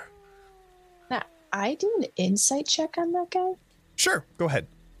Seeker. Now, I do an insight check on that guy. Sure, go ahead.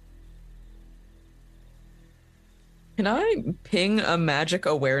 Can I ping a magic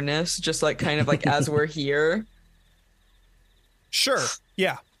awareness, just like kind of like as we're here? Sure,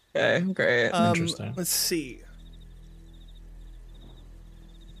 yeah. Okay, great. Interesting. Let's see.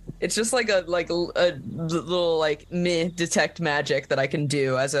 It's just like a little like meh detect magic that I can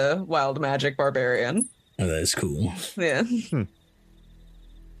do as a wild magic barbarian. oh, that's cool. Yeah.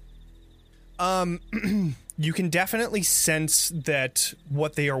 You can definitely sense that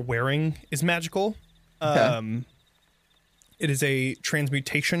what they are wearing is magical. Okay. It is a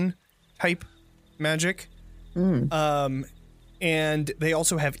transmutation type magic. And they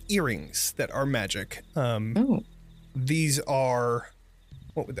also have earrings that are magic. Oh. These are,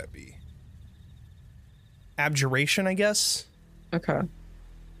 what would that be? Abjuration, I guess. Okay.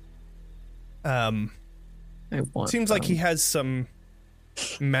 I want Seems like them. he has some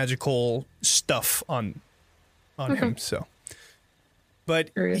magical stuff on him, so.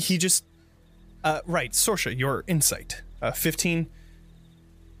 But Curious. he just right, Sorsha, your insight. 15.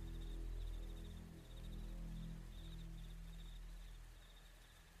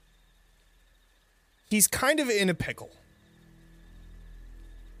 He's kind of in a pickle.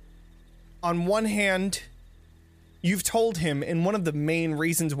 On one hand, you've told him, and one of the main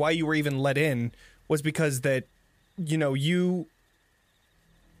reasons why you were even let in was because that,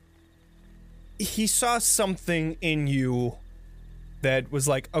 he saw something in you that was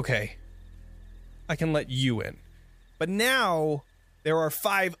like, okay, I can let you in. But now there are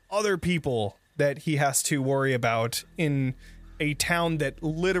 5 other people that he has to worry about in a town that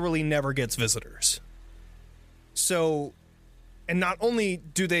literally never gets visitors. So, and not only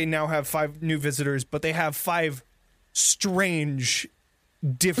do they now have 5 new visitors, but they have 5 strange,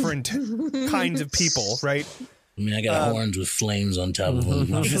 different kinds of people, right? I mean, I got horns with flames on top of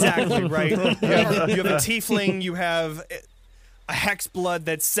them. Exactly, right? You have a tiefling, you have a hex blood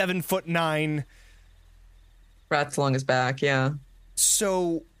that's 7'9". Rat's along his back, yeah.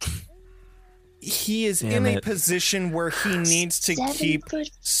 So he is Damn in a it. position where he needs to 7 keep foot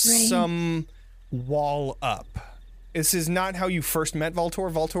frame. some wall up. This is not how you first met Voltor.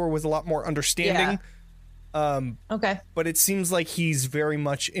 Voltor was a lot more understanding. Okay. But it seems like he's very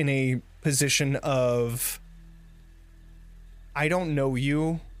much in a position of, I don't know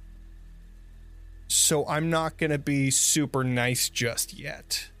you, so I'm not going to be super nice just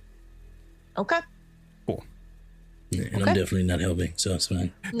yet. Okay. Cool. And I'm definitely not helping, so it's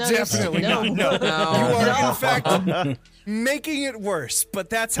fine. No, Definitely no. not. No. You are, in fact, making it worse, but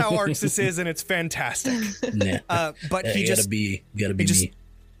that's how Arxis is, and it's fantastic. Nah. But Yeah, he you just, gotta be just- me.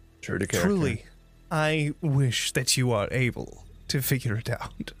 True to character. truly, I wish that you are able to figure it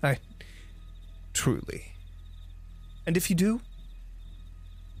out. Truly. And if you do,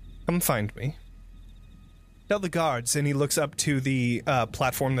 come find me. Tell the guards, and he looks up to the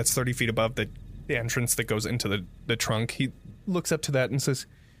platform that's 30 feet above the entrance that goes into the trunk. He looks up to that and says,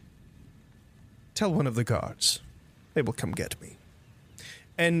 tell one of the guards. They will come get me.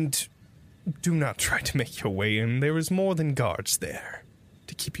 And do not try to make your way in. There is more than guards there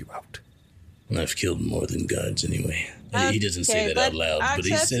to keep you out. I've killed more than guards anyway. He doesn't say Okay, that out but loud, but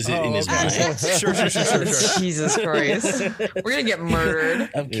he access- says it in his mind. Sure. Jesus Christ. We're gonna get murdered.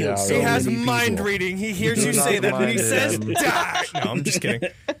 I've killed Yeah, so He really. has many mind people. reading. He hears Do you not say that when he mind says him. die. No, I'm just kidding.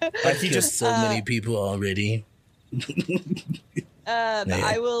 But he Killed just so many people already.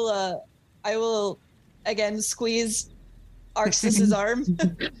 I will again squeeze Arxis's arm.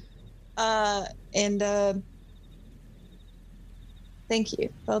 Thank you,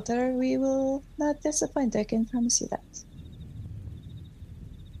 Walter. We will not disappoint. I can promise you that.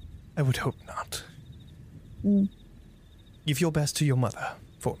 I would hope not. Mm. Give your best to your mother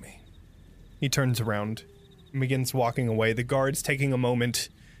for me. He turns around and begins walking away. The guards taking a moment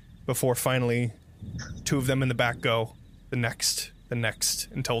before finally 2 of them in the back go. The next,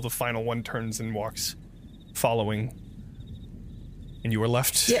 until the final one turns and walks, following. And you are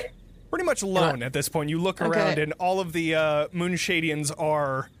left Yep. pretty much alone at this point. You look around and all of the Moonshadians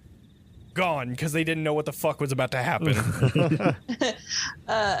are gone because they didn't know what the fuck was about to happen.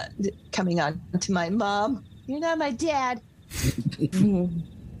 Coming on to my mom. You're not my dad.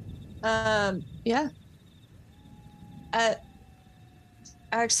 Yeah.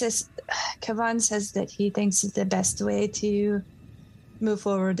 Arxis, Kavan says that he thinks the best way to move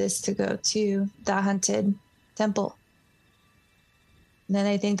forward is to go to the haunted temple. And then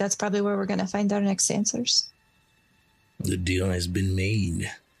I think that's probably where we're going to find our next answers. The deal has been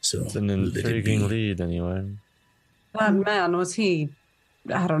made. So It's an intriguing lead, anyway. That man, was he...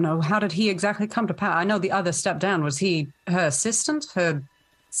 I don't know. How did he exactly come to power? I know the other stepped down. Was he her assistant? Her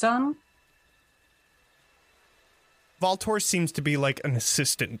son? Valtor seems to be like an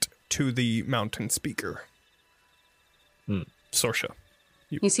assistant to the mountain speaker. Sorsha.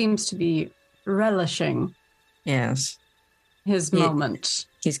 He seems to be relishing Yes. his moment.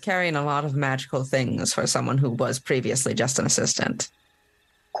 He's carrying a lot of magical things for someone who was previously just an assistant.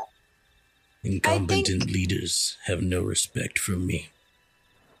 Incompetent leaders have no respect from me.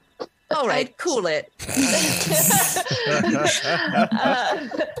 All right, cool it.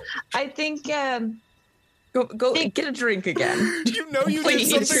 I think Go get a drink again. You know you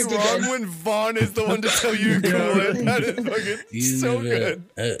Please. did something wrong when Vaughn is the one to tell you to cool it. That is fucking good.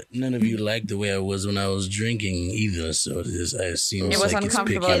 None of you liked the way I was when I was drinking either, so I assume It was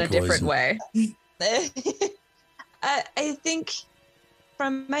uncomfortable in a different way. I think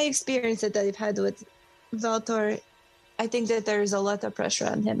from my experience that I've had with Valtor, I think that there's a lot of pressure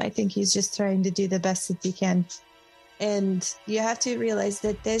on him. I think he's just trying to do the best that he can. And you have to realize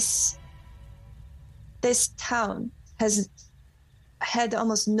that this town has had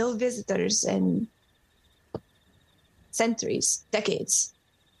almost no visitors in centuries, decades.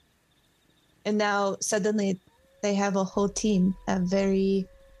 And now suddenly they have a whole team of very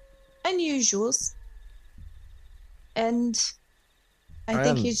unusuals. And I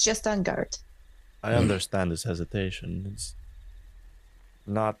think he's just on guard. I understand his hesitation. It's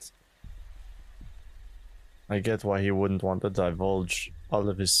not... I get why he wouldn't want to divulge all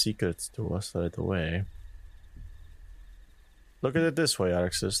of his secrets to us right away. Look at it this way,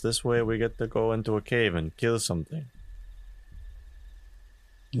 Arxis. This way we get to go into a cave and kill something.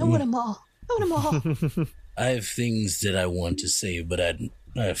 I want them all. I have things that I want to say, but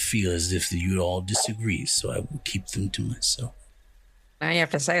I feel as if you all disagree, so I will keep them to myself. Now you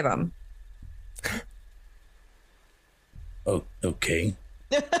have to say them. Oh, okay.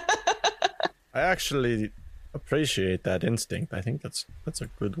 I actually appreciate that instinct. I think that's a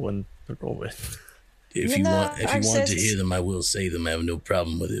good one to go with. If you want to hear them, I will say them. I have no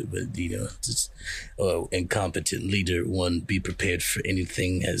problem with it. But just incompetent leader. One, be prepared for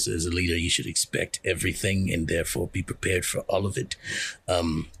anything. As a leader, you should expect everything, and therefore be prepared for all of it.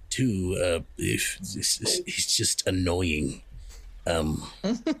 Two, if he's just annoying. I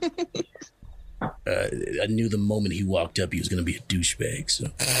knew the moment he walked up, he was going to be a douchebag.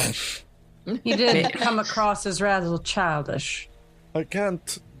 So He did come across as rather childish. I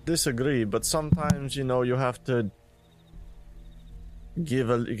can't disagree, but sometimes, you have to give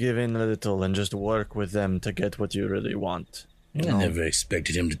in a little and just work with them to get what you really want. I never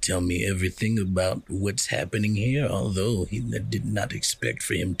expected him to tell me everything about what's happening here, although I did not expect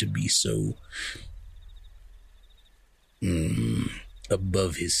for him to be so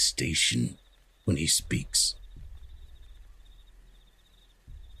above his station when he speaks.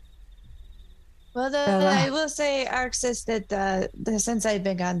 Well, I will say, Arxis, that since I've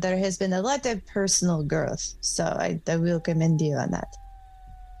been gone, there has been a lot of personal growth. So I will commend you on that.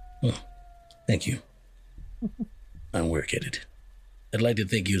 Thank you. I'll work at it. I'd like to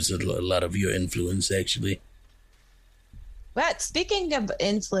think it was a lot of your influence, actually. But speaking of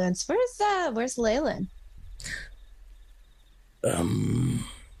influence, where's Leyland?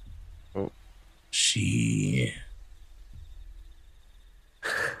 She...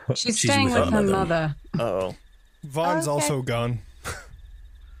 She's staying with her mother. Uh-oh. Vaughn's also gone.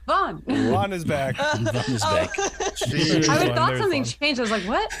 Vaughn! Vaughn is back. Vaughn is back. I would thought something changed. I was like,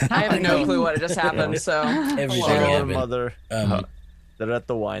 what? I have no clue what just happened, so... Everything Hello, happened. mother. They're at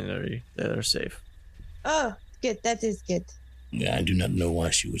the winery. They're safe. Oh, good. That is good. Yeah, I do not know why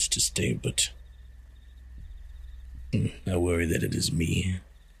she wished to stay, but I worry that it is me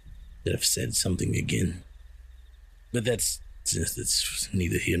that have said something again. But that's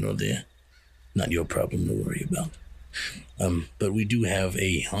neither here nor there. Not your problem to worry about. But we do have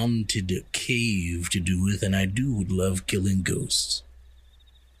a haunted cave to do with, and I do love killing ghosts.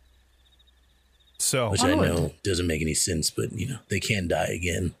 So, Which I know doesn't make any sense, but, they can die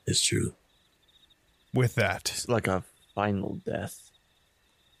again. It's true. with that, It's like a final death.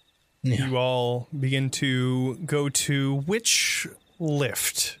 Yeah. you all begin to go to which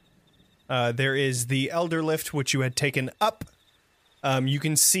lift? There is the Elder Lift, which you had taken up. You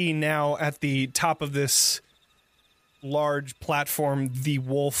can see now at the top of this large platform, the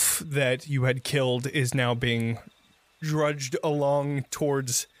wolf that you had killed is now being drudged along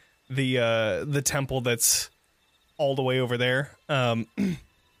towards the temple that's all the way over there.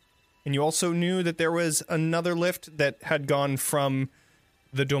 And you also knew that there was another lift that had gone from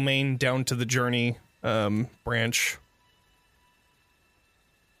the domain down to the journey branch.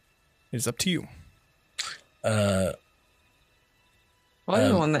 It's up to you. Well,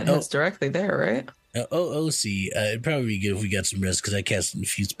 the one that heads directly there, right? OC, it'd probably be good if we got some rest because I cast a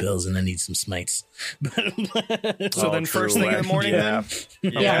few spells and I need some smites. So then first thing in the morning then?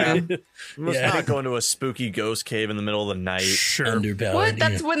 Yeah. Yeah. Let's not go into a spooky ghost cave in the middle of the night. Sure. Underpowered. What?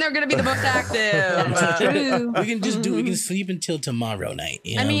 That's when they're going to be the most active. True. we can sleep until tomorrow night.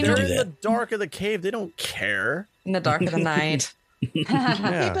 You know, I mean, we can They're do in the that. dark of the cave. They don't care. In the dark of the night.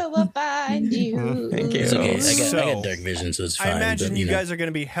 Yeah. People will find you. Thank you. It's okay. I So, got dark vision, so it's fine. I imagine but, you know. guys are going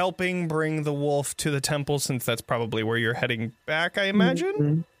to be helping bring the wolf to the temple since that's probably where you're heading back, I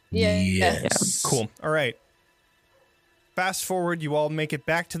imagine? Yeah. Yes. Cool. All right. Fast forward, you all make it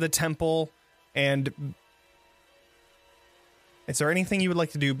back to the temple, and is there anything you would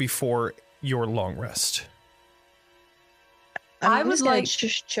like to do before your long rest? I'm I would just gonna like-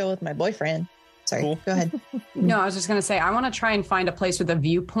 just chill with my boyfriend. Sorry. Cool. Go ahead. No, I was just going to say, I want to try and find a place with a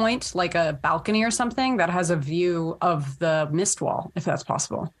viewpoint, like a balcony or something that has a view of the mist wall, if that's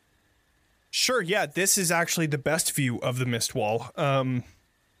possible. Sure, yeah, this is actually the best view of the mist wall.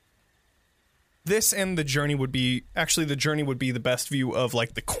 This and the journey would be the best view of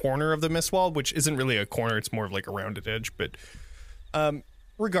like the corner of the mist wall, which isn't really a corner, it's more of like a rounded edge, but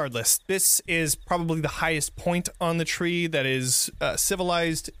regardless, this is probably the highest point on the tree that is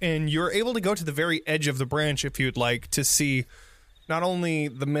civilized, and you're able to go to the very edge of the branch if you'd like to see not only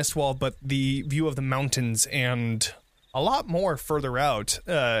the mist wall, but the view of the mountains and a lot more further out.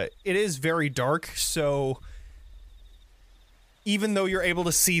 It is very dark, so even though you're able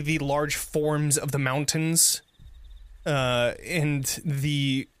to see the large forms of the mountains and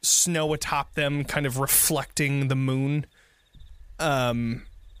the snow atop them kind of reflecting the moon,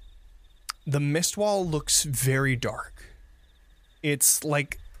 the mist wall looks very dark. It's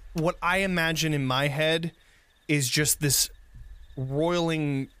like what I imagine in my head is just this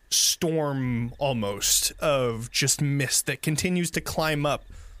roiling storm almost of just mist that continues to climb up,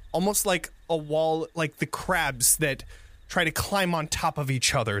 almost like a wall, like the crabs that try to climb on top of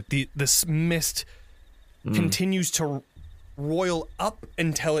each other. This mist continues to roil up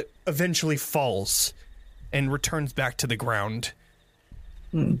until it eventually falls and returns back to the ground.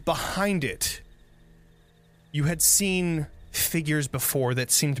 Behind it, you had seen figures before that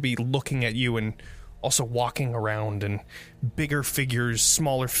seemed to be looking at you and also walking around, and bigger figures,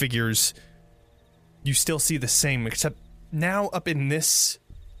 smaller figures. You still see the same, except now up in this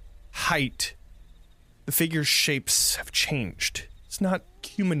height, the figures' shapes have changed. It's not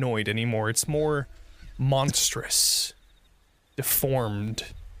humanoid anymore. It's more monstrous, deformed,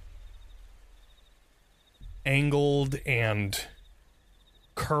 angled, and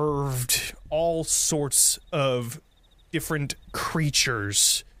curved, all sorts of different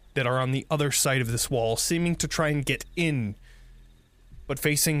creatures that are on the other side of this wall, seeming to try and get in, but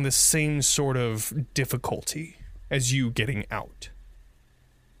facing the same sort of difficulty as you getting out.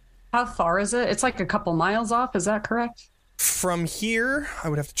 How far is it? It's like a couple miles off, is that correct? From here, I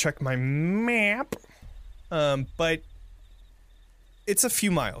would have to check my map, but it's a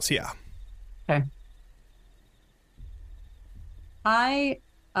few miles, yeah. Okay. I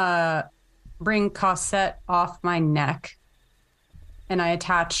bring Cosette off my neck, and I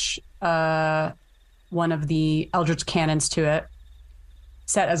attach one of the Eldritch cannons to it,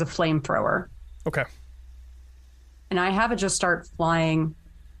 set as a flamethrower. Okay. And I have it just start flying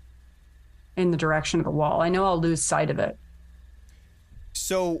in the direction of the wall. I know I'll lose sight of it.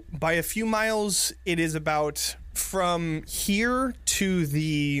 So by a few miles, it is about from here to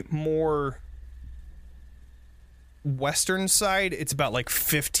the more western side, it's about like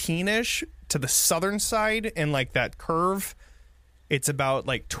 15-ish. To the southern side and like that curve, it's about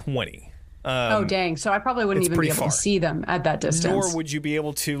like 20. Oh, dang. So I probably wouldn't it's even be pretty able far. to see them at that distance. Nor would you be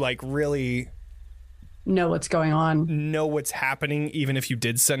able to like really know what's going on. know what's happening even if you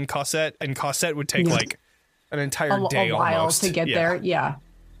did send Cosette, and Cosette would take like an entire day a while almost to get there. Yeah.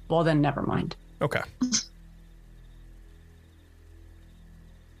 Well, then never mind. Okay.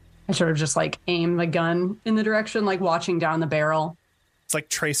 I sort of just like aim the gun in the direction, like watching down the barrel. It's like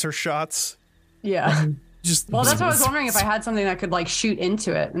tracer shots. Yeah. Just Well, that's what I was wondering, if I had something that could like shoot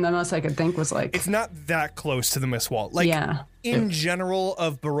into it, and the most I could think was like, It's not that close to the mist wall. Like yeah, in general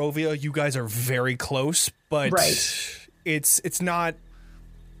of Barovia, you guys are very close, but Right. it's not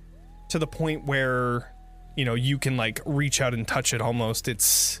to the point where, you know, you can like reach out and touch it almost.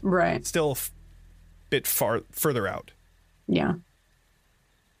 It's right. still bit further out. Yeah.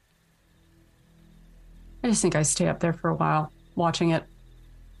 I just think I stay up there for a while, watching it.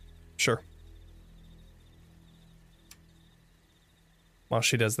 Sure. While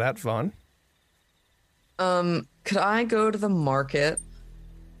she does that, Vaughn. Could I go to the market?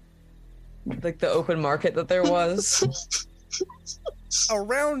 Like the open market that there was?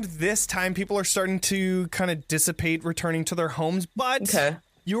 Around this time, people are starting to kind of dissipate, returning to their homes, but Okay.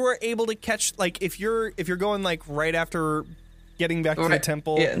 you were able to catch, like, if you're going, like, right after getting back to the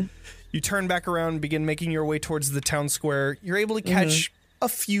temple, Yeah. you turn back around and begin making your way towards the town square. You're able to catch a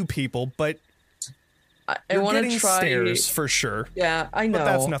few people, but I you're want getting to try. stares for sure. Yeah, I know. But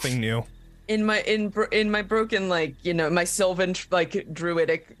that's nothing new. In my broken, like, you know, my Sylvan like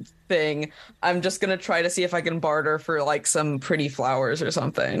druidic thing, I'm just gonna try to see if I can barter for like some pretty flowers or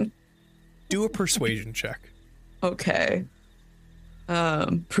something. Do a persuasion check. Okay.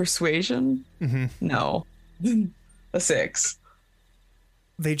 Persuasion? Mm-hmm. No. A 6.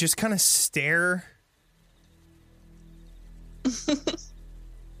 They just kind of stare.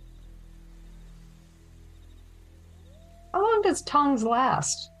 How long does tongues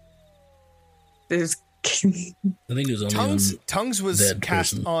last? There's I think it was only Tongues was that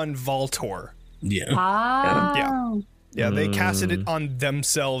cast person. on Voltor. Yeah. Ah. Yeah, they casted it on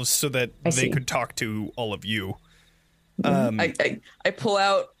themselves so that I they see. could talk to all of you. I pull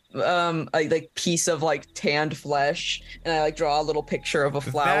out a like piece of like tanned flesh and I like draw a little picture of a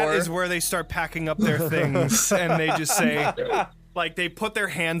flower. That is where they start packing up their things, and they just say, like, they put their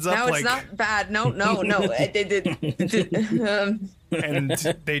hands up, No, like, it's not bad. No. and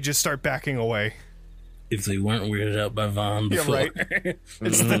they just start backing away. If they weren't weirded out by Vaughn Yeah, before. right.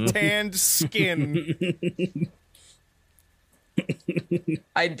 It's the tanned skin.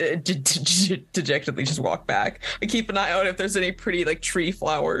 I dejectedly just walk back. I keep an eye out if there's any pretty like tree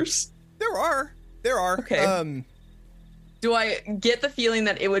flowers. There are. Okay. Do I get the feeling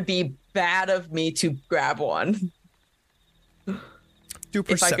that it would be bad of me to grab one? Do a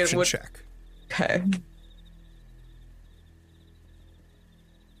If I could- perception would- check. Okay.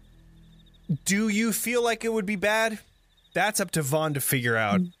 Do you feel like it would be bad? That's up to Vaughn to figure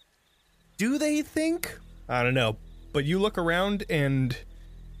out. Do they think? I don't know. But you look around and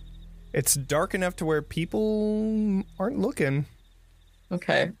it's dark enough to where people aren't looking.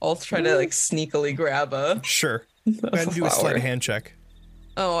 Okay. I'll try to like sneakily grab a Sure. Go ahead and do a flower. sleight of hand check.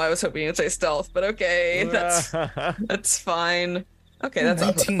 Oh, I was hoping you'd say stealth, but okay, that's fine. Okay, that's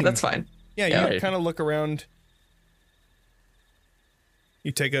 19. that's fine. Yeah, Yeah. you kind of look around.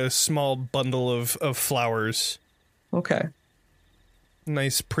 You take a small bundle of flowers. Okay.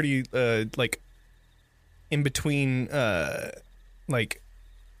 Nice, pretty, like, in between, like,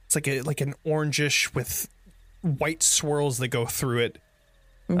 it's like an orangish with white swirls that go through it.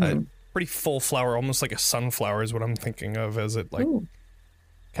 Pretty full flower, almost like a sunflower is what I'm thinking of, as it, like,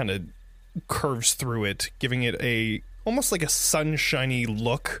 kind of curves through it, giving it almost like a sunshiny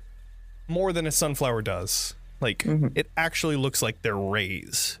look, more than a sunflower does. Like, it actually looks like they're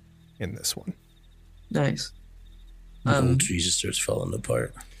rays in this one. Nice. The whole tree just starts falling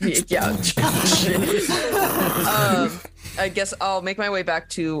apart. Yeah. I guess I'll make my way back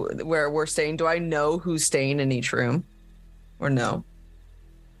to where we're staying. Do I know who's staying in each room, or no?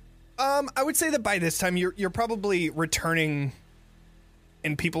 I would say that by this time you're probably returning,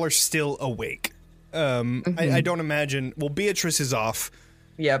 and people are still awake. I don't imagine. Well, Beatrice is off.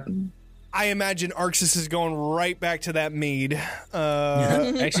 Yep. I imagine Arxis is going right back to that mead.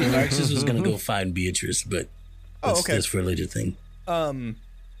 Actually, Narcissus was going to go find Beatrice, but that's, okay. that's for a later thing.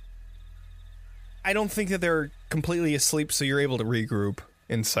 I don't think that they're completely asleep, so you're able to regroup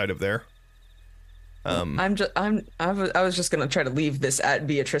inside of there. I was just gonna try to leave this at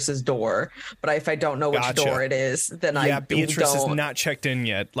Beatrice's door, but if I don't know which Gotcha. door it is, then Yeah, I Beatrice is don't. not checked in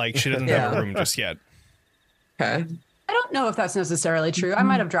yet. Like, she doesn't have a room just yet. Okay. I don't know if that's necessarily true. I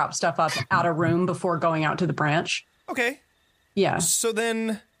might have dropped stuff up out of room before going out to the branch. Okay. Yeah. So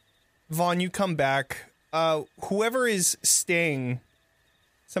then, Vaughn, you come back. Whoever is staying,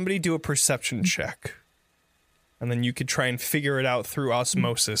 somebody do a perception check. And then you could try and figure it out through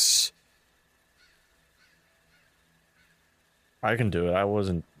osmosis. I can do it. I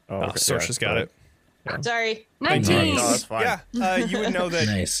wasn't. Oh, okay. Sorcerer's got it. Sorry. 19. No, that's fine. Yeah, you would know that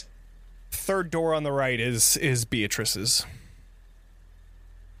Nice. third door on the right is Beatrice's.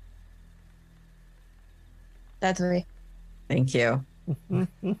 That way. Thank you.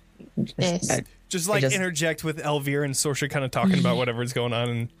 Yes. Just like just- interject with Elvir and Sorcerer kind of talking about whatever's going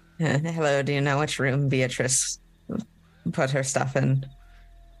on. And Hello. Do you know which room Beatrice put her stuff in?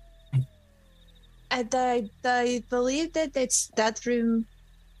 I believe that it's that room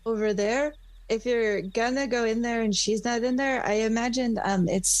over there. if you're gonna go in there and she's not in there, I imagine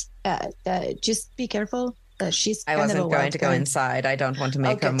it's just be careful. She's I kind of wasn't a going wild to go card. inside. I don't want to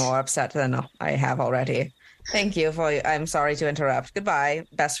make her Okay. more upset than I have already. Thank you for. I'm sorry to interrupt. Goodbye,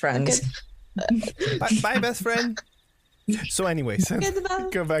 best friends. Bye, best friend. So, anyways, Goodbye.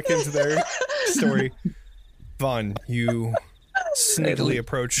 go back into their story. Vaughn, you sneakily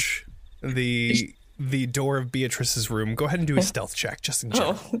approach the door of Beatrice's room. Go ahead and do a stealth check, just in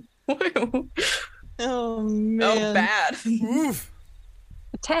general. Oh man. Oh, bad. Oof.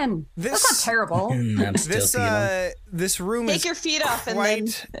 10. That's not terrible. Not This stealthy at all. this room Take is your feet off and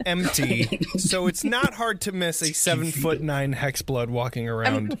quite empty, so it's not hard to miss a 7'9" hexblood walking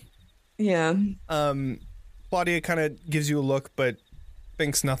around. Yeah. Claudia kind of gives you a look, but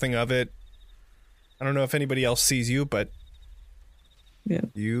thinks nothing of it. I don't know if anybody else sees you, but Yeah.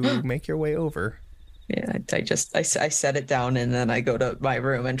 you make your way over. Yeah. I set it down and then I go to my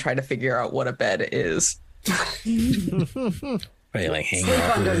room and try to figure out what a bed is. Probably like hanging Sleep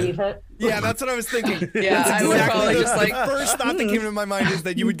off of underneath it. it. Yeah, that's what I was thinking. Yeah, That's I would probably the just like first thought that came to my mind is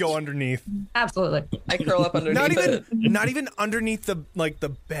that you would go underneath. Absolutely. I curl up underneath it. Not even underneath the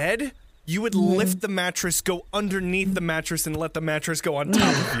bed. You would lift the mattress, go underneath the mattress, and let the mattress go on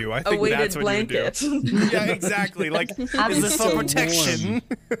top of you. I A think weighted that's what blanket. you would do. Yeah, exactly. Like, is this for so protection?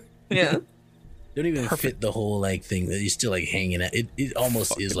 Yeah. Don't even fit the whole like thing that you're still like hanging at. It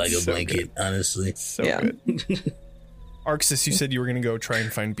almost is like a so blanket, honestly. So Yeah. good. Arxis, you said you were going to go try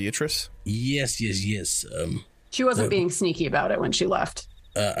and find Beatrice? Yes. She wasn't being sneaky about it when she left.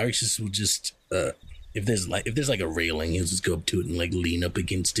 Arxis will just if there's like a railing, he'll just go up to it and like lean up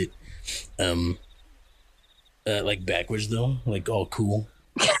against it. Like backwards though, like all cool.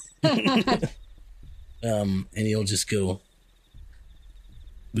 And he'll just go,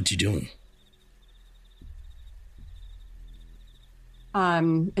 "What you doing?"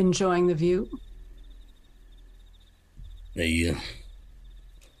 I'm enjoying the view. Are you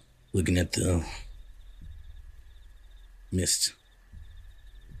looking at the mist?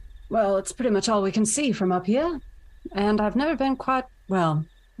 Well, it's pretty much all we can see from up here. And I've never been quite, well,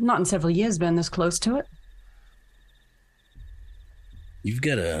 not in several years been this close to it. You've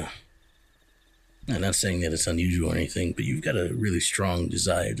got I'm not saying that it's unusual or anything, but you've got a really strong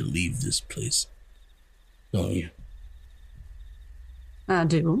desire to leave this place, don't you? I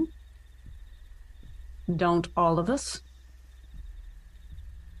do. Don't all of us?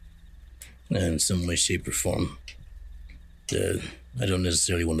 In some way, shape, or form. I don't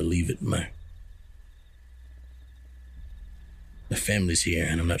necessarily want to leave it. My family's here,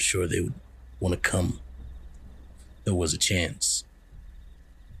 and I'm not sure they would want to come. There was a chance.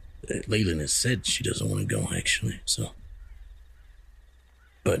 Leyland has said she doesn't want to go, actually, so.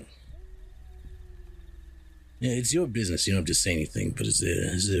 But, yeah, it's your business. You don't have to say anything, but is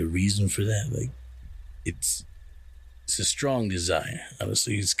there a reason for that? Like, it's a strong desire.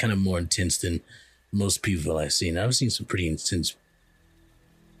 Honestly, it's kind of more intense than most people I've seen. I've seen some pretty intense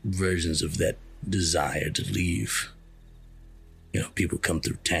versions of that desire to leave. You know, people come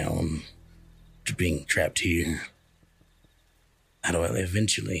through town to being trapped here. How do I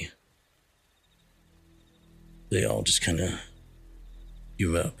eventually? They all just kind of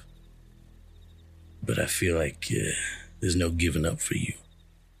give up. But I feel like there's no giving up for you.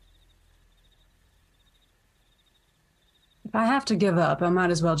 If I have to give up, I might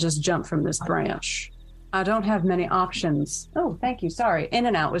as well just jump from this branch. I don't have many options. Oh, thank you. Sorry. In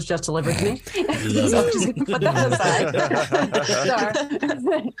and Out was just delivered to me. So I'm just going to put that aside.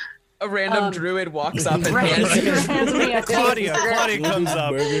 Sorry. A random druid walks up and hands me a Claudia comes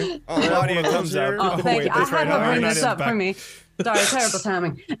up. Claudia comes up. Oh, thank wait, you. I that's had right. her I'll bring write this it up back. for me. Sorry, terrible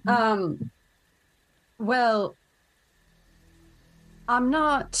timing. Well, I'm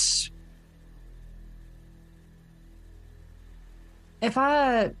not. If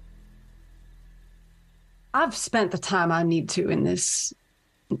I've spent the time I need to in this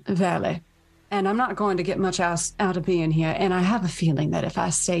valley, and I'm not going to get much else out of being here. And I have a feeling that if I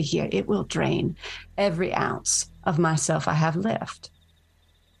stay here, it will drain every ounce of myself I have left.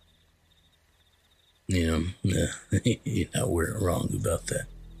 Yeah, you're not wrong about that.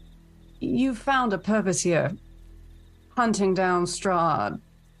 You found a purpose here, hunting down Strahd,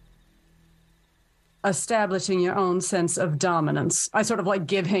 establishing your own sense of dominance. I sort of like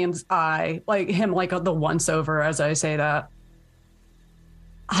give him the once over as I say that.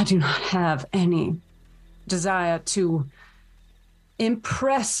 I do not have any desire to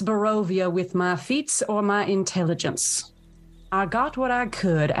impress Barovia with my feats or my intelligence. I got what I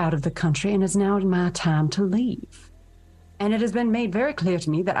could out of the country, and it's now my time to leave. And it has been made very clear to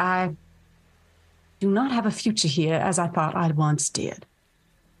me that I do not have a future here as I thought I once did.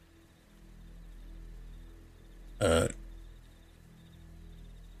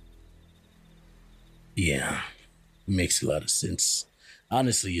 Yeah, makes a lot of sense.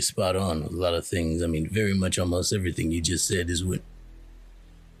 Honestly, you're spot on with a lot of things. I mean, very much almost everything you just said is what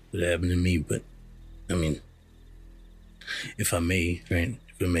happened to me. But, I mean, if I may, right?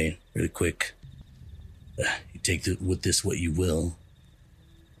 If I may, really quick, you take with this what you will.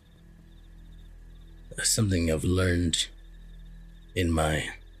 Something I've learned in my,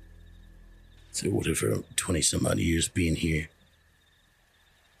 so whatever, 20 some odd years being here.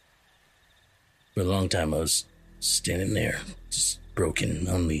 For a long time, I was standing there, just broken,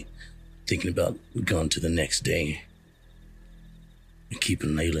 only thinking about going to the next day and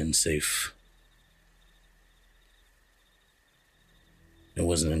keeping Leyland safe. It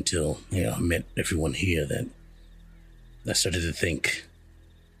wasn't until, I met everyone here that I started to think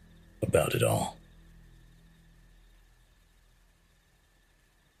about it all.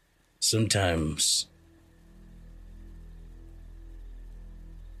 Sometimes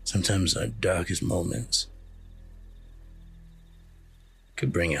our darkest moments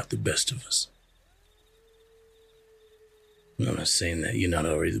could bring out the best of us. I'm not saying that you're not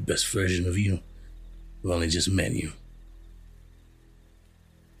already the best version of you. I've only just met you.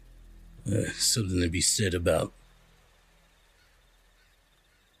 Something to be said about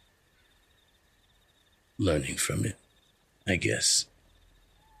learning from it, I guess.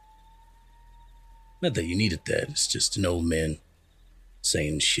 Not that you needed that, it's just an old man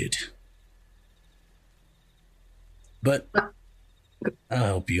saying shit. But I'll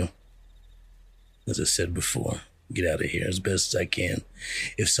help you. As I said before, get out of here as best as I can.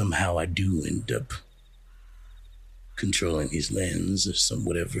 If somehow I do end up controlling these lands or some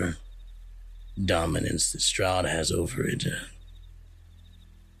whatever dominance that Stroud has over it,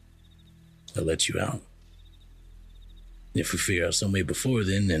 I'll let you out. If we figure out some way before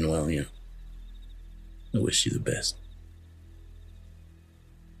then, well, I wish you the best.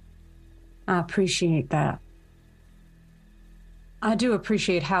 I appreciate that. I do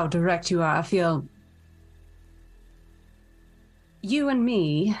appreciate how direct you are. I feel you and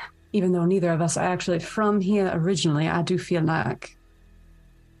me, even though neither of us are actually from here originally, I do feel like,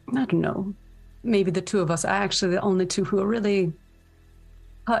 I don't know, maybe the two of us are actually the only two who are really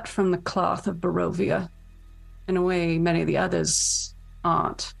cut from the cloth of Barovia. In a way, many of the others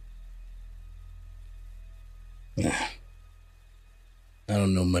aren't. I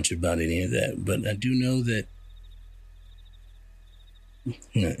don't know much about any of that, but I do know that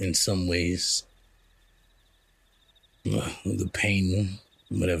in some ways, the pain,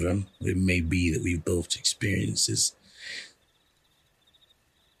 whatever it may be that we've both experienced is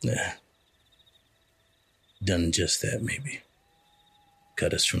done just that, maybe.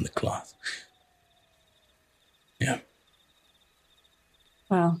 Cut us from the cloth. Yeah.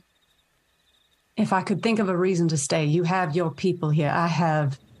 Well, if I could think of a reason to stay, you have your people here. I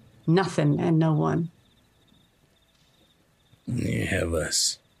have nothing and no one. You have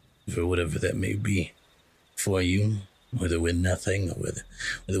us, for whatever that may be, for you, whether we're nothing or whether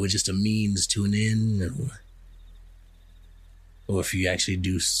we're just a means to an end, or if you actually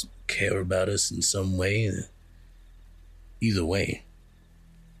do care about us in some way. Either way,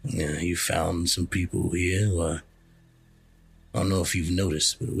 you found some people here who are, I don't know if you've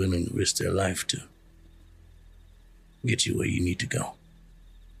noticed, but willing to risk their life to get you where you need to go.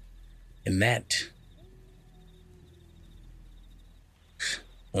 And that,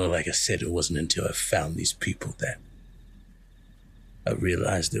 well, like I said, it wasn't until I found these people that I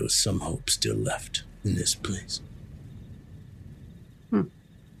realized there was some hope still left in this place.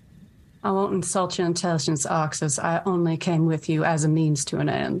 I won't insult your intelligence, Oxus. I only came with you as a means to an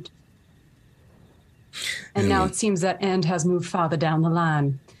end. And now it seems that end has moved farther down the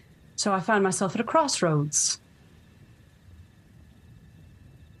line. So I find myself at a crossroads.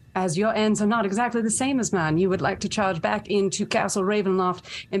 As your ends are not exactly the same as mine, you would like to charge back into Castle Ravenloft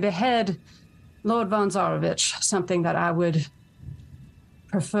and behead Lord von Zarovich, something that I would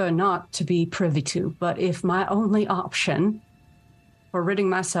prefer not to be privy to. But if my only option for ridding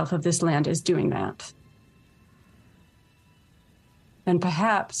myself of this land is doing that, then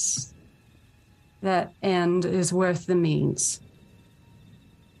perhaps that end is worth the means.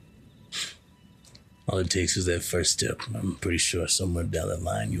 All it takes is that first step. I'm pretty sure somewhere down the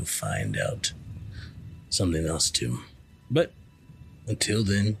line you'll find out something else too. But until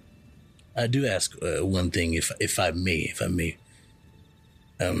then, I do ask one thing, if I may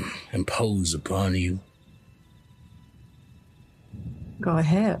impose upon you. Go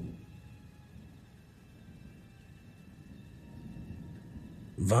ahead.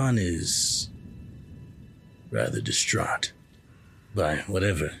 Vaughn is rather distraught by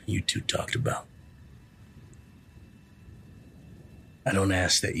whatever you two talked about. I don't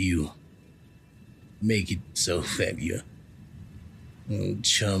ask that you make it so that you're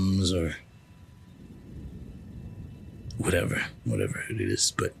chums or whatever it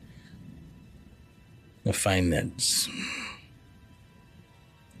is, but I find that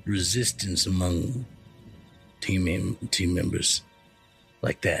resistance among team members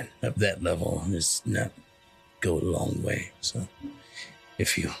like that, of that level, is not go a long way. So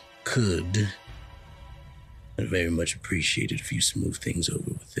if you could, I'd very much appreciate it if you smooth things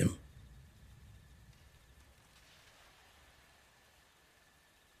over with them.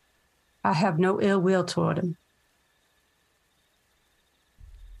 I have no ill will toward him.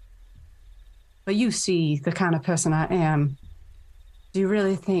 But you see the kind of person I am. Do you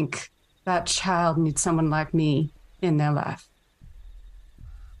really think that child needs someone like me in their life?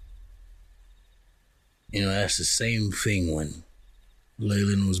 You know, that's the same thing when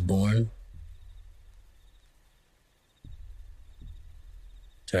Leyland was born.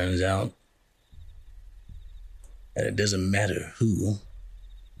 Turns out that it doesn't matter who.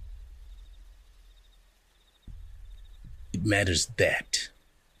 It matters that.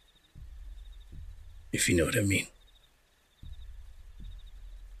 If you know what I mean.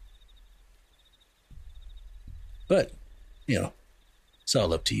 But, you know, it's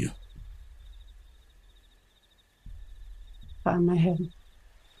all up to you. On my head.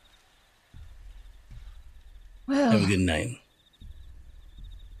 Well, Have a good night.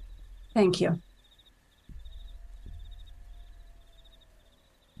 Thank you.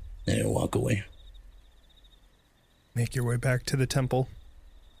 And walk away. Make your way back to the temple.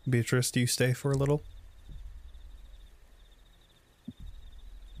 Beatrice, do you stay for a little?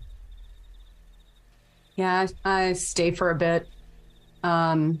 Yeah, I stay for a bit.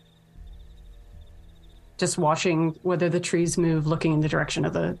 Just watching whether the trees move, looking in the direction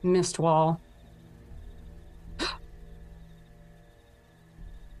of the mist wall.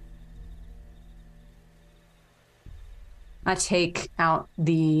 I take out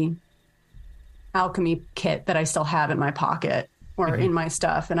the alchemy kit that I still have in my pocket or in my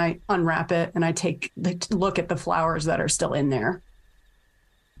stuff, and I unwrap it, and I take the look at the flowers that are still in there.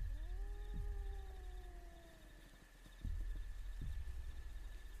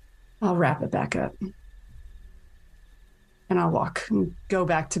 I'll wrap it back up. And I'll walk and go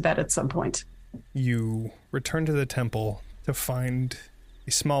back to bed at some point. You return to the temple to find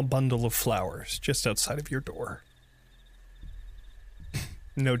a small bundle of flowers just outside of your door.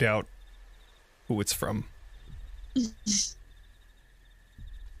 No doubt who it's from.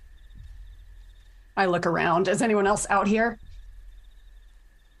 I look around. Is anyone else out here?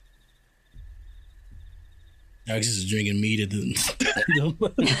 Alexis is drinking meat at the...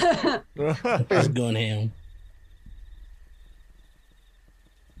 Just going ham.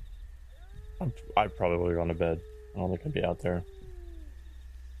 I'd probably would have gone to bed. I don't think I'd be out there.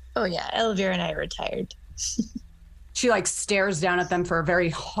 Oh yeah, Elvira and I are retired. She like stares down at them for a very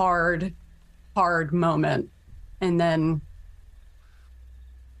hard moment, and then,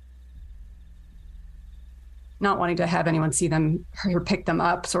 not wanting to have anyone see them or pick them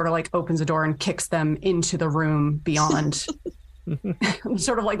up, sort of like opens the door and kicks them into the room beyond.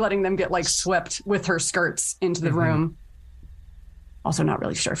 Sort of like letting them get like swept with her skirts into the room. Also not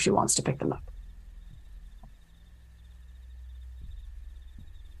really sure if she wants to pick them up.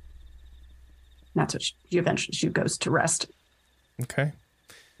 And that's what she goes to rest, Okay.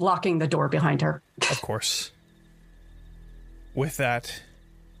 locking the door behind her. Of course. With that,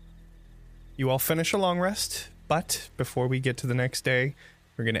 you all finish a long rest, but before we get to the next day,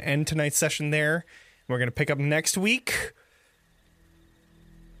 we're going to end tonight's session there. We're going to pick up next week.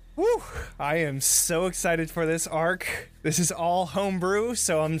 Woo! I am so excited for this arc. This is all homebrew,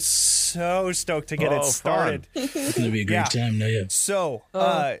 so I'm so stoked to get it started. It's going to be a great time. No, yeah. So,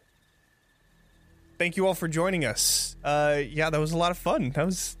 thank you all for joining us. Yeah, that was a lot of fun. That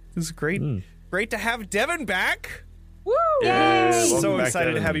was great. Great to have Devin back. Woo! Yeah, So back, excited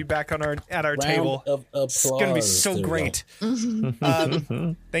to Devin. have you back on at our Round table. of It's going to be applause. so There we great.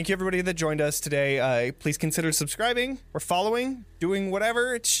 Thank you, everybody that joined us today. Please consider subscribing or following, doing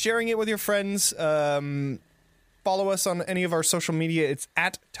whatever, sharing it with your friends. Follow us on any of our social media. It's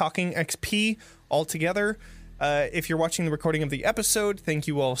at TalkingXP all together. If you're watching the recording of the episode, thank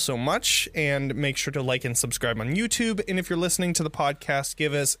you all so much. And make sure to like and subscribe on YouTube. And if you're listening to the podcast,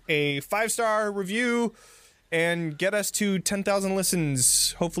 give us a 5-star review and get us to 10,000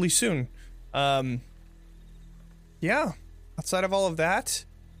 listens hopefully soon. Yeah, outside of all of that,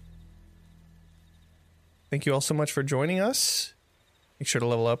 thank you all so much for joining us. Make sure to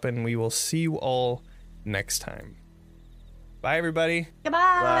level up, and we will see you all next time. Bye, everybody. Goodbye.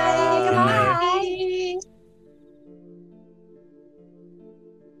 Bye. Goodbye.